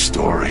nother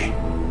story.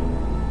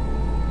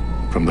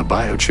 From the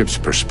biochip's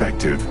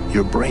perspective,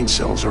 your brain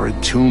cells are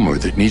a tumor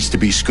that needs to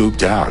be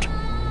scooped out,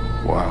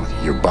 while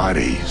your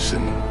body's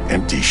an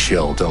empty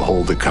shell to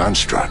hold the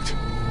construct.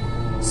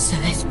 So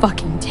this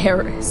fucking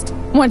terrorist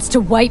wants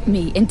to wipe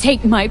me and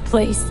take my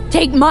place,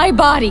 take my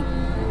body!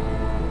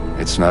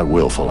 It's not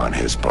willful on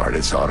his part,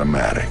 it's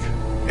automatic,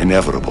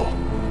 inevitable,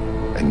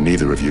 and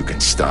neither of you can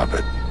stop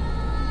it.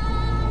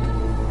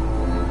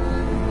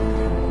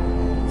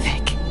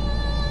 Vic,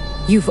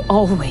 you've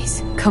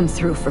always come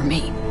through for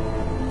me.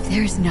 If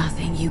there's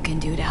nothing you can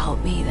do to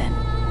help me, then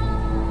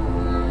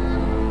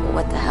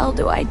what the hell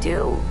do I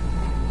do?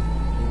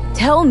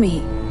 Tell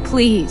me,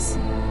 please.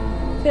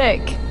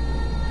 Vic.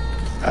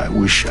 I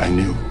wish I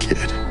knew,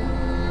 kid.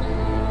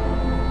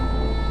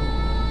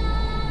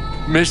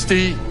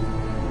 Misty?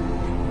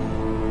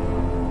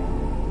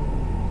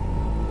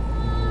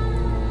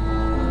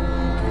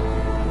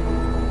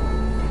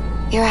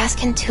 You're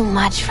asking too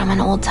much from an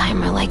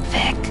old-timer like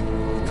Vic.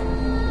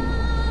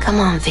 Come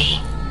on, V.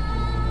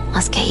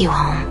 Let's get you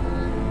home.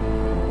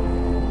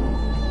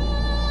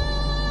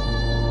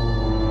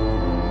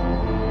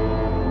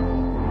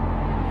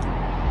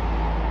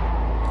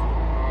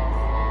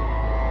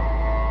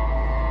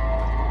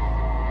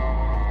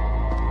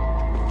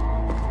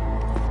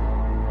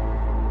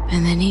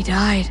 And then he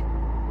died.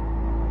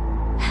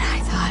 And I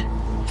thought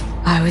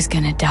I was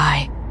gonna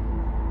die.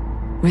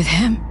 With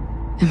him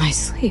in my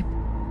sleep.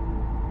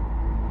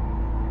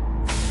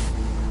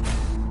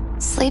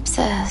 Sleep's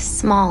a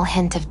small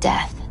hint of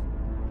death.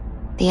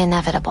 The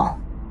inevitable.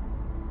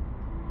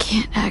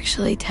 Can't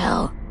actually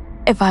tell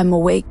if I'm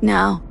awake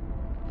now.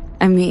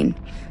 I mean,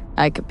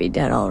 I could be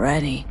dead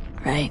already,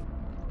 right?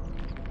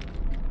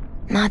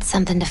 Not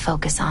something to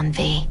focus on,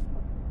 V.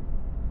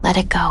 Let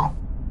it go.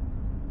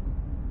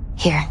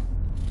 Here.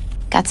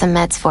 Got some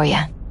meds for you.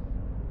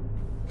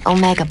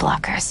 Omega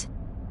blockers.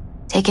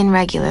 Taken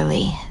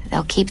regularly,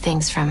 they'll keep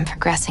things from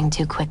progressing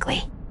too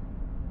quickly.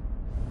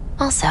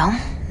 Also,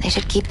 they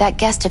should keep that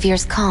guest of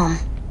yours calm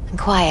and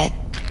quiet.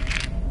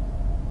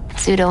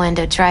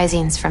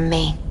 Pseudoendotrizenes from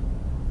me.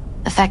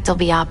 Effect will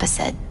be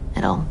opposite.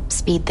 It'll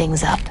speed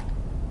things up.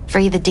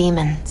 Free the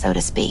demon, so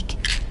to speak.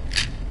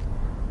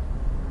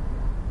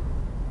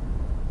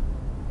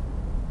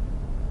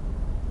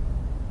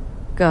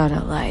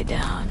 Gotta lie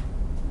down.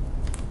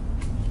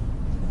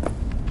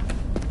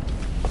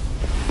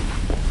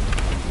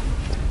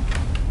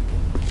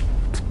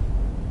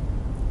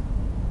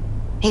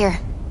 Here.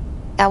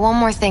 Got one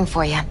more thing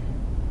for you.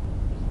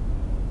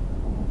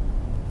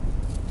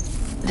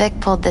 Vic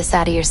pulled this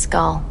out of your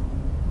skull.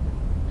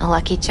 A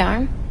lucky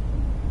charm?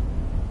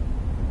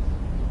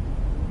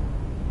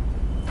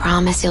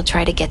 Promise you'll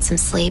try to get some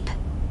sleep?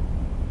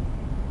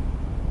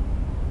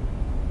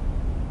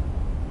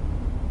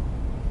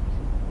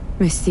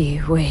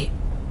 Misty, wait.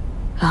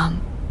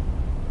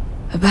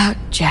 About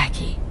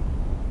Jackie.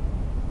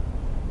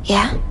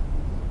 Yeah?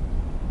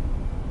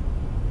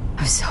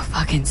 I'm so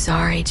fucking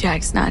sorry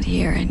Jack's not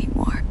here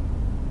anymore.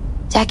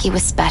 Jackie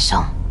was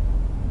special.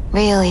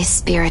 Really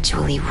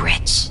spiritually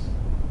rich.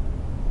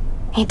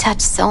 He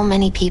touched so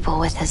many people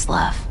with his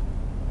love.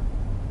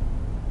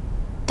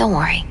 Don't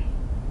worry.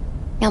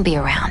 He'll be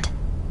around.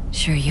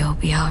 Sure you'll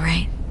be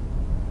alright?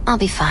 I'll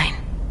be fine.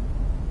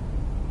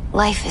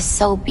 Life is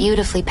so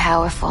beautifully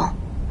powerful.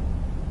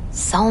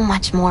 So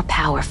much more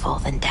powerful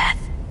than death.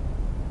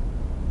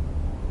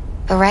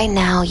 But right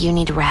now, you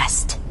need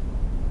rest.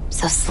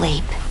 So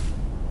sleep.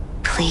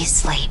 Please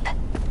sleep.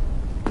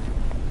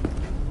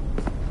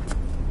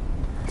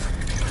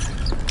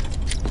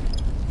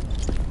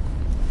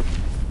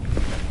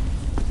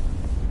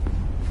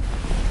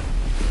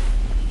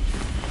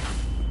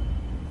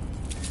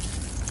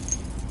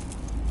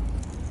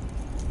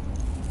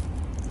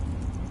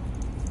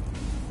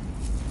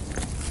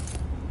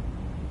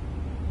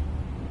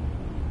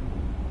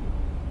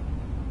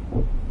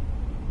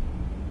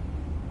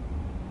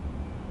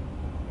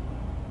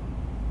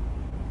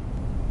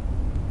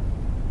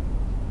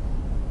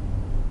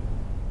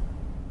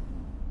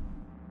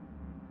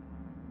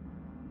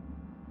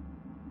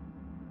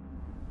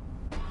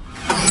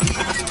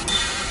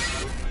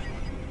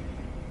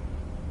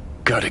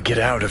 Gotta get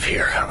out of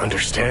here,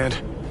 understand?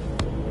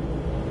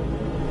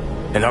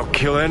 And I'll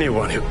kill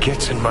anyone who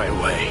gets in my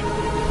way,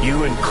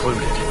 you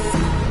included.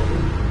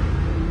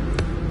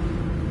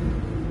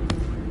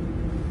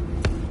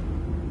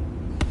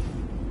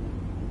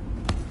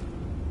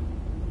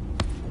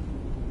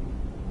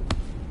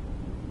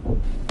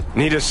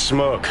 Need a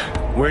smoke.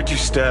 Where'd you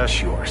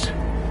stash yours?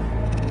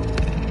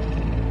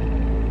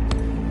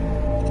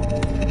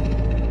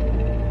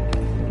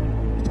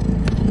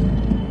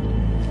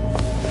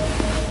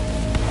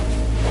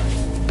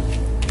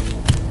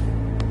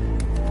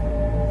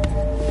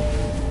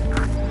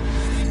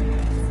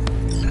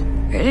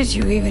 Where did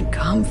you even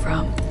come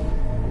from?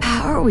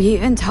 How are we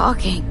even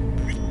talking?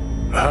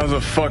 How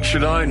the fuck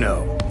should I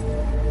know?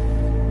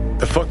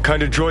 The fuck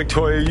kind of droid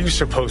toy are you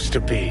supposed to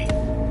be?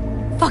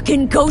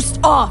 Fucking ghost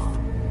off!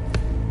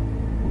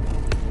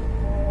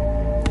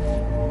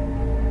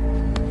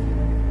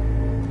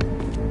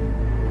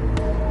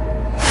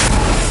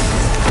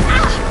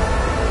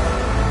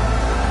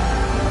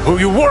 Who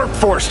you work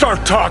for,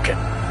 start talking!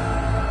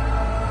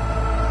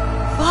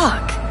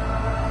 Fuck.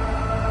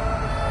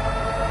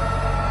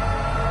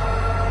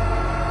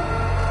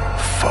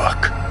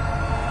 Fuck.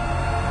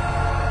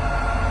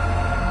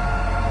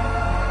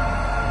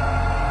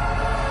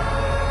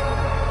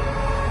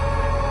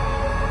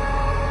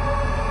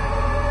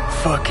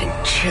 Fucking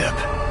Chip.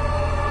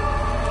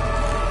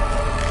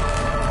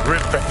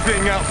 Rip the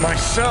thing out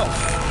myself.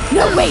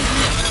 No, wait!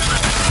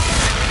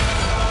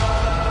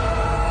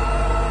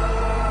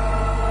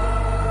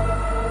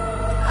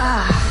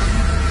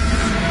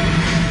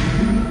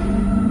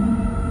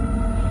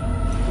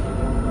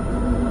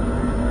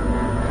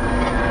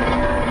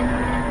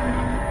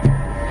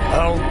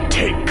 I'll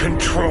take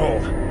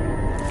control.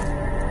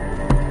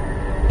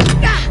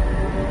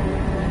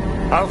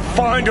 I'll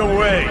find a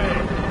way.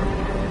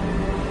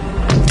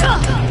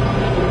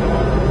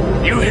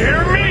 You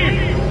hear me?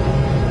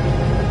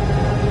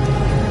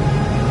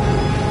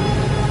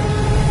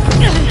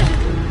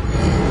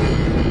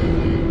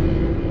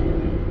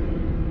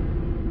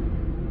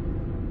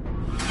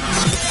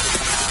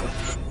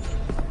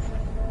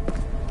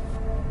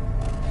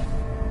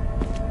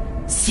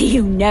 See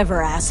you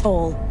never,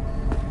 asshole.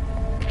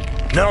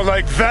 Now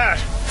like that.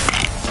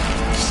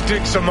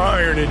 Stick some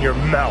iron in your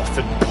mouth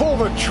and pull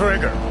the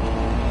trigger.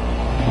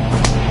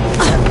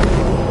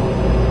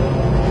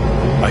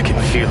 I can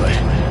feel it.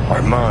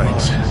 Our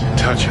minds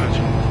touching.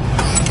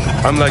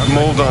 I'm like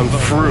mold on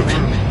fruit,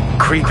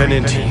 creeping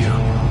into you.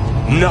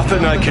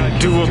 Nothing I can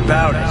do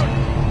about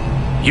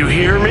it. You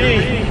hear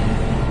me?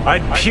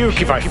 I'd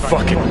puke if I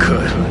fucking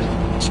could.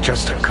 It's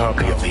just a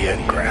copy of the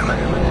engram.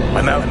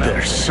 I'm out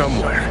there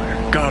somewhere.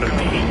 Gotta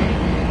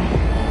be.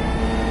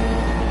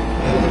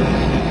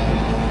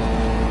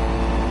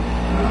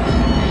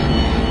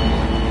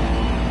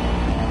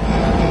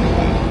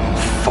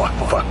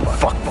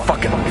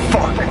 Fucking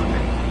fuck.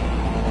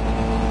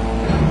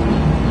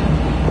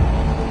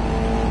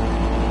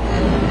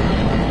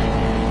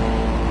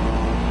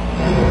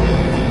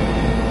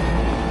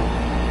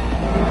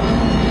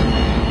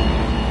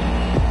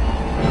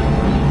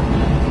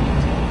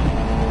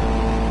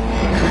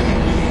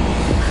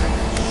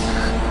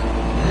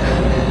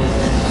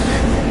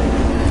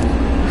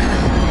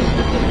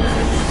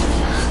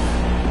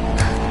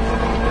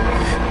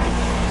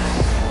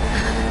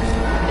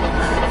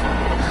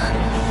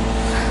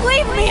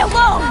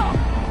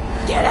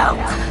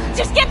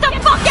 Just get the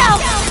fuck out!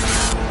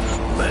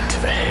 Lead to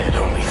the head,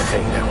 only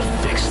thing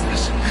that'll fix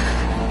this.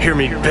 Hear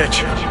me,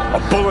 bitch?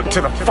 A bullet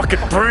to the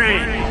fucking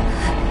brain!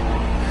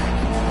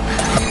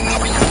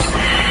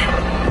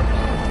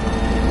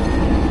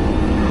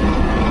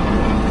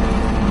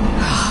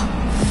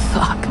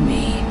 Fuck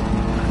me.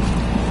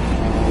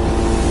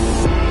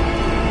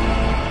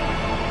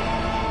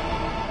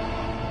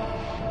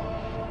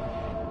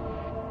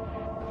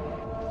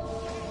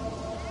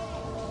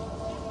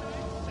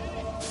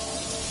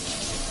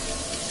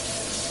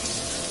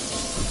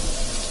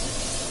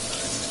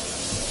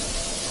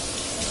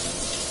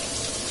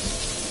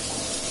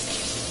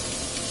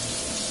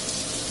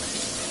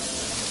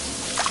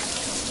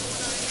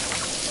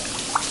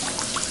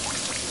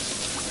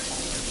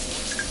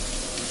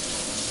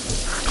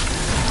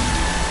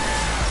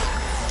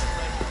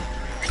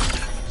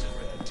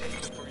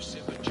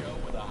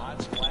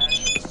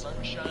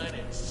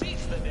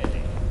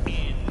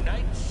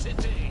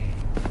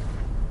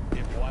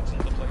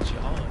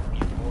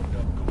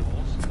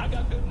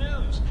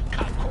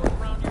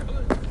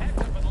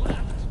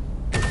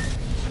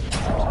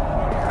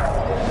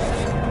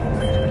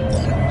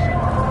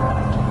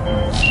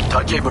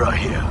 Takemura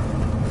here.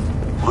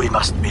 We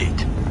must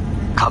meet.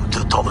 Come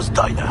to Tom's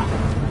Diner.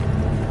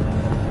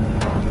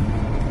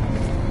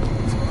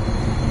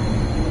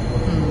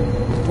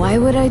 Why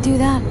would I do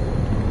that?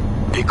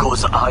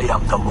 Because I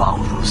am the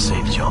one who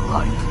saved your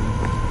life.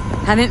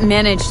 Haven't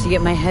managed to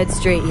get my head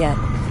straight yet.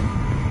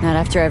 Not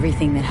after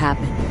everything that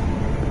happened.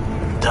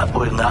 That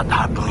will not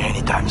happen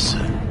anytime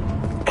soon.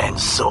 And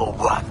so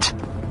what?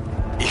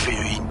 If you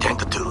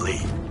intend to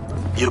leave,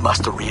 you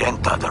must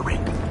re-enter the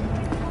ring.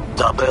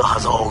 The bell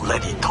has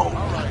already tolled.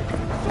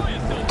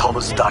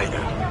 Tom's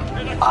Diner.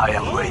 I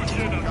am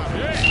waiting.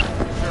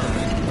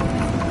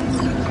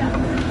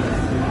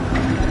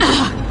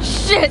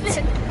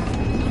 Shit!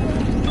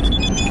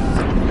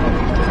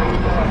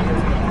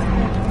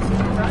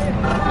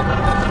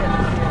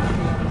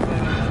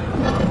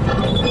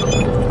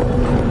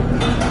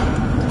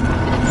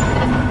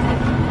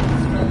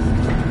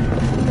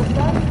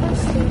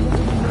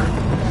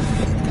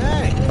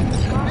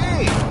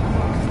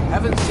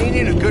 Haven't seen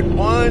you in a good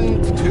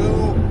 1 to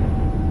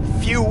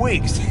 2 few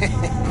weeks.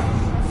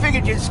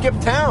 Figured you'd skip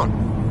town.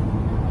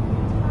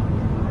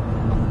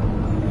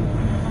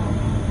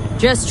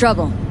 Just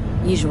trouble.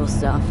 Usual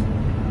stuff.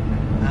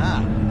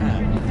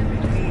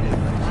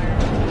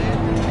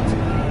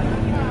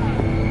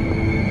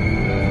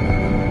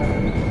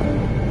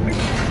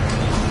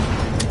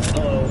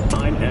 Hello,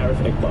 I'm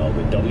Arif Iqbal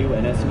with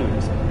WNS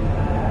News.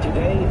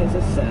 Today is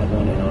a sad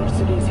one in our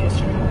city's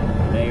history.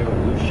 Mayor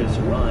Lucius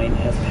Rhine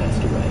has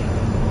passed away.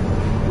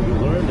 We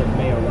learned of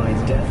Mayor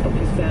Rhine's death from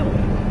his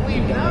family. He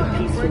died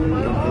peacefully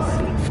in his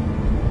sleep.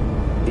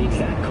 The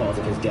exact cause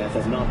of his death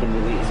has not been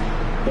released,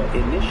 but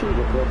initial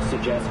reports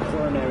suggest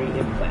coronary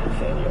implant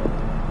failure.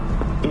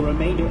 The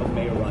remainder of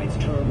Mayor Rhine's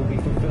term will be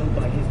fulfilled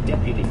by his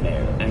deputy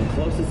mayor and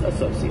closest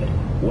associate,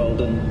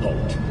 Weldon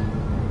Holt.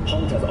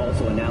 Holt has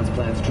also announced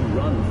plans to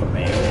run for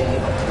mayor in the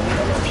upcoming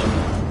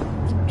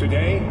election.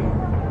 Today,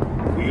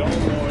 we all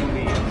mourn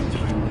the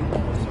entirely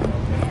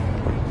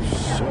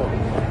lost. So...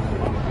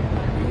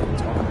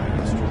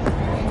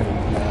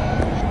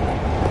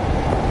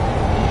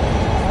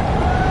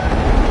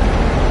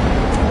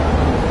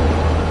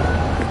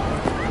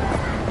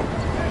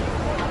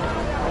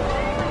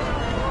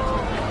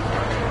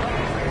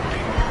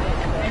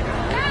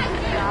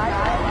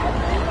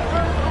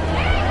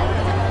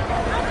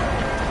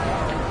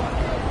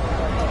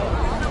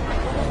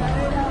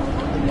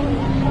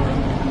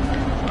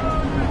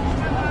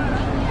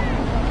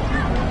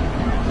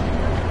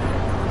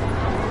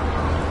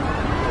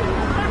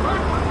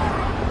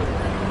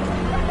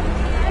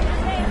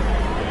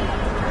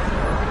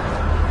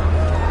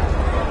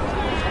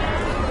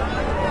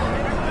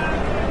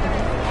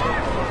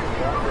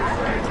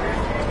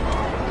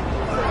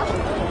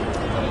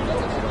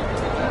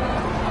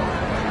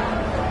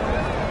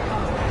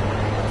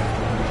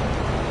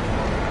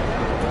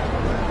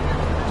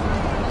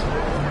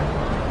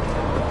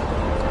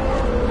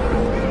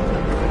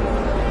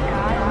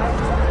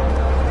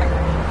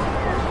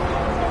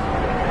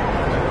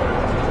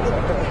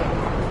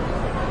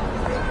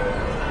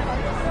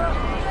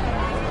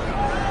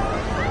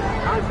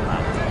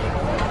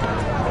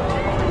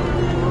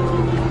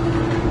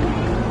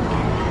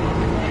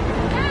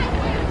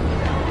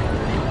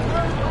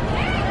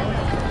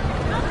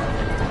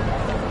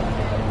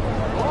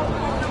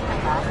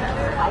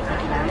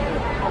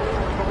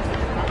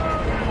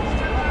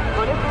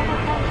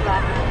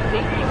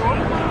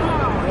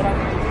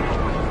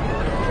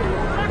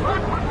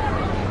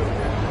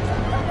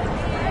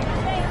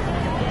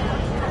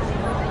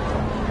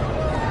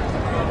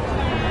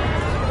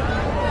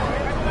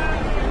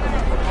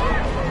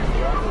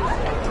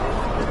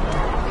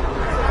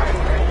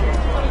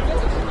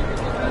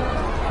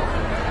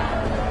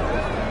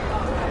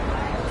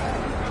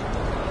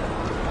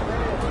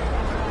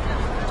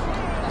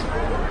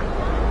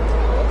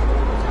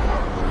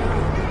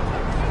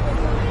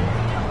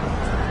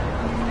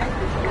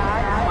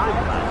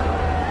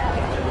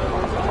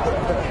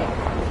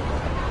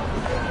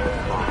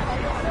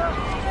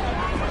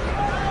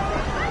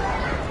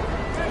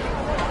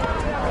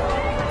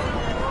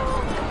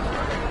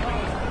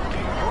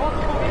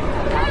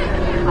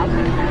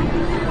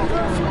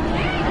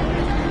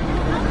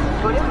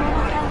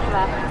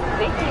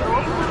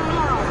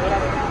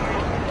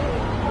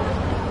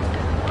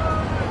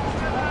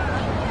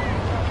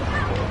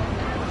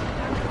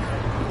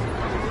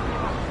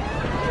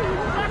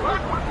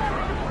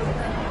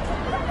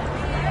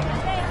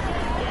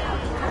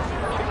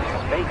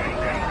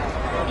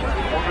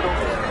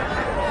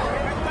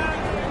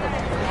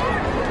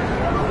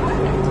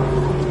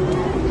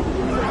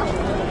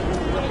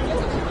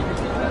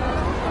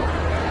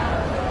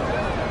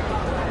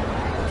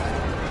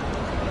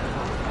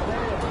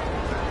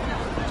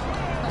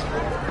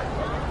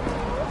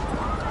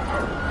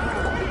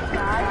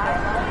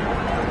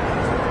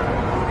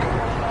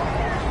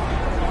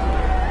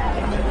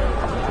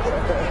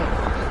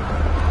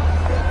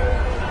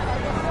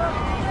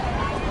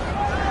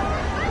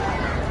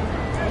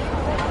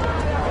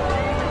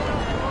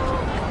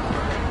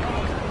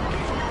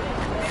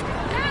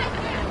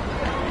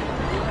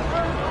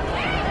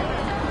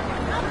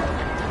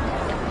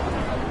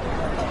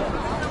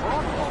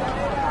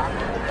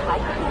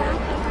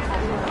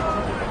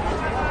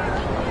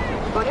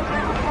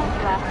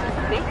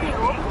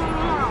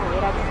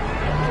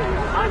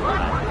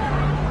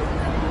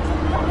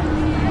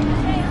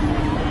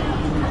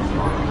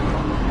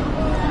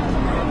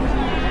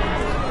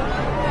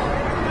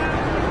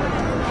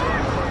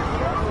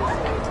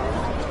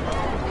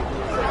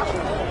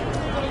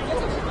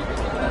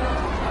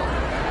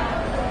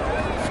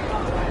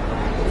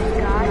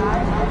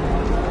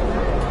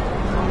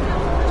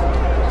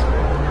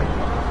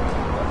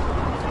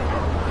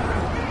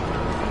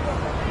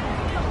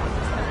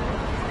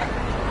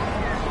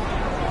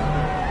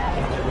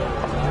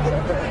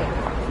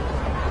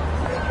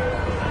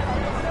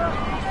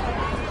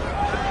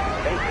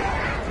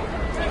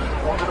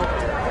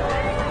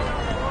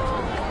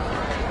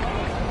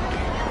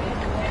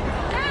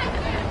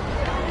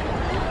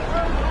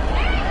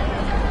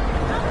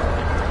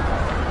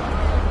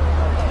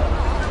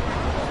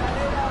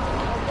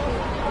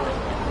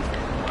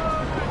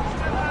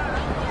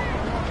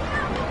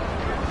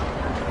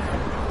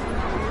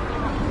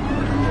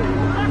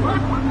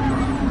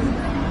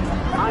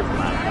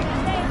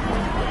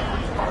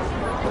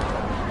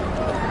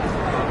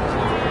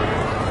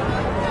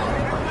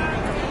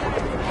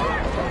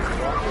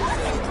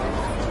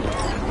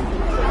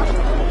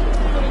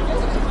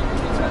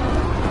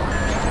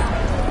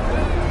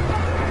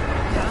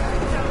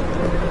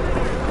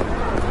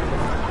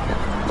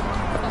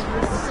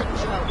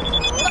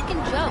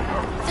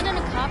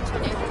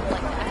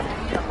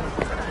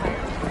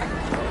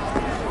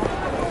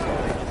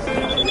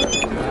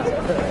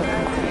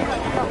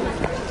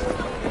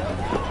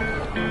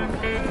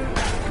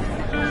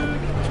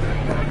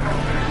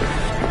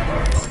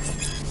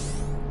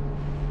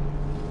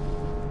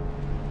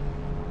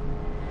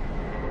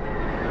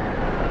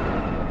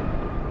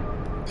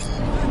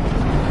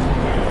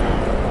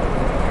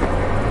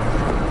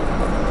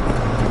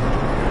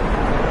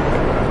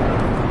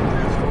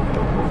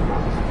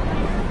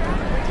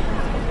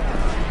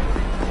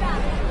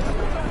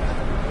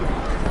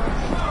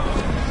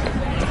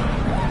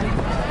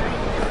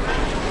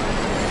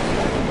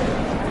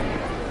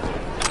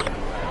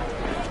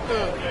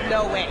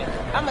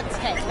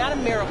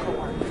 miracle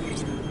work.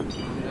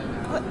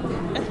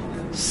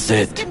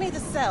 Sit. Just give me the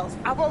cells.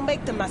 I won't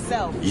make them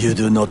myself. You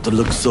do not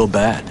look so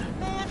bad.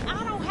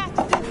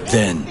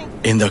 Then,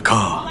 in the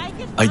car,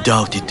 I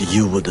doubted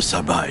you would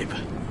survive.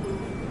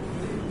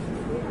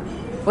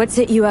 What's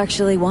it you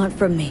actually want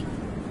from me?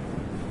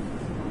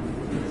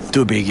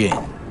 To begin,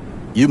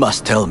 you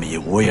must tell me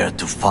where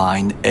to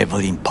find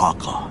Evelyn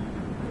Parker.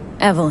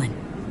 Evelyn.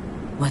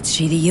 What's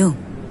she to you?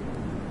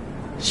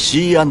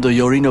 She and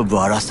Yorinobu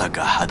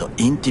Arasaka had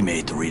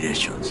intimate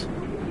relations.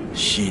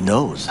 She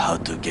knows how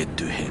to get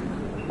to him.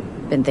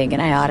 Been thinking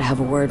I ought to have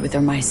a word with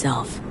her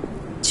myself.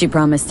 She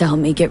promised to help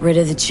me get rid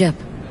of the chip.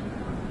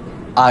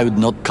 I would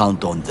not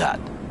count on that.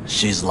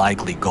 She's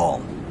likely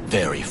gone,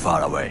 very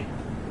far away.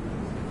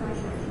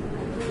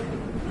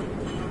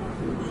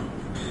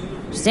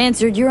 Just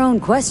answered your own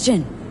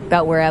question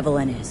about where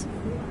Evelyn is.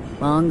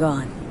 Long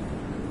gone.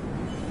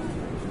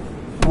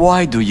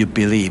 Why do you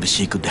believe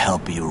she could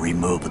help you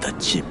remove the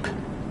chip?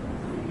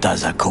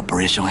 Does a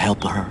corporation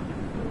help her?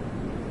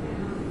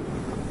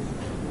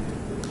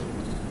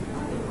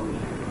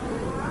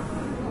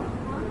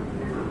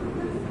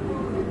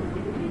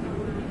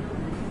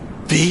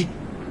 V?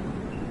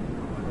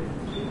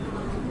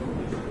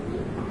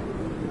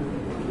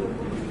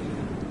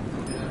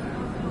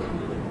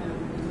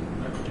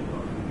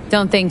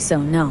 Don't think so,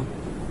 no.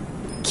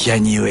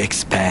 Can you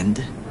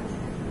expand?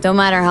 Don't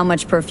matter how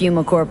much perfume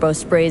a corpo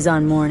sprays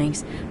on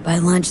mornings. By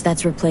lunch,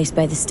 that's replaced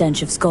by the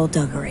stench of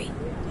skullduggery.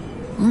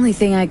 Only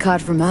thing I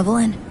caught from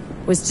Evelyn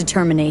was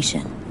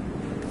determination.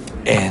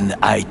 And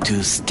I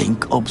too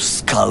stink of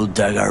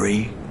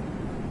skullduggery?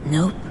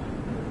 Nope.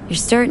 You're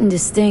starting to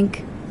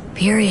stink.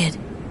 Period.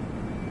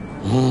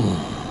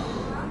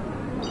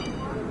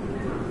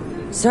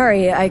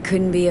 Sorry, I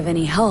couldn't be of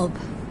any help.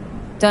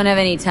 Don't have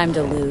any time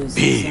to lose.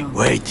 B,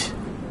 wait.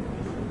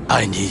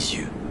 I need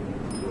you.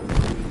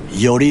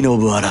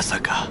 Yorinobu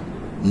Arasaka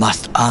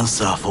must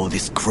answer for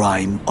this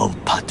crime of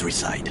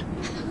patricide.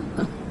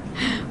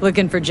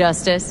 Looking for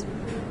justice?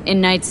 In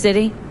Night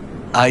City?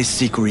 I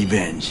seek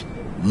revenge.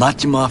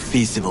 Much more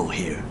feasible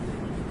here.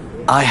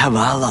 I have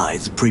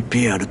allies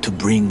prepared to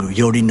bring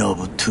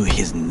Yorinobu to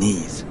his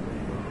knees.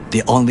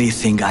 The only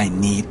thing I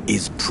need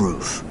is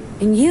proof.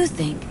 And you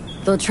think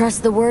they'll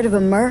trust the word of a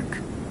merc?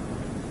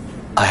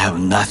 I have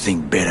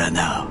nothing better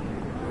now.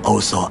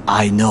 Also,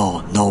 I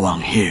know no one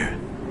here.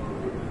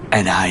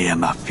 And I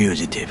am a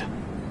fugitive.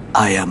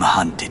 I am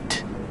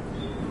hunted.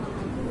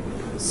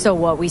 So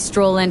what, we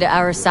stroll into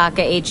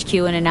Arasaka HQ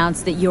and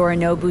announce that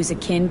Yorinobu's a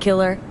kin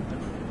killer?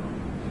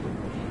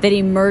 That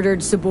he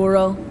murdered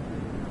Saburo?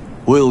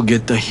 We'll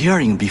get the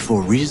hearing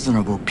before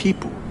reasonable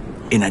people,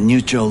 in a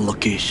neutral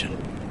location.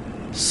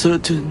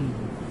 Certain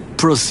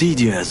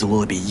procedures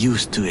will be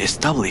used to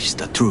establish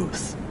the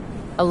truth.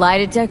 A lie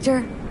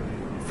detector?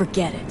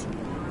 Forget it.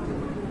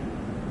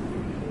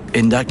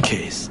 In that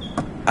case,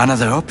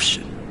 another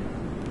option.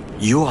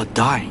 You are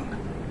dying.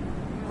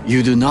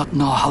 You do not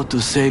know how to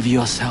save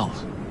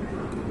yourself.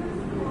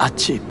 A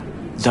chip,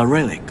 the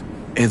relic,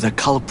 is a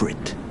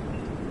culprit.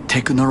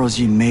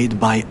 Technology made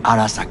by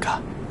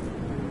Arasaka.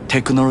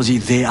 Technology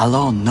they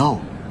alone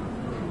know.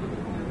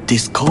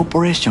 This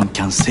corporation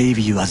can save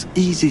you as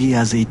easily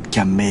as it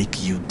can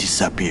make you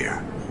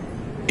disappear.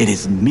 It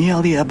is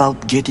merely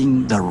about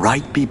getting the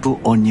right people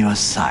on your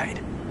side.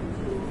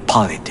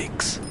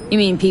 Politics. You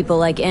mean people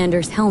like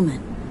Anders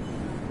Hellman?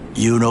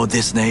 You know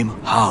this name?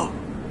 How?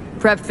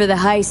 Prepped for the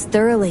heist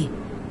thoroughly.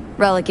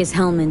 Relic is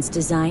Hellman's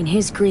design,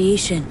 his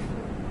creation.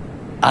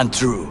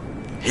 Untrue.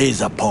 He's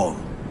a pawn.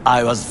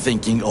 I was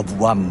thinking of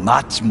one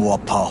much more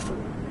powerful.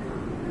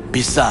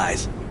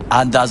 Besides,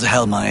 Anders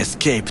Hellman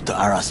escaped to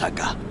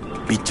Arasaka.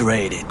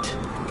 Betrayed it.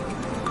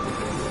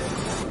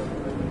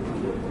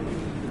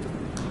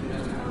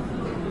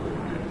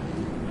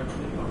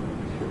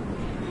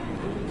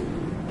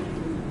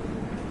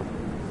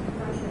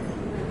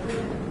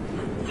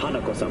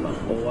 Hanako-sama,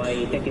 お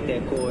会いできて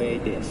光栄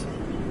です。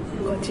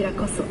こちら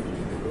こそ。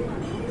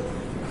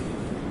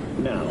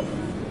Now,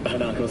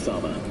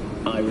 Hanako-sama,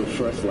 I would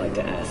first like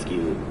to ask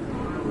you...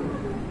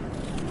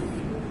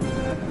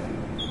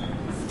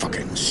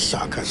 Fucking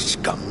Saka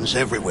scums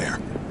everywhere.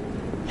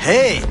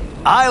 Hey!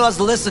 I was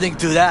listening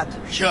to that.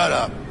 Shut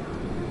up.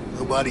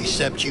 Nobody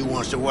except you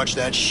wants to watch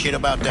that shit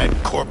about that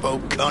corpo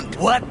cunt.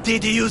 What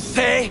did you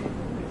say?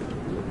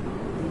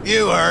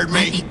 You heard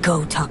me. Let me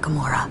go,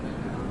 Takamura.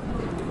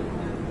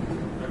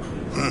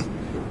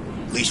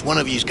 At least one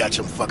of you's got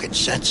some fucking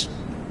sense.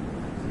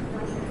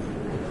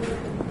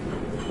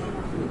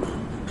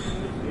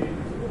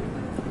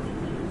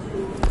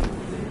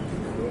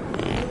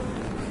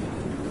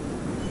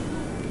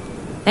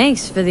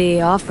 Thanks for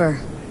the offer.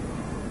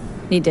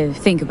 Need to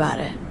think about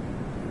it.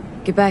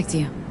 Get back to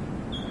you.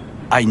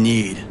 I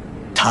need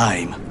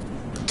time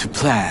to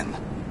plan,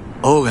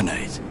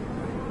 organize.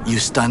 You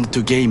stand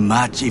to gain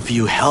much if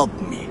you help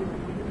me.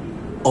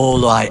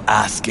 All I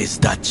ask is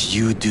that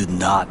you do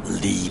not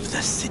leave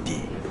the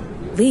city.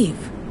 Leave?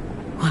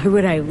 Why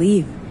would I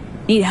leave?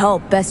 Need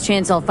help. Best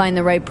chance I'll find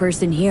the right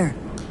person here.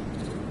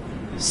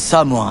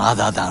 Someone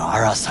other than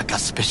Arasaka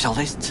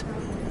specialist?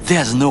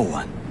 There's no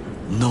one.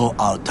 No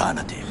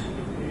alternative.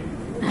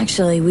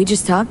 Actually, we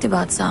just talked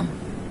about some.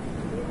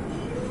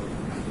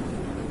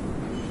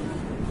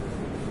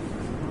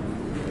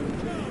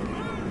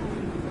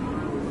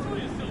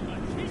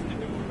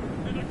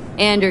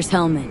 Anders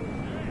Hellman.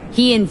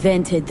 He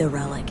invented the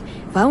relic.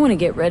 If I want to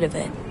get rid of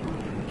it,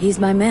 he's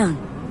my man.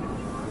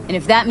 And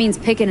if that means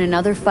picking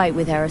another fight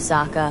with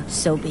Arasaka,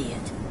 so be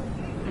it.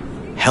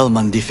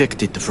 Hellman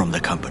defected from the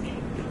company.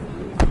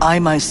 I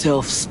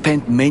myself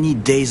spent many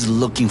days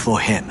looking for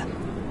him.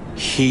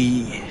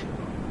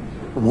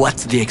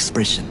 What's the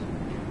expression?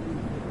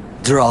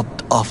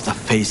 Dropped off the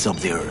face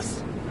of the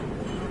earth.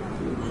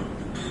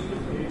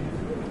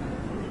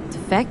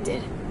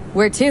 Defected?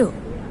 Where to?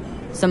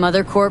 Some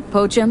other corp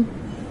poach him?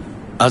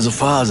 As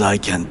far as I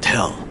can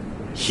tell,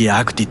 he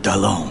acted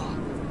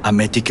alone. A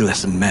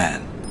meticulous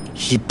man.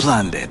 He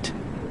planned it.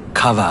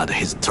 Covered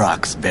his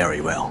tracks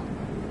very well.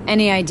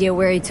 Any idea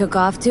where he took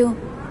off to?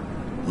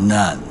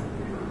 None.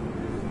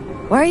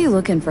 Why are you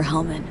looking for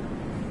Hellman?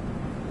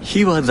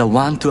 He was the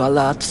one to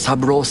alert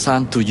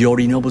Saburo-san to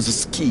Yorinobu's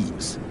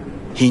schemes.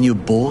 He knew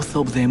both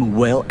of them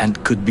well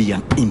and could be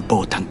an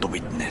important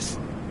witness.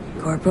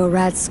 Corpo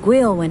rats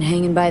squeal when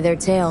hanging by their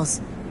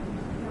tails.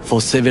 For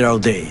several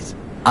days,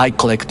 I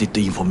collected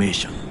the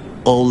information.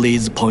 All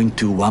leads point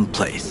to one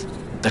place.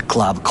 The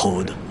club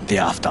called the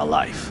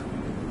Afterlife.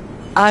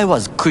 I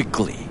was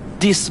quickly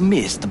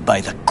dismissed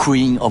by the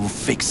queen of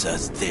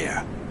fixers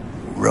there,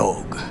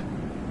 Rogue.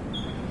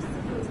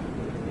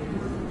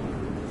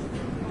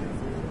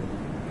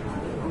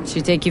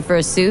 She take you for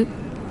a suit?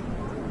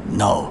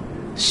 No,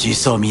 she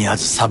saw me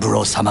as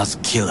Saburo-sama's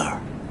killer.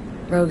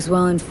 Rogue's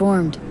well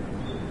informed.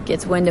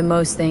 Gets wind of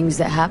most things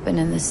that happen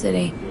in the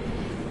city.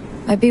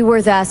 Might be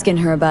worth asking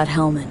her about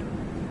Hellman.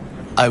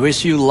 I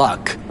wish you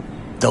luck.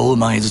 The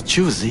woman is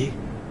choosy,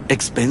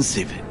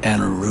 expensive,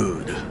 and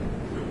rude.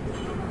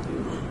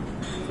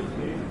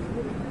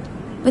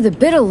 With a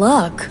bit of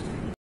luck,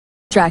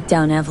 track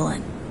down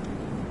Evelyn.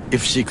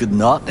 If she could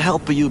not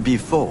help you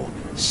before,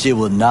 she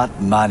will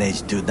not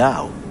manage to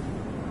now.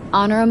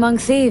 Honor among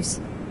thieves.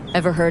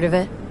 Ever heard of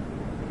it?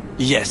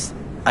 Yes,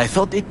 I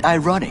thought it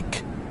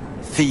ironic.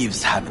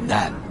 Thieves have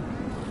none.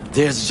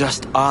 There's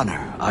just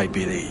honor, I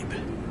believe.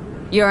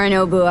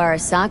 Yorinobu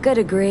Arasaka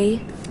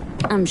degree,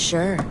 I'm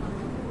sure.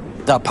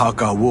 The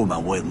Parker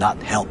woman will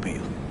not help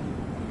you.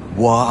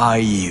 Were I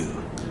you,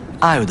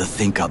 I would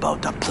think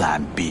about a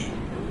plan B.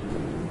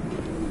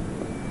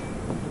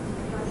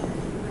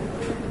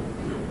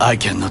 I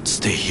cannot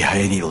stay here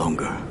any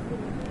longer.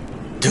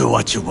 Do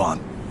what you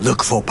want.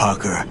 Look for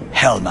Parker,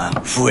 Hellman,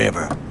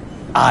 whoever.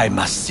 I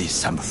must see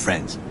some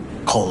friends,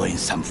 call in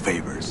some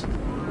favors.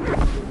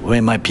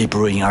 When my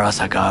people in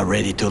Arasaka are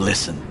ready to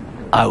listen,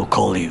 I will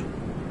call you.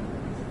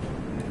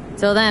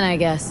 Till then, I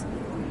guess.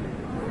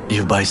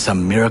 If by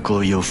some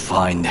miracle you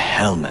find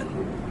Hellman,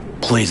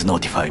 please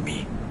notify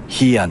me.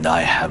 He and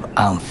I have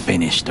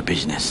unfinished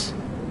business.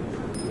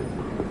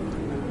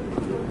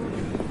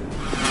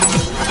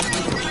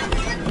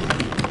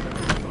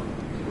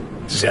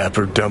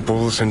 Zapper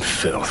dumples and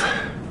filth.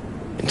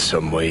 In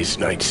some ways,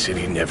 Night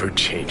City never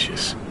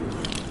changes.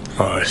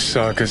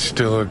 Arasaka's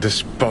still a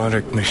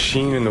despotic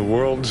machine and the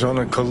world's on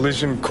a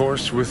collision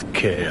course with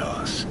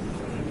chaos.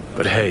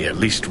 But hey, at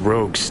least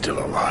Rogue's still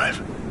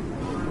alive.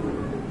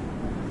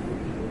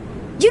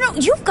 You know,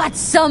 you've got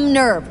some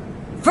nerve.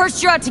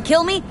 First you're out to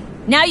kill me,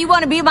 now you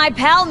want to be my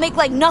pal, make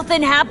like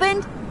nothing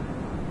happened?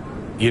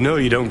 You know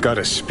you don't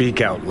gotta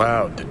speak out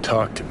loud to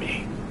talk to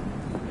me.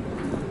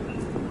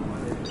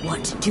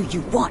 What do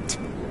you want?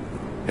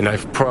 And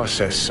I've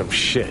processed some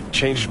shit,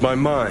 changed my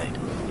mind.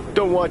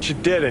 Don't want you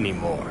dead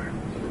anymore.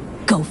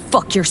 Go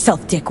fuck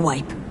yourself,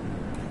 dickwipe.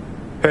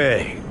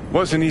 Hey,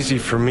 wasn't easy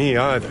for me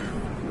either.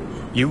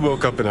 You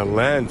woke up in a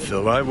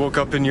landfill, I woke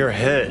up in your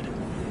head.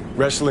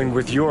 Wrestling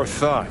with your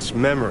thoughts,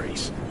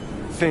 memories.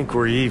 Think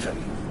we're even.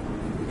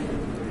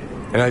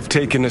 And I've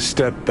taken a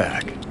step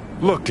back,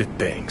 looked at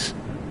things.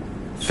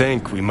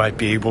 Think we might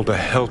be able to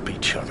help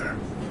each other.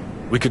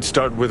 We could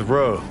start with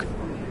Rogue.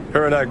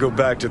 Her and I go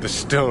back to the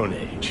Stone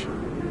Age.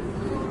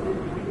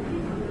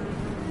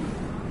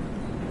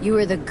 You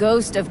are the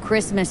ghost of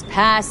Christmas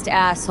past,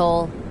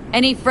 asshole.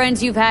 Any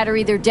friends you've had are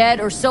either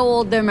dead or so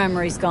old their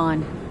memory's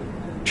gone.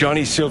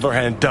 Johnny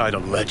Silverhand died a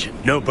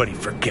legend. Nobody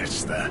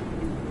forgets that.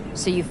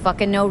 So you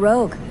fucking know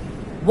Rogue.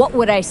 What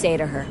would I say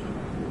to her?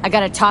 I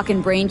got a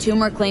talking brain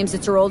tumor, claims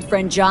it's her old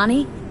friend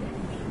Johnny?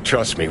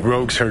 Trust me,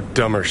 Rogue's heard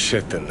dumber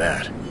shit than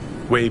that.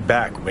 Way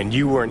back when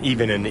you weren't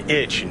even an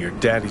itch in your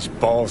daddy's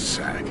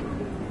ballsack.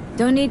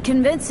 Don't need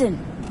convincing.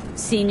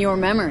 Seen your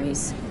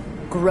memories.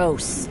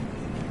 Gross.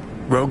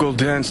 Rogue will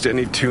dance to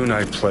any tune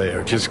I play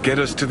or just get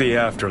us to the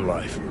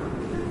afterlife.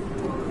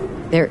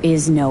 There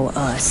is no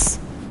us.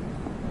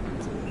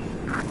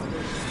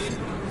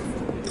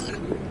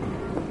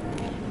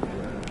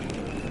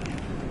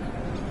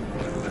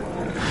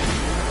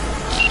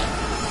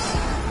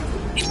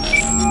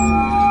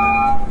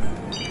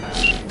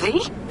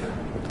 V?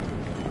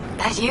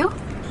 That you?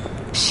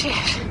 Shit.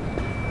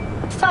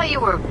 Thought you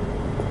were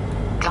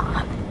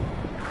gone.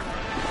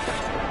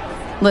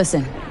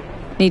 Listen,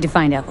 need to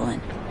find Evelyn.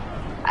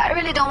 I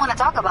really don't want to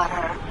talk about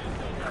her.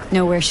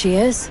 Know where she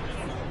is?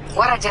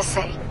 What'd I just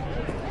say?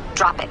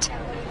 Drop it.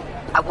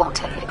 I won't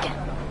tell you again.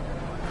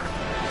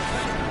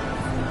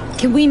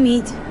 Can we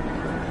meet?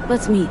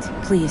 Let's meet,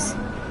 please.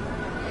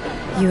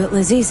 You at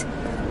Lizzie's?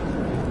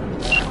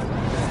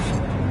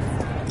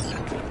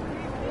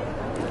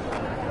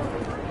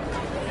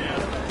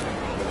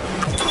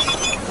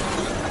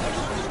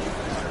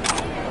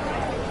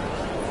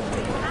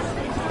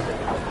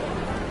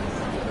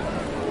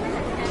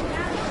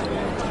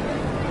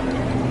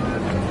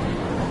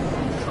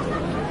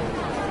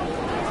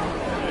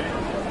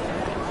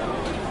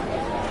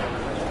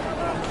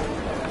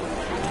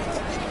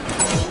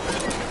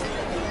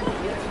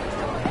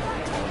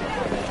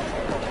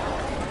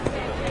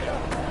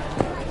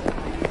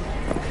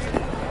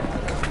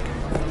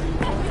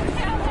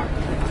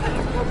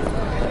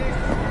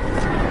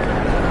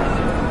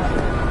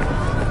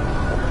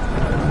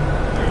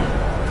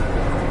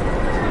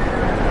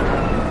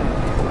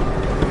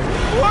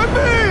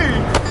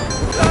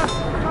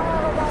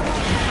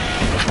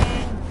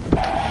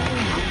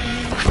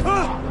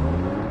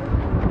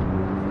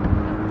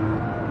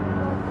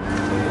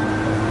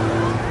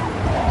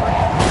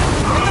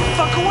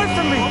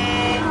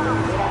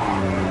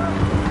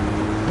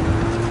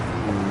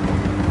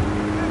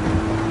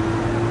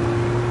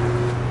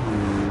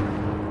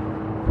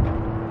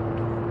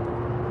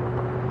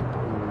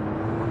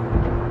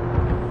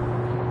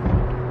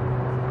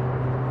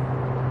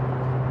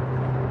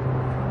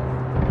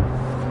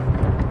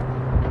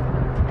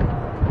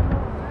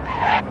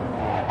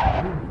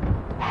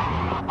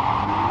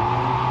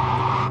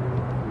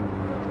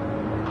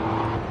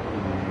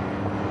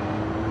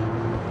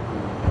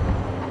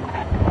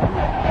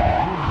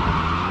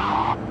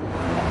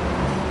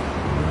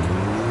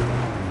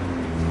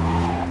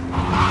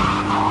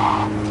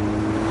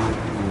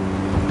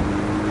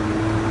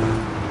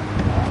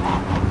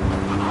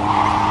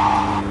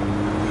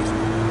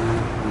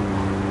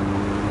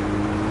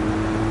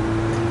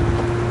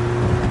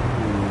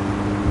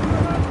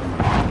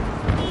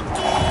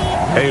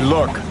 Hey,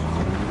 look.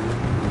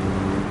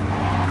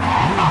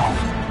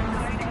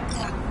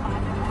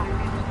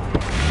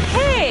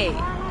 Hey!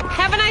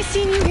 Haven't I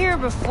seen you here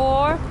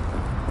before?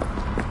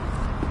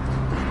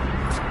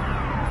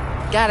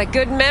 Got a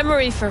good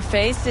memory for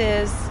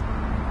faces.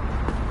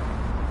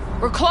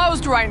 We're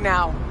closed right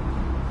now.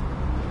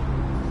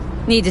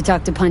 Need to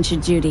talk to Punch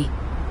and Judy.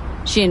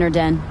 She in her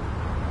den.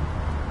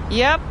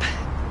 Yep.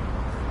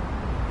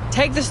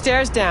 Take the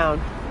stairs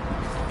down.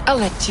 I'll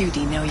let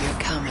Judy know you're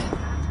coming.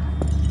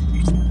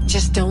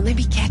 Just don't let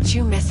me catch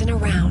you messing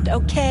around,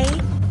 okay?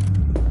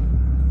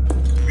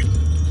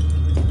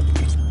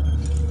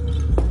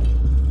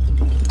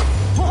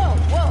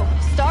 Whoa.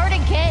 Start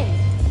again.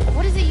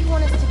 What is it you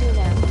want us to do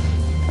now?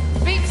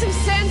 Beat some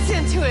sense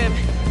into him.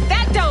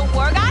 That don't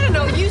work. I don't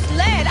know. Use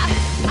lead.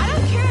 I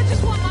don't care. I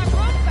just want my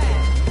room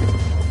back.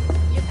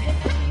 You're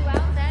picking you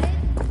out, that it?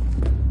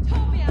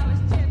 Told me I was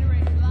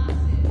generating losses.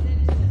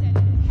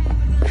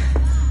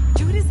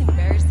 Judy's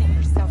embarrassing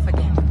herself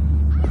again.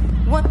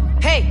 What?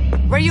 Hey,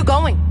 where are you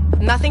going?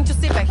 Nothing to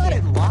see back here. Let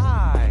it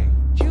lie.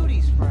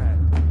 Judy's friend.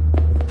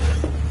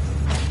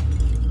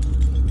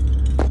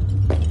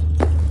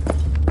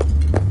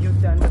 You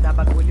done with that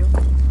bagulho?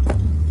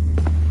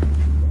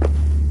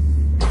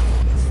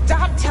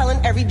 Stop telling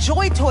every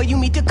joy toy you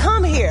meet to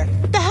come here.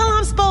 The hell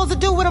I'm supposed to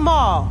do with them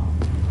all?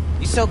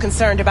 You so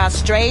concerned about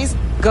strays?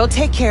 Go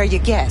take care of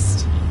your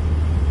guest.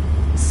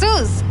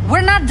 Sus,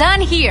 we're not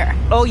done here.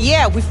 Oh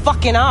yeah, we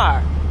fucking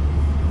are.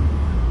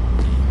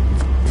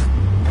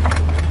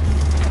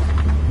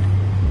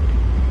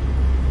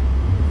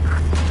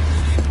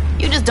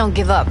 You just don't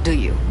give up, do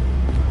you?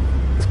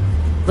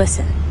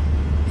 Listen,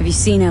 have you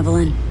seen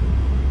Evelyn?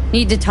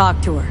 Need to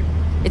talk to her.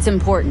 It's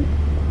important.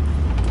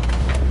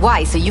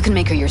 Why? So you can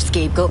make her your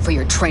scapegoat for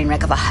your train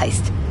wreck of a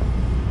heist?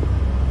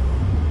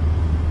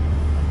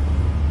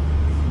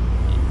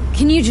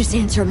 Can you just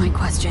answer my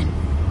question?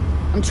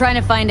 I'm trying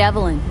to find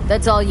Evelyn.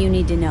 That's all you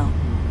need to know.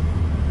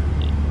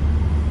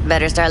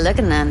 Better start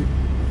looking then.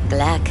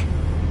 Black.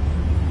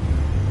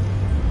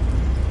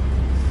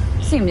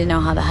 Seem to know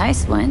how the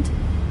heist went.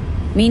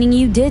 Meaning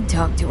you did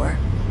talk to her.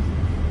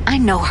 I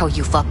know how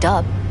you fucked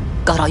up.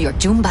 Got all your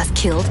Joombas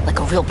killed like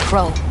a real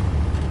pro.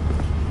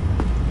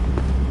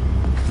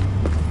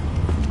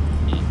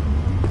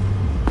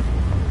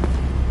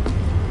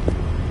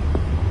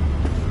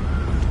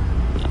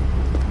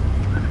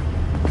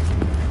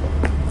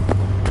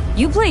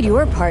 You played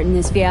your part in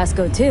this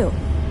fiasco too.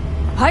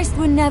 Heist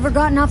would never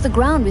gotten off the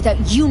ground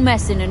without you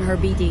messing in her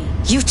BD.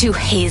 You two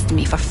hazed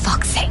me for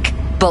fuck's sake.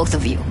 Both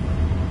of you.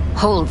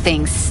 Whole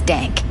thing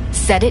stank.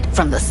 Said it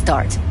from the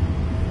start.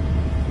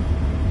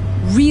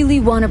 Really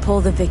want to pull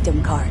the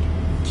victim card.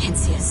 Can't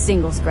see a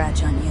single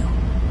scratch on you.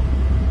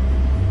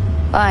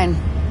 Fine.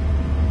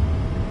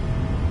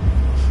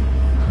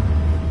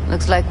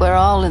 Looks like we're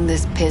all in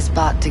this piss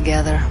pot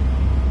together.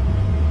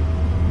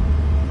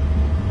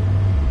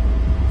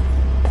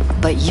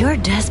 But you're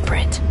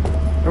desperate.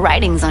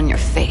 Writing's on your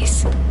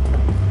face.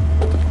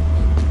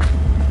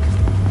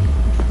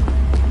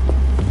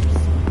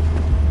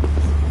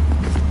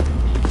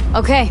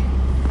 Okay,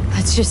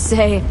 let's just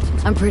say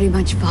I'm pretty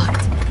much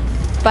fucked.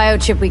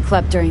 Biochip we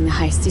clept during the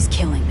heist is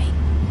killing me,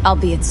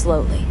 albeit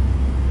slowly.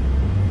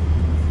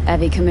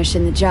 Evie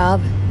commissioned the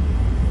job.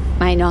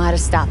 Might know how to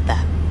stop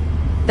that.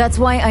 That's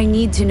why I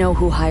need to know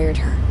who hired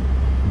her.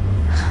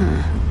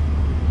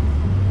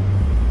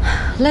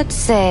 Let's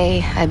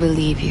say I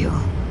believe you.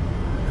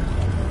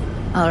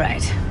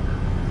 Alright.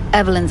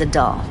 Evelyn's a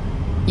doll.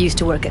 Used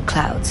to work at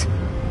Clouds.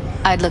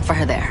 I'd look for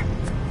her there.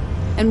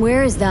 And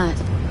where is that?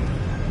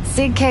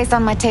 Sig case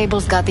on my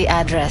table's got the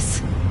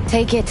address.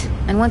 Take it,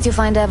 and once you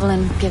find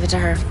Evelyn, give it to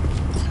her.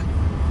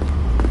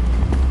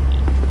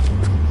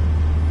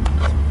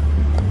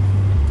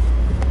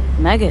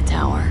 Mega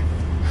tower.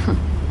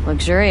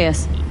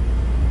 Luxurious.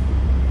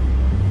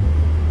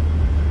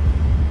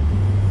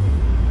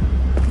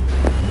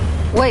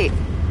 Wait.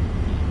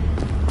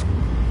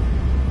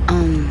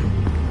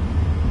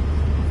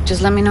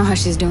 Just let me know how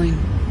she's doing.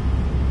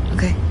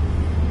 Okay?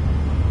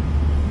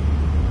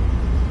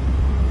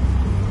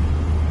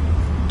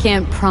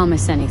 Can't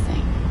promise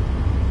anything.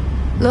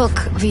 Look,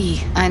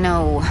 V, I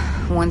know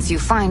once you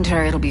find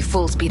her, it'll be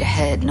full speed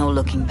ahead, no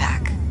looking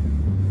back.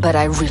 But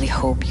I really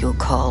hope you'll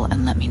call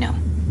and let me know.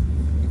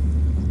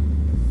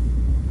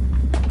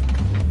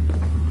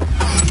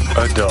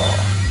 A doll.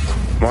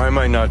 Why am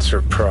I not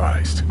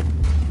surprised?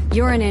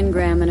 You're an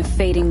engram and a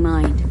fading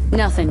mind.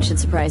 Nothing should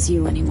surprise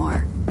you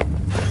anymore.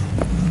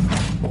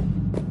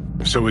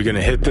 So we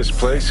gonna hit this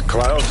place,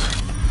 Clouds?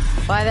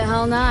 Why the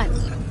hell not?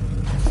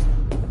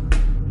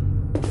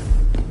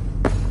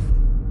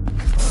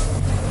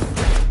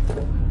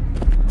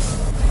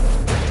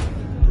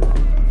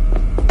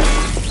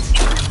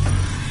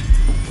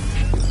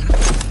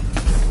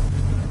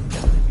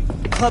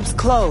 Club's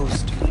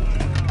closed.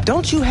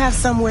 Don't you have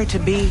somewhere to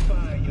be?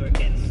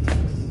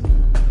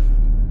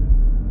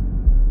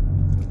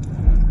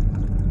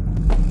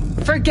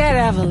 Forget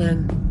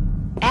Evelyn.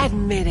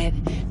 Admit it.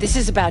 This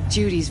is about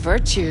Judy's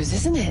virtues,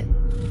 isn't it?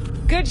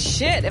 Good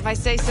shit, if I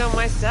say so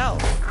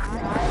myself.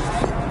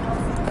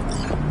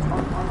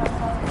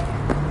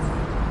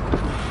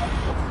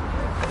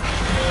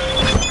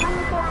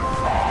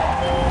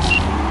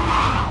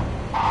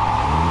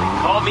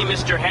 Call me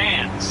Mr.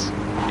 Hands.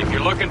 If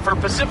you're looking for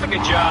Pacifica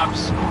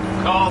jobs,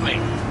 call me.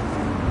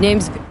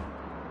 Name's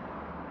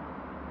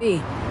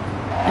B.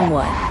 And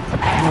what?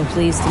 I'm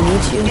pleased to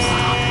meet you.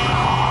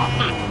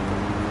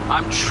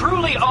 I'm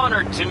truly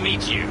honored to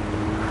meet you.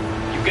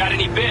 You got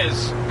any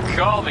biz,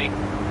 call me.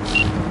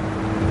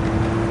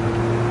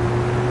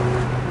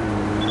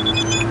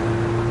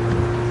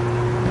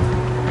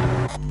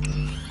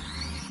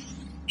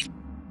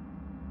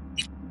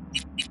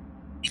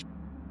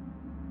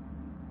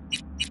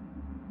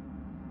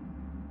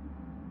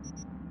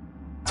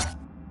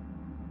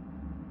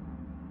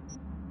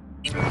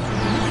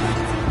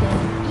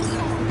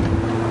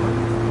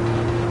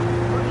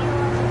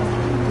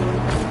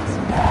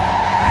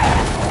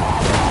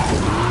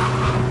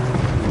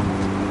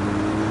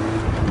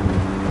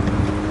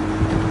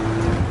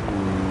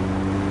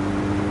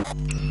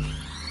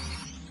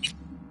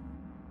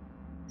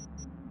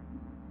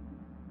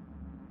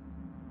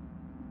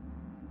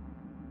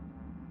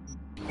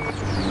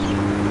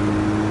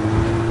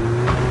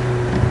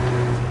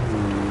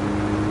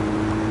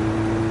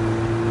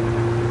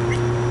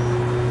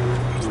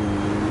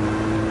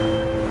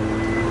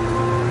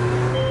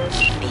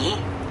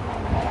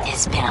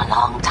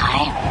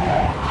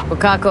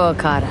 Wakako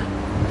Okada,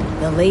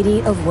 the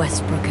Lady of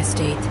Westbrook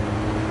Estate.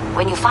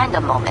 When you find a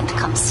moment,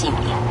 come see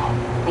me.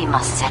 We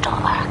must settle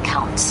our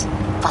accounts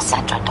for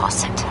Sandra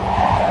Dorset.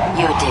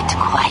 You did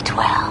quite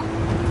well.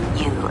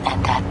 You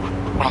and that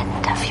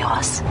friend of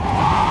yours.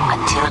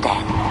 Until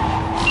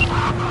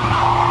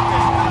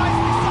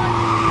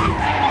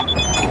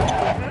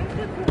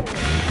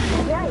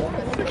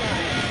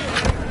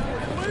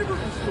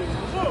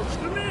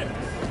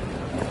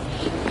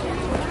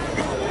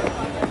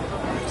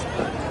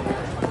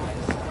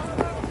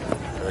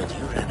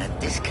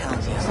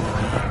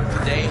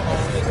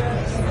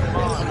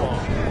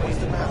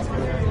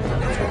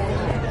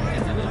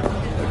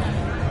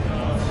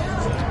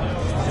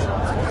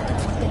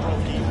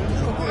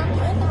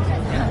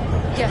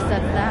Guess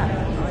that's that.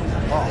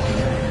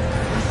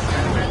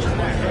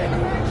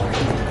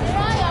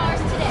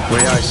 The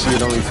way I see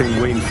it, only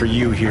thing waiting for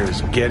you here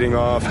is getting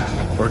off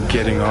or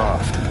getting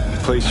off.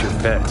 Place your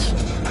bets.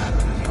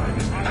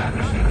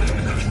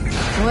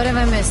 What have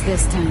I missed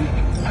this time?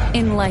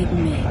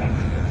 Enlighten me.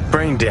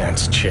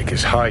 Braindance chick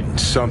is hiding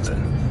something.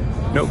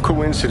 No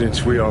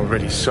coincidence we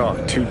already saw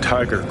 2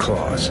 tiger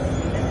claws.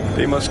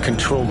 They must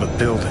control the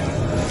building.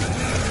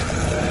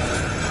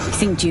 You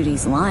think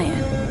Judy's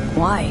lying?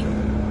 Why?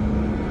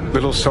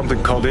 Little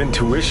something called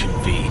intuition,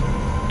 V.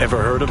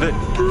 Ever heard of it?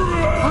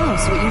 Oh,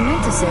 so what you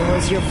meant to say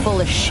was you're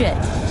full of shit.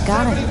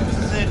 Got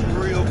it.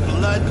 Real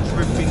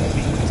blood-dripping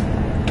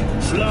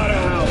meat.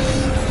 Slaughterhouse.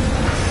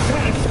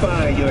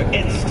 Satisfy your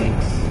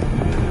instincts.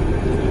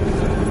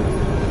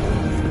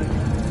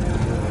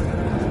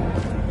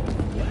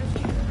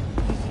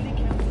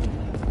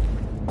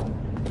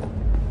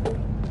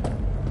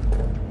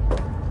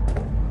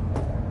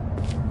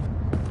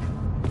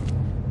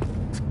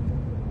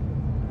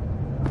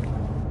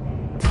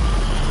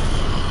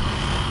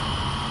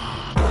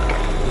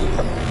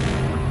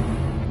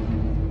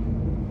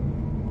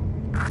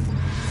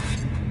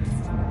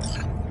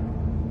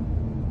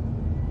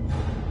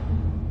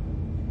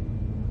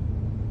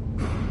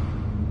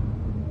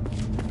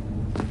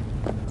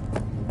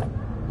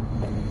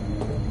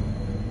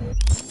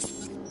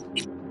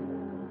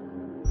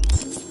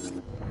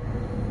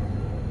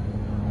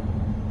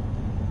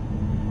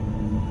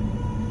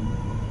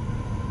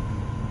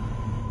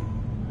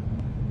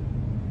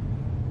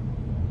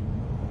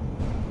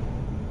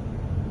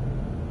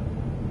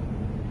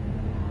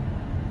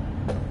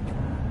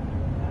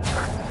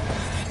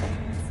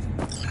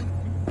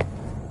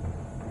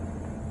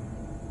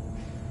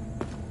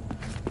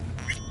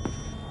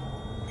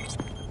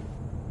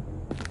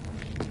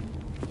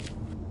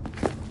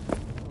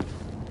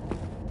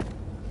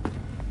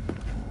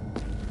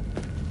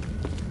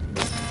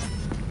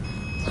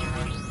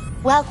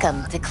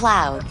 Welcome to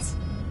Clouds,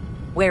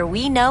 where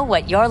we know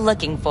what you're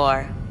looking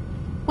for.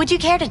 Would you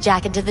care to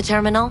jack into the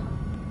terminal?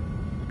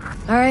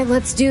 Alright,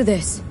 let's do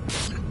this.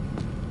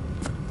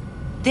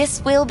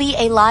 This will be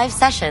a live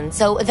session,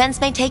 so events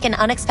may take an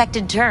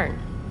unexpected turn.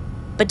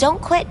 But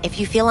don't quit if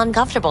you feel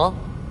uncomfortable.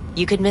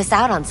 You could miss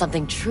out on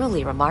something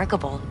truly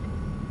remarkable.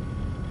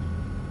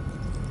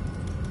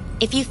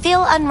 If you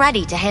feel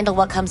unready to handle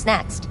what comes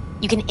next,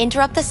 you can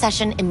interrupt the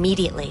session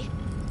immediately.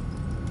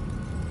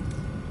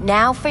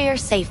 Now for your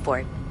safe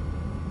word.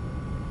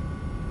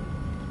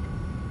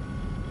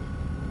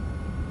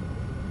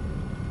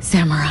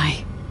 Samurai.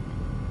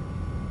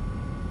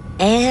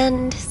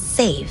 And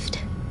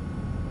saved.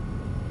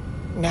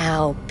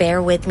 Now,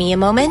 bear with me a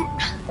moment.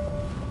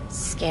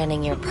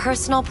 Scanning your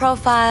personal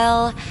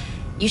profile.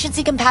 You should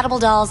see compatible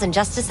dolls in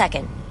just a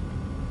second.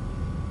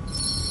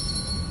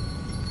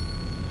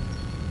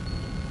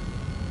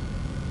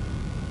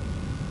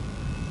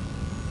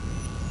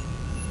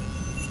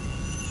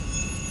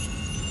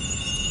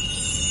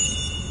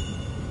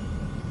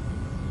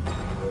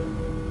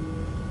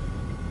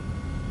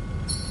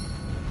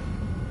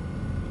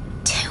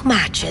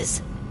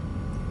 Matches.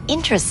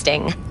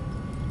 Interesting.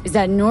 Is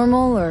that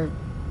normal, or...?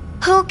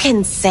 Who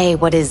can say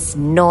what is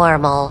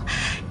normal?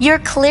 You're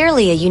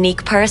clearly a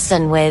unique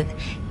person with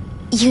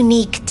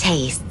unique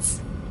tastes.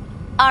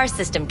 Our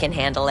system can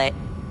handle it.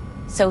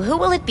 So who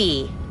will it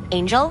be?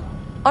 Angel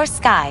or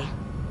Sky?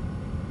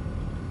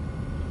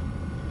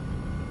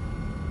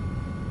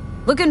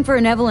 Looking for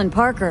an Evelyn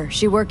Parker.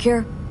 She work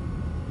here?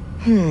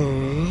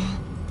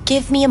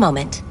 Give me a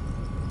moment.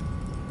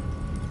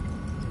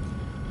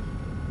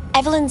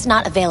 Evelyn's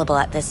not available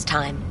at this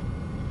time.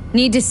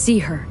 Need to see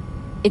her.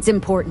 It's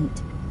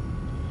important.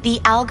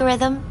 The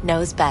algorithm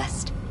knows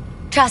best.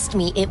 Trust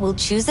me, it will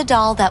choose a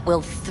doll that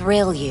will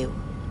thrill you.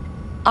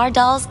 Our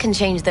dolls can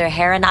change their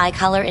hair and eye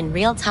color in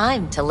real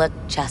time to look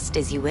just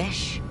as you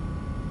wish.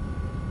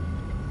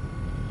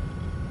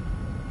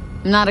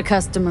 Not a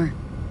customer.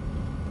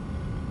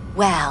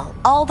 Well,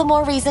 all the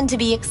more reason to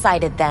be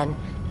excited then.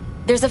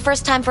 There's a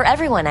first time for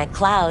everyone at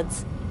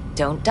Clouds.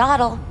 Don't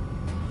dawdle.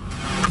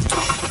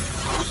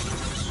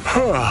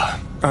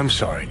 I'm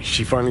sorry. Did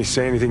she finally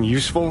say anything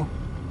useful?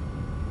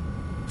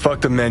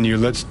 Fuck the menu.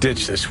 Let's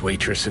ditch this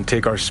waitress and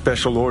take our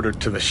special order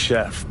to the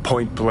chef,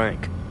 point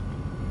blank.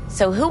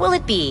 So who will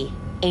it be?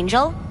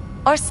 Angel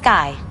or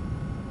Sky?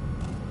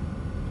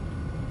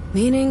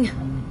 Meaning?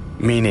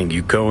 Meaning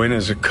you go in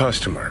as a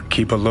customer,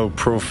 keep a low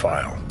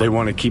profile. They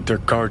want to keep their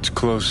cards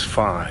close,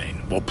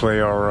 fine. We'll play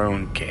our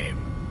own game.